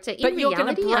Gimple character. But you're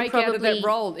going to break out of that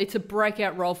role. It's a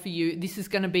breakout role for you. This is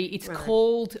going to be. It's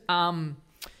called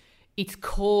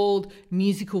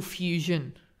musical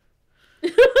fusion.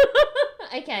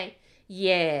 Okay.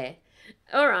 Yeah.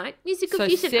 All right. Musical So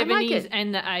fusion. 70s I like it.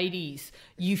 and the 80s,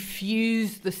 you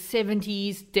fuse the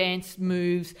 70s dance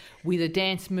moves with a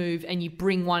dance move, and you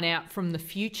bring one out from the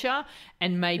future,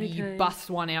 and maybe you bust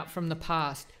one out from the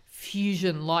past.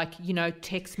 Fusion, like,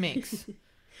 Tex-Mex.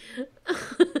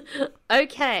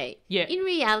 Okay. Yeah. In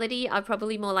reality, I'm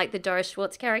probably more like the Doris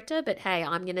Schwartz character, but hey,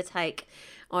 I'm going to take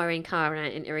Irene Cara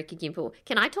and Erica Gimple.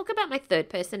 Can I talk about my third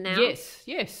person now?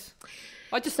 Yes.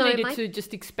 I just So needed my- to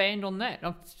just expand on that.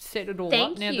 I've set it all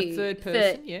Thank up. Now the you third for-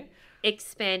 person, yeah.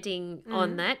 Expanding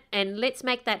on that, and let's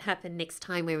make that happen next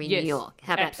time we're in Yes, New York.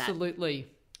 How about absolutely.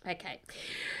 that? Okay.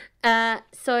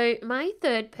 So my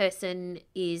third person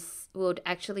would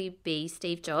actually be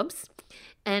Steve Jobs,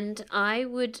 and I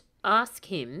would ask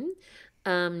him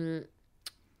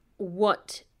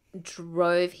what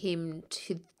drove him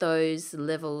to those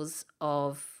levels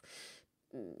of,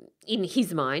 in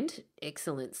his mind,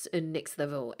 excellence and next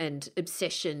level and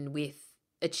obsession with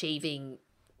achieving,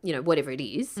 whatever it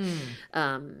is,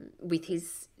 with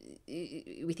his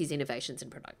innovations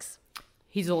and products.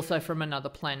 He's also from another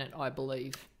planet, I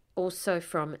believe. Also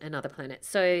from another planet.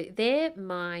 So they're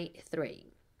my three.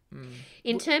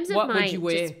 In terms of What my... would you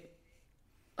wear?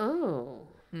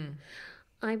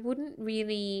 I wouldn't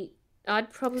really... I'd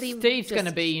probably... Steve's just- going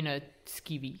to be in a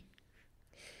skivvy.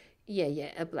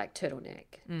 Yeah, a black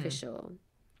turtleneck, for sure.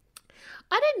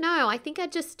 I don't know. I think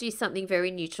I'd just do something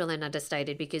very neutral and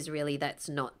understated because really that's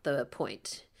not the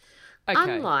point. Okay.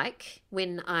 Unlike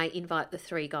when I invite the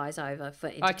three guys over for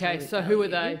entertainment Okay, so who are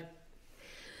value.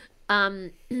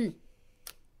 they?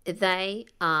 They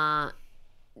are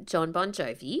John Bon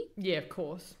Jovi, Yeah, of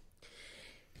course.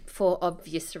 for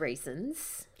obvious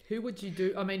reasons. Who would you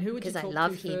do? I mean, who would you Because I talk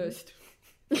love to him. first?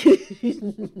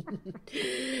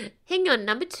 Hang on,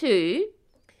 number 2,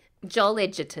 Joel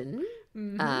Edgerton,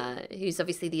 who's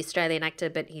obviously the Australian actor,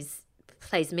 but he's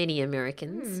plays many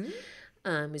Americans.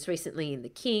 Was recently in The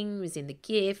King, was in The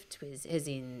Gift, was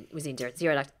in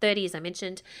Zero Dark 30, as I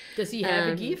mentioned. Does he have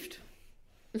a gift?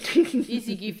 Is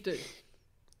he gifted?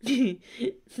 I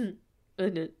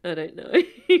don't know.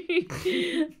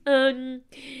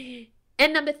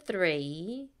 And number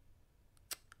 3,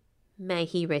 may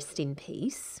he rest in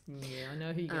peace. Yeah, I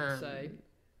know who you're going to say.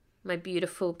 My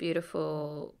beautiful,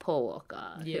 beautiful Paul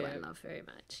Walker, who I Yeah. love very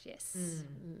much. Yes.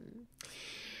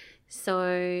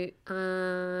 So,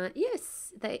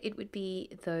 yes, it would be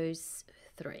those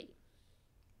 3.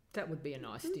 That would be a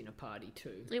nice dinner party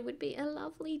too. It would be a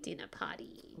lovely dinner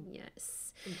party.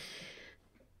 Yes.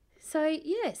 So,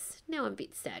 yes, now I'm a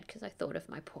bit sad because I thought of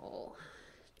my Paul.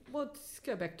 Well, let's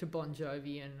go back to Bon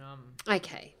Jovi and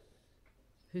Okay.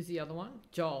 who's the other one?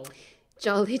 Joel.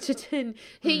 Joel Edgerton,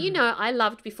 who, I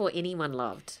loved before anyone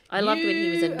loved. I loved when he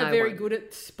was a You no are very one. good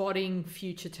at spotting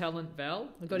future talent, Val.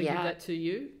 I've got to give Yeah. that to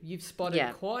you. You've spotted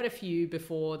Yeah. quite a few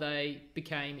before they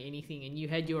became anything, and you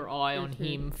had your eye on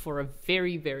him for a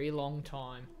very, very long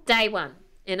time. Day one.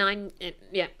 And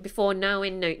before no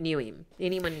one knew him.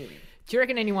 Anyone knew him. Do you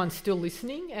reckon anyone's still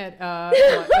listening at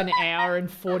like an hour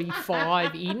and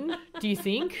 45 in, do you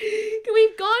think?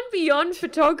 We've gone beyond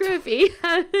photography,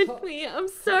 haven't we? I'm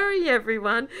sorry,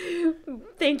 everyone.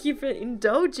 Thank you for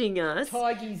indulging us.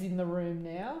 Tigey's in the room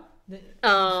now. He's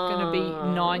Oh. going to be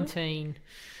 19.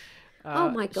 Oh,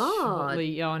 my God. Shortly.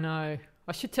 Yeah, I know.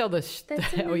 I should tell the That's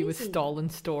how he was amazing. stolen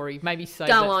story. Maybe say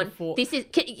Go that on. before. This is...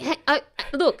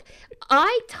 look,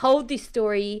 I told this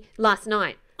story last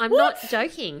night. I'm not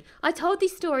joking. I told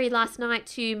this story last night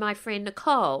to my friend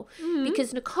Nicole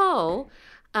because Nicole,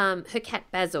 her cat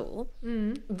Basil,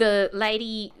 the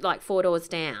lady like 4 doors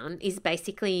down is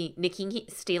basically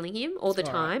stealing him all the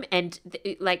time, and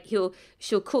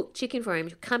she'll cook chicken for him.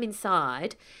 She'll come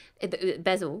inside.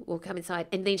 Basil will come inside,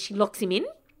 and then she locks him in.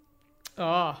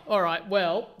 Oh, all right.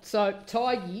 Well, so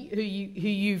Tigey,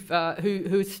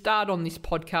 who has starred on this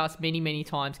podcast many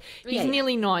times, he's Yeah.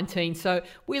 nearly 19, so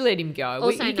we let him go.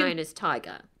 Also He can- known as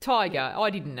Tiger. Tiger. I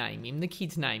didn't name him. The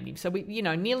kids named him. So we,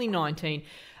 nearly 19.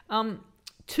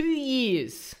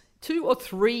 2 or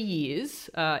 3 years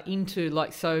into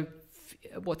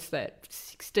what's that?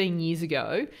 16 years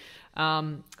ago.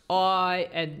 I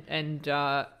and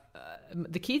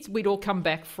the kids, we'd all come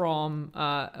back from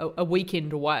a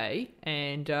weekend away,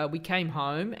 and we came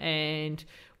home, and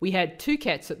we had 2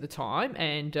 cats at the time,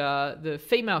 and the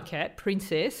female cat,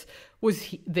 Princess,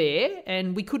 was there,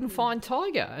 and we couldn't find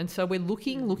Tiger, and so we're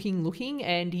looking,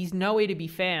 and he's nowhere to be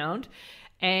found.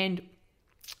 And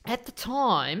at the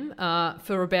time,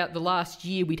 for about the last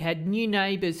year, we'd had new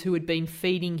neighbours who had been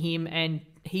feeding him, and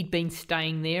he'd been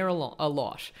staying there a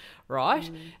lot, right?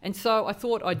 And so I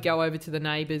thought I'd go over to the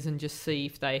neighbours and just see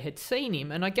if they had seen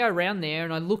him. And I go around there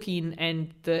and I look in,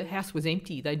 and the house was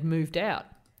empty. They'd moved out.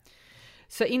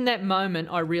 So in that moment,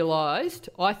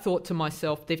 I thought to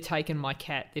myself, they've taken my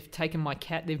cat.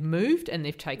 They've moved and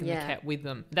they've taken the cat with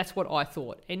them. That's what I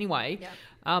thought. Anyway,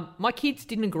 my kids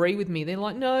didn't agree with me. They're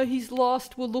like, no, he's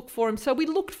lost. We'll look for him. So we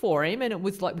looked for him, and it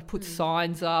was like we put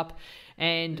signs up.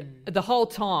 And the whole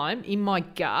time, in my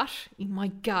gut,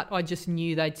 I just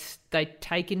knew they'd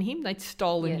taken him. They'd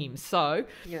stolen him. So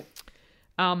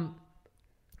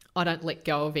I don't let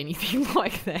go of anything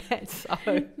like that. So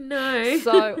No.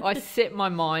 So I set my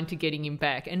mind to getting him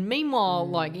back. And meanwhile,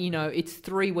 like, you know, it's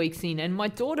 3 weeks in, and my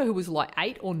daughter, who was like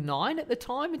 8 or 9 at the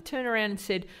time, had turned around and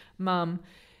said, Mum,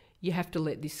 you have to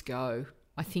let this go.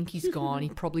 I think he's gone. He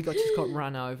probably just got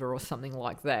run over or something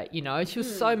like that, you know. She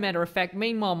was so matter of fact.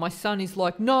 Meanwhile, my son is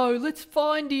like, no, let's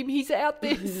find him. He's out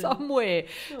there somewhere.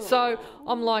 So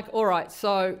I'm like, all right,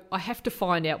 so I have to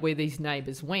find out where these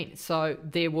neighbours went. So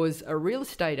there was a real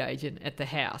estate agent at the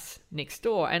house next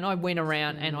door, and I went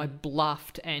around and I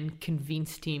bluffed and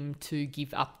convinced him to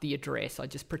give up the address. I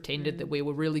just pretended that we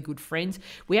were really good friends.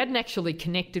 We hadn't actually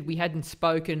connected. We hadn't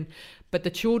spoken, but the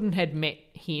children had met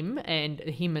him and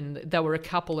they were a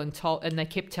couple, and they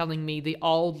kept telling me the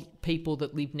old people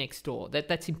that live next door.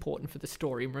 That's important for the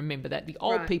story. Remember that. The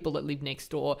old people that live next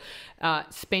door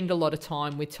spend a lot of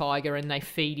time with Tiger, and they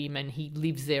feed him, and he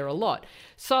lives there a lot.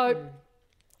 So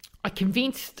I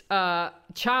charmed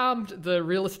the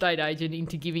real estate agent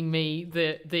into giving me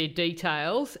their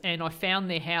details, and I found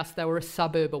their house. They were a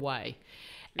suburb away.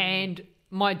 And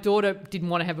my daughter didn't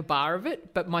want to have a bar of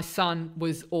it, but my son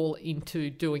was all into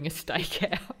doing a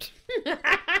stakeout.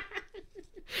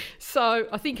 So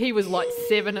I think he was like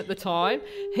 7 at the time.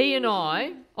 He and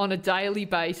I, on a daily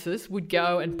basis, would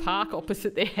go and park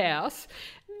opposite their house,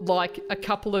 like a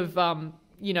couple of, cops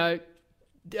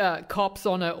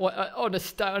on a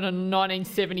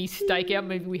 1970s stakeout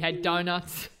movie. We had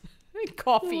donuts,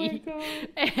 coffee,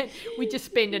 and we just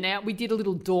spend an hour. We did a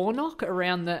little door knock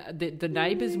around the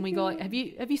neighbours, and we go like, have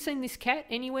you seen this cat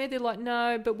anywhere? They're like,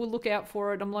 no, but we'll look out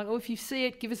for it. I'm like, oh, if you see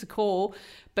it, give us a call.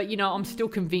 But you know, I'm still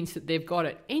convinced that they've got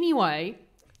it. Anyway,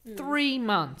 3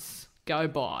 months go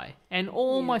by, and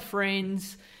all my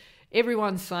friends,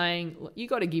 everyone's saying, you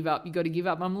got to give up.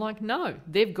 I'm like, no,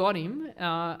 they've got him,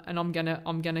 and I'm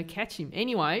gonna catch him.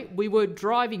 Anyway, we were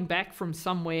driving back from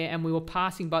somewhere, and we were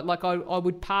passing by. Like I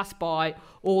would pass by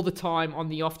all the time on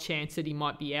the off chance that he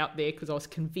might be out there, because I was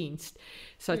convinced.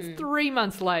 So it's 3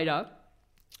 months later,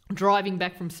 driving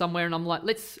back from somewhere, and I'm like,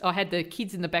 I had the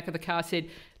kids in the back of the car, said,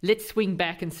 let's swing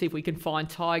back and see if we can find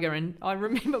Tiger. And I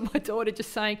remember my daughter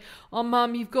just saying, oh,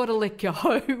 Mum, you've got to let go.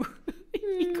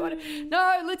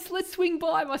 No, let's swing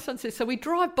by, my son says. So we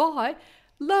drive by,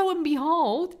 lo and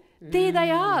behold, there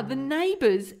they are, the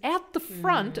neighbours out the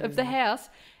front of the house,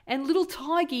 and little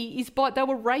Tigey is they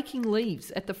were raking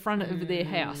leaves at the front of their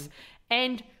house.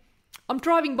 And I'm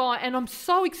driving by and I'm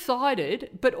so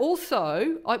excited, but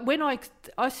also when I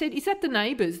said, is that the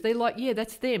neighbours? They're like, yeah,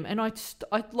 that's them. And I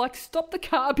stopped the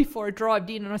car before I drove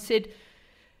in, and I said,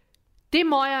 they're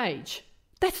my age.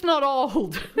 That's not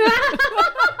old.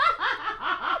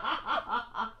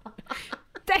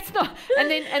 That's not.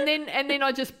 And then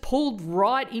I just pulled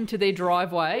right into their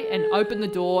driveway and opened the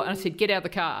door, and I said, get out of the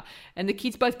car. And the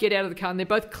kids both get out of the car, and they're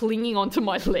both clinging onto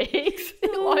my legs.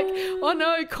 They're like, oh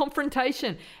no,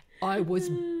 confrontation. I was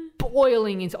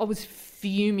boiling. I was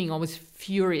fuming. I was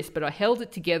furious, but I held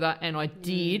it together, and I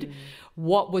did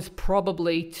what was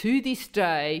probably, to this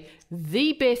day,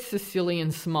 the best Sicilian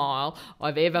smile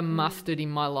I've ever mustered in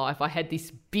my life. I had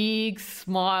this big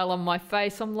smile on my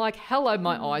face. I'm like, hello,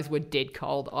 my eyes were dead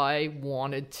cold. I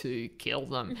wanted to kill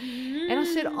them. And I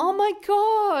said, oh my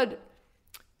God,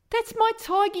 that's my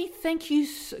Tigey. Thank you.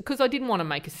 Because I didn't want to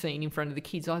make a scene in front of the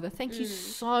kids either. Thank you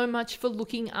so much for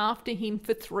looking after him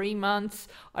for 3 months.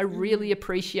 I really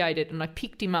appreciate it. And I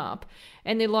picked him up,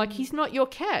 and they're like, he's not your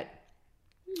cat.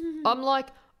 I'm like,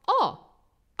 oh,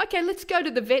 okay, let's go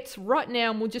to the vets right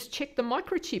now, and we'll just check the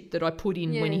microchip that I put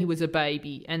in when he was a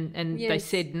baby. And they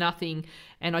said nothing.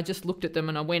 And I just looked at them,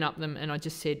 and I went up them, and I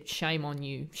just said, shame on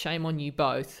you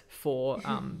both for,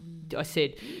 I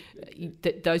said,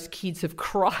 that those kids have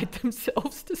cried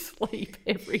themselves to sleep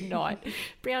every night.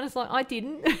 Brianna's like, I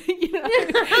didn't, you know.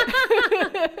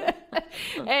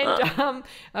 And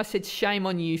I said, shame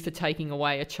on you for taking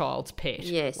away a child's pet.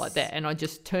 Yes. Like that. And I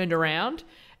just turned around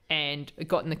and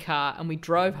got in the car, and we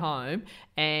drove home,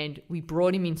 and we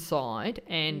brought him inside,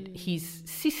 and his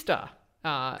sister,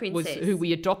 was who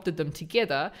we adopted them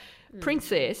together,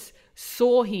 Princess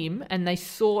saw him and they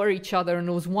saw each other, and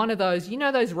it was one of those, you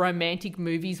know, those romantic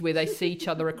movies where they see each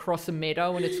other across a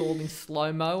meadow and it's all in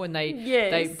slow-mo and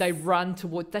they run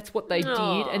toward, that's what they did.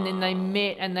 And then they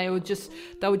met and they were just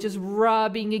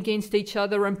rubbing against each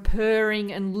other and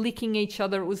purring and licking each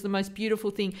other. It was the most beautiful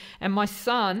thing. And my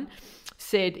son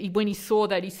said, when he saw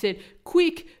that, he said,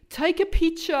 quick, take a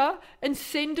picture and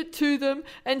send it to them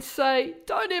and say,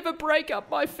 don't ever break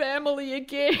up my family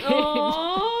again.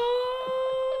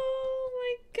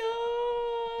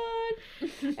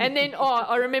 And then,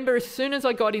 I remember as soon as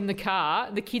I got in the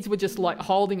car, the kids were just like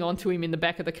holding on to him in the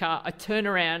back of the car. I turned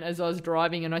around as I was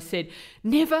driving and I said,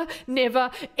 never, never,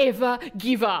 ever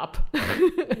give up.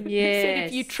 Yes. Said,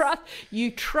 if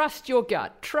you trust your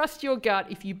gut. Trust your gut.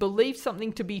 If you believe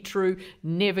something to be true,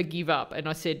 never give up. And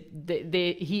I said,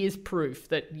 here's proof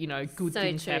that, you know, good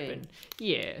things happen.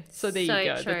 Yeah. So there you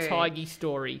go. True. The Tigey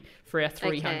story for our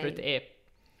 300th ep.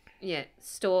 Yeah.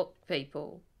 Stalk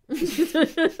people.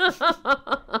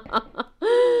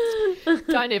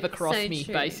 Don't ever cross me,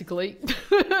 true. basically.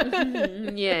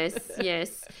 Yes.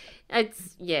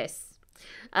 It's yes.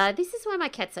 This is why my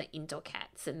cats are indoor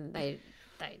cats and they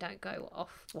don't go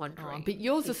off wandering. But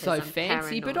yours are so I'm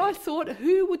fancy. paranoid. But I thought,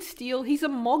 who would steal? He's a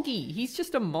moggy. He's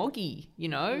just a moggy, you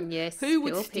know. Yes. Who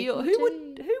would well, steal? people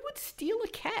Who would steal a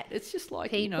cat? It's just like,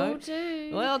 People you know.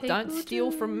 do. Well, don't People steal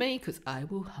do. from me because I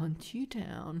will hunt you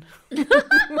down.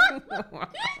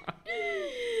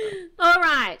 All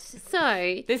right.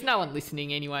 So There's no one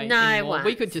listening anyway. No anymore. one.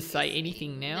 We could just say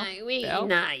anything now. Val.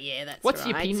 yeah, that's What's right.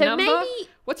 your PIN so number?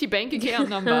 What's your bank account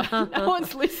number? No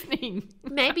one's listening.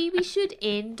 Maybe we should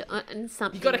end on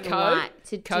something got a code? light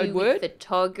to Code do word? with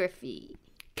photography.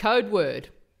 Code word.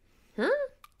 Huh?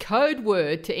 Code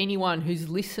word to anyone who's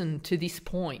listened to this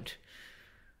point.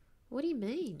 What do you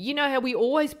mean? You know how we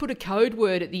always put a code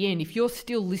word at the end. If you're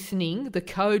still listening, the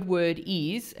code word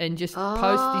is, and just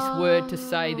post this word to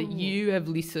say that you have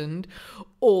listened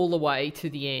all the way to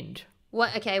the end.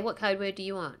 What? Okay, what code word do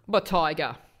you want? But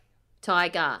tiger.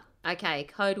 Tiger. Okay,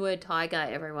 code word tiger,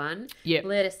 everyone. Yep.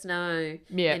 Let us know.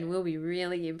 Yeah. And we'll be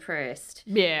really impressed.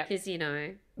 Yeah. Because, you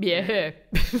know. Yeah.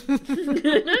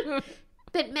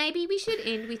 But maybe we should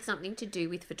end with something to do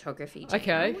with photography. Gina.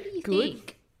 Okay, What do you good.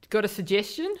 think? Got a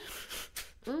suggestion?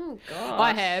 Oh, gosh.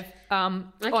 I have.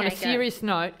 On Okay, a go. serious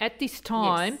note, at this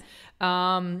time,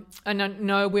 and I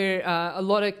know where a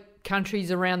lot of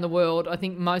countries around the world, I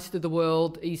think most of the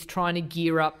world is trying to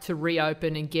gear up to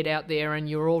reopen and get out there, and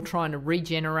you're all trying to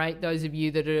regenerate. Those of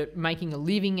you that are making a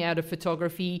living out of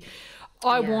photography,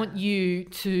 I want you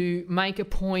to make a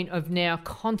point of now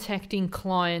contacting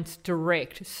clients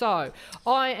direct. So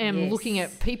I am looking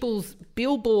at people's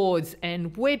billboards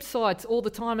and websites all the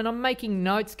time, and I'm making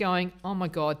notes going, oh my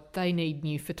God, they need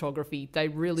new photography. They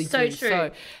really So do. true.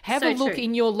 So have So a look true.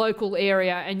 in your local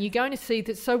area and you're going to see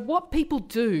that. So what people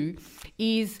do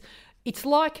is, it's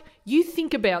like you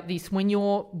think about this when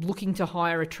you're looking to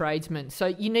hire a tradesman. So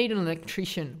you need an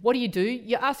electrician. What do?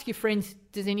 You ask your friends,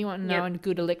 does anyone know a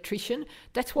good electrician?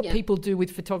 That's what people do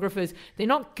with photographers. They're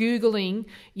not Googling,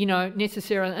 you know,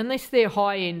 necessarily, unless they're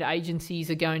high-end agencies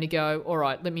are going to go, all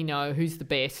right, let me know who's the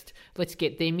best. Let's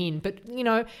get them in. But, you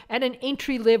know, at an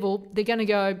entry level, they're going to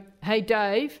go, hey,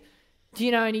 Dave, do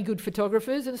you know any good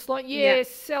photographers? And it's like,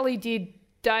 Sally did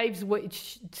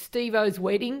Steve-O's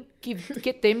wedding.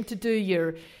 Get them to do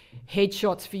your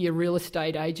headshots for your real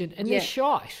estate agent, and they're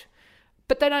shite.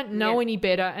 But they don't know any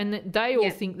better, and they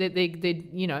all think that they're,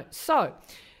 you know. So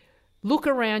look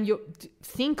around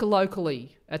think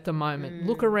locally at the moment.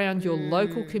 Look around your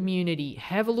local community.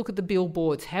 Have a look at the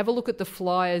billboards. Have a look at the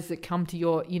flyers that come to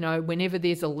your, you know, whenever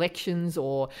there's elections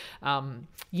or,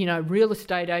 you know, real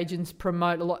estate agents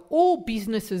promote a lot. All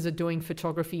businesses are doing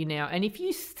photography now. And if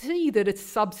you see that it's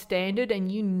substandard and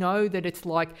you know that it's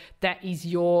like that is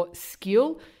your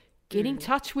skill, get in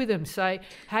touch with them. Say,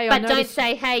 hey, But don't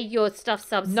say, hey, your stuff's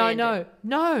substandard.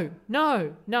 No.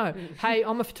 Hey,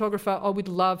 I'm a photographer. I would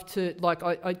love to, like,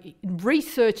 I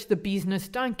research the business.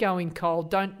 Don't go in cold.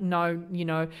 Don't know, you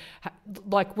know,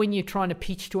 like when you're trying to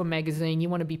pitch to a magazine, you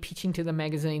want to be pitching to the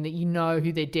magazine that you know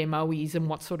who their demo is and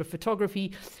what sort of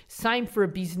photography. Same for a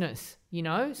business. You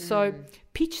know, so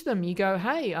pitch them. You go,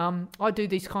 hey, I do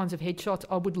these kinds of headshots.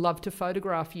 I would love to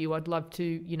photograph you. I'd love to,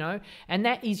 you know, and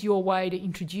that is your way to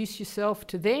introduce yourself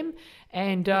to them.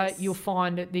 And you'll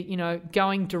find that, you know,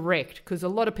 going direct, because a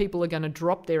lot of people are going to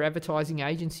drop their advertising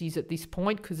agencies at this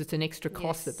point because it's an extra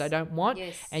cost that they don't want.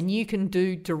 And you can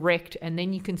do direct, and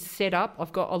then you can set up.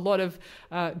 I've got a lot of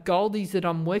Goldies that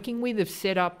I'm working with have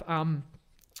set up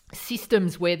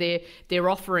systems where they're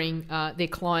offering their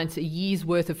clients a year's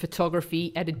worth of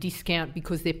photography at a discount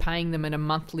because they're paying them at a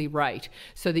monthly rate,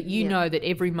 so that you know that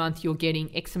every month you're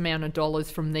getting X amount of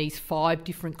dollars from these 5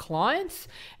 different clients,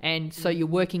 and so you're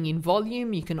working in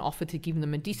volume. You can offer to give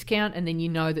them a discount, and then you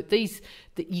know that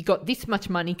you got this much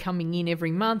money coming in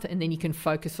every month, and then you can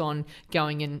focus on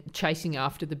going and chasing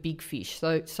after the big fish.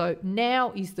 So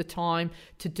now is the time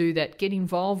to do that. Get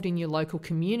involved in your local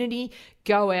community.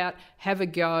 Go out, have a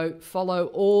go, follow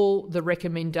all the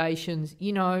recommendations.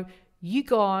 You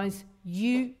guys,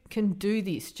 you can do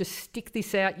this. Just stick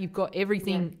this out. You've got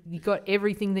everything. You've got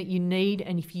everything that you need.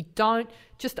 And if you don't,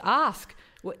 just ask.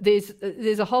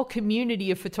 There's a whole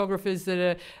community of photographers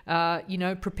that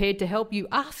are, prepared to help you.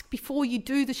 Ask before you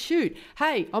do the shoot.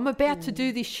 Hey, I'm about to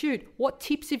do this shoot. What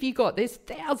tips have you got? There's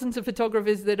thousands of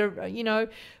photographers that are,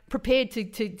 prepared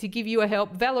to give you a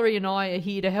help. Valerie and I are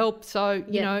here to help. So,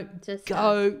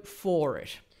 go for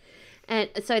it. And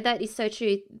so that is so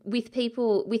true with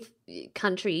people, with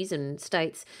countries and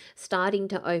states starting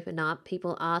to open up.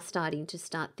 People are starting to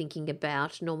start thinking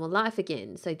about normal life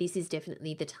again. So this is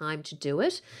definitely the time to do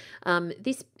it.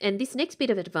 This next bit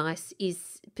of advice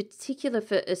is particular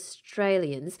for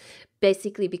Australians,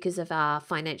 basically because of our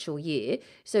financial year.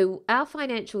 So our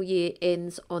financial year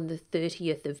ends on the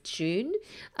 30th of June.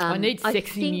 I need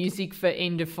sexy music for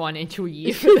end of financial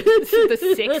year. This is the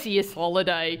sexiest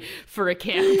holiday for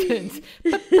accountants.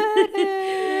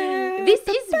 This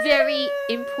is very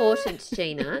important,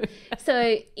 Gina.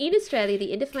 So in Australia,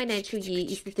 the end of financial year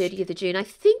is the 30th of June. I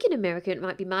think in America it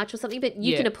might be March or something, but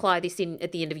you can apply this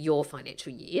at the end of your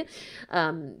financial year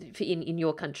in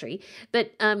your country.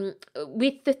 But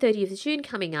with the 30th of June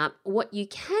coming up, what you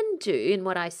can do, and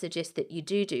what I suggest that you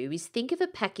do is think of a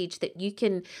package that you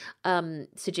can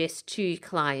suggest to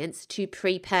clients to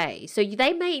prepay. So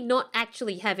they may not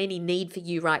actually have any need for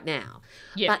you right now,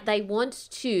 but they want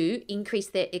to increase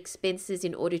their expenses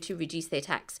in order to reduce their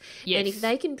tax. Yes. And if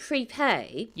they can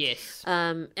prepay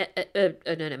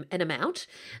an amount,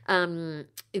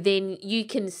 then you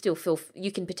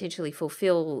can potentially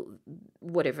fulfill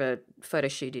whatever photo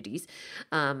shoot it is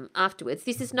afterwards.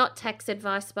 This is not tax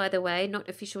advice, by the way, not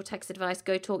official tax advice.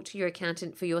 Go talk to your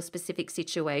accountant for your specific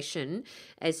situation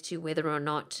as to whether or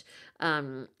not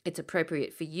it's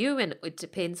appropriate for you, and it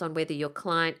depends on whether your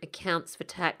client accounts for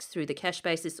tax through the cash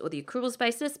basis or the accruals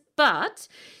basis, but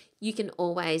you can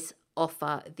always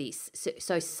offer this.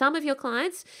 So some of your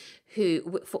clients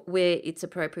where it's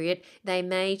appropriate, they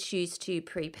may choose to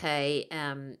prepay,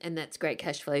 and that's great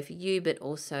cash flow for you, but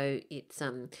also it's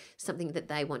something that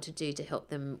they want to do to help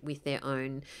them with their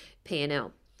own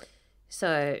P&L.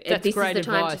 So this is the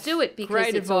time to do it,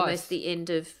 because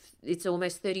it's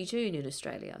almost 30 June in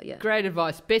Australia. Yeah. Great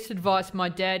advice. Best advice my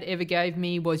dad ever gave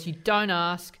me was you don't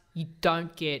ask, you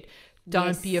don't get.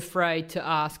 Don't be afraid to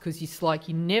ask, because it's like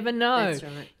you never know. That's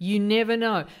right. You never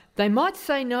know. They might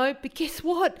say no, but guess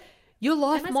what? Your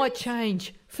life might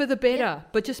change for the better. Yeah.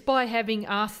 But just by having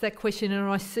asked that question, and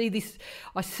I see this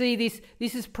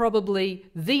is probably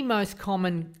the most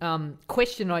common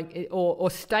question or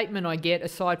statement I get,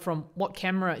 aside from what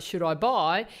camera should I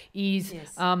buy, is,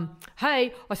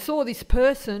 hey, I saw this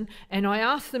person and I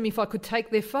asked them if I could take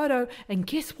their photo, and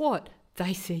guess what?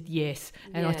 They said yes,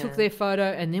 and I took their photo,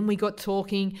 and then we got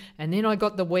talking, and then I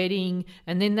got the wedding,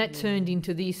 and then that turned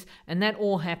into this, and that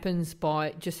all happens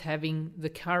by just having the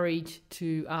courage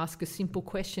to ask a simple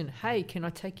question. Hey, can I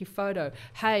take your photo?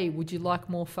 Hey, would you like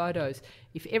more photos?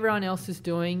 If everyone else is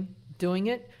doing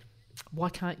it, why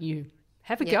can't you?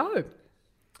 Have a go.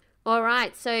 All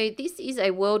right, so this is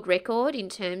a world record in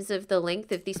terms of the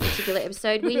length of this particular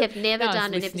episode. We have never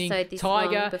done an episode this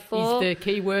long before. Tiger is the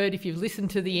key word. If you've listened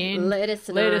to the end, let us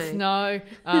know.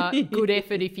 Good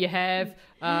effort if you have.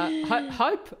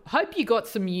 Hope you got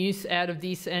some use out of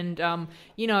this, and hope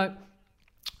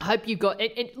you got.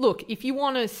 And look, if you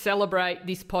want to celebrate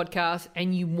this podcast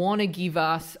and you want to give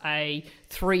us a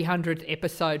 300th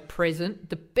episode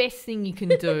present, the best thing you can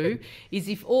do is,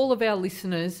 if all of our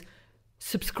listeners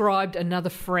subscribed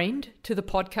another friend to the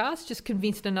podcast, just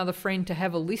convinced another friend to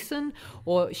have a listen,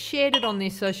 or shared it on their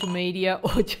social media,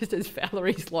 or just as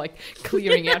Valerie's like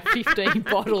clearing out 15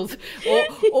 bottles,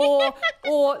 or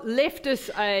left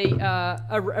us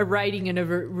a rating and a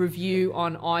review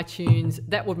on iTunes.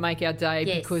 That would make our day,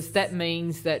 because that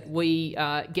means that we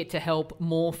get to help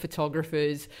more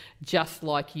photographers just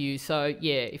like you. So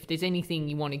if there's anything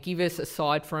you want to give us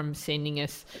aside from sending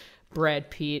us Brad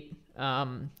Pitt,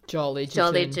 Joel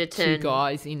Edgerton, two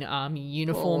guys in army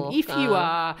uniform. If you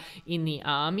are in the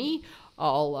army,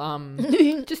 I'll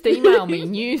just email me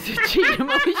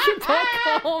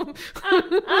news@ginamilitia.com.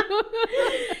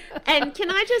 And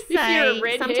can I just say, if you're a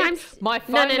redhead, sometimes my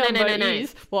phone number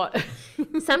is what?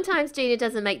 Sometimes Gina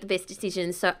doesn't make the best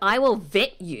decisions, so I will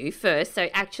vet you first. So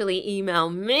actually email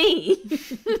me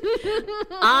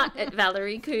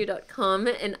art@valeriekoo.com,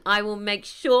 and I will make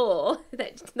sure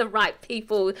that the right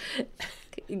people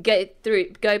go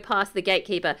past the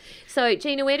gatekeeper. So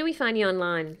Gina, where do we find you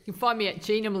online? You can find me at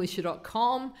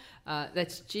ginamilitia.com.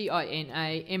 That's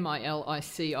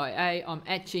GINAMILICIA. I'm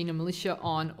at Gina Militia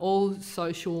on all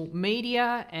social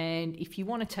media. And if you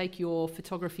want to take your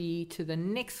photography to the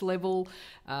next level,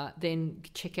 then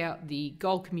check out the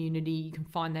Gold Community. You can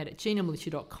find that at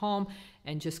ginamilitia.com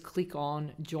and just click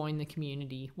on Join the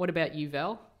Community. What about you,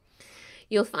 Val?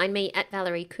 You'll find me at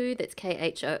Valerie Khoo, that's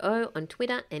KHOO, on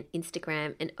Twitter and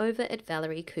Instagram, and over at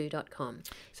valeriekoo.com.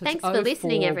 So thanks for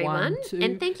listening, everyone.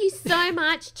 And thank you so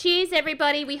much. Cheers,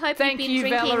 everybody. We hope you've been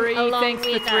drinking Valerie. along Thanks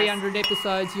with for 300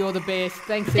 episodes. You're the best.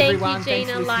 Thanks, Thank everyone. you,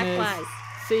 Gina. Thanks, listeners. Likewise.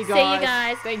 See you guys. See you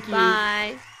guys. Thank you.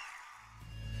 Bye.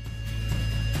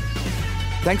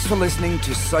 Thanks for listening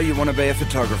to So You Want to Be a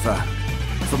Photographer.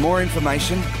 For more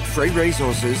information, free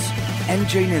resources, and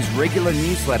Gina's regular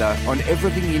newsletter on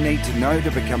everything you need to know to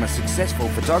become a successful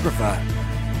photographer,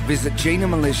 visit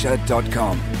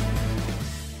ginamilitia.com.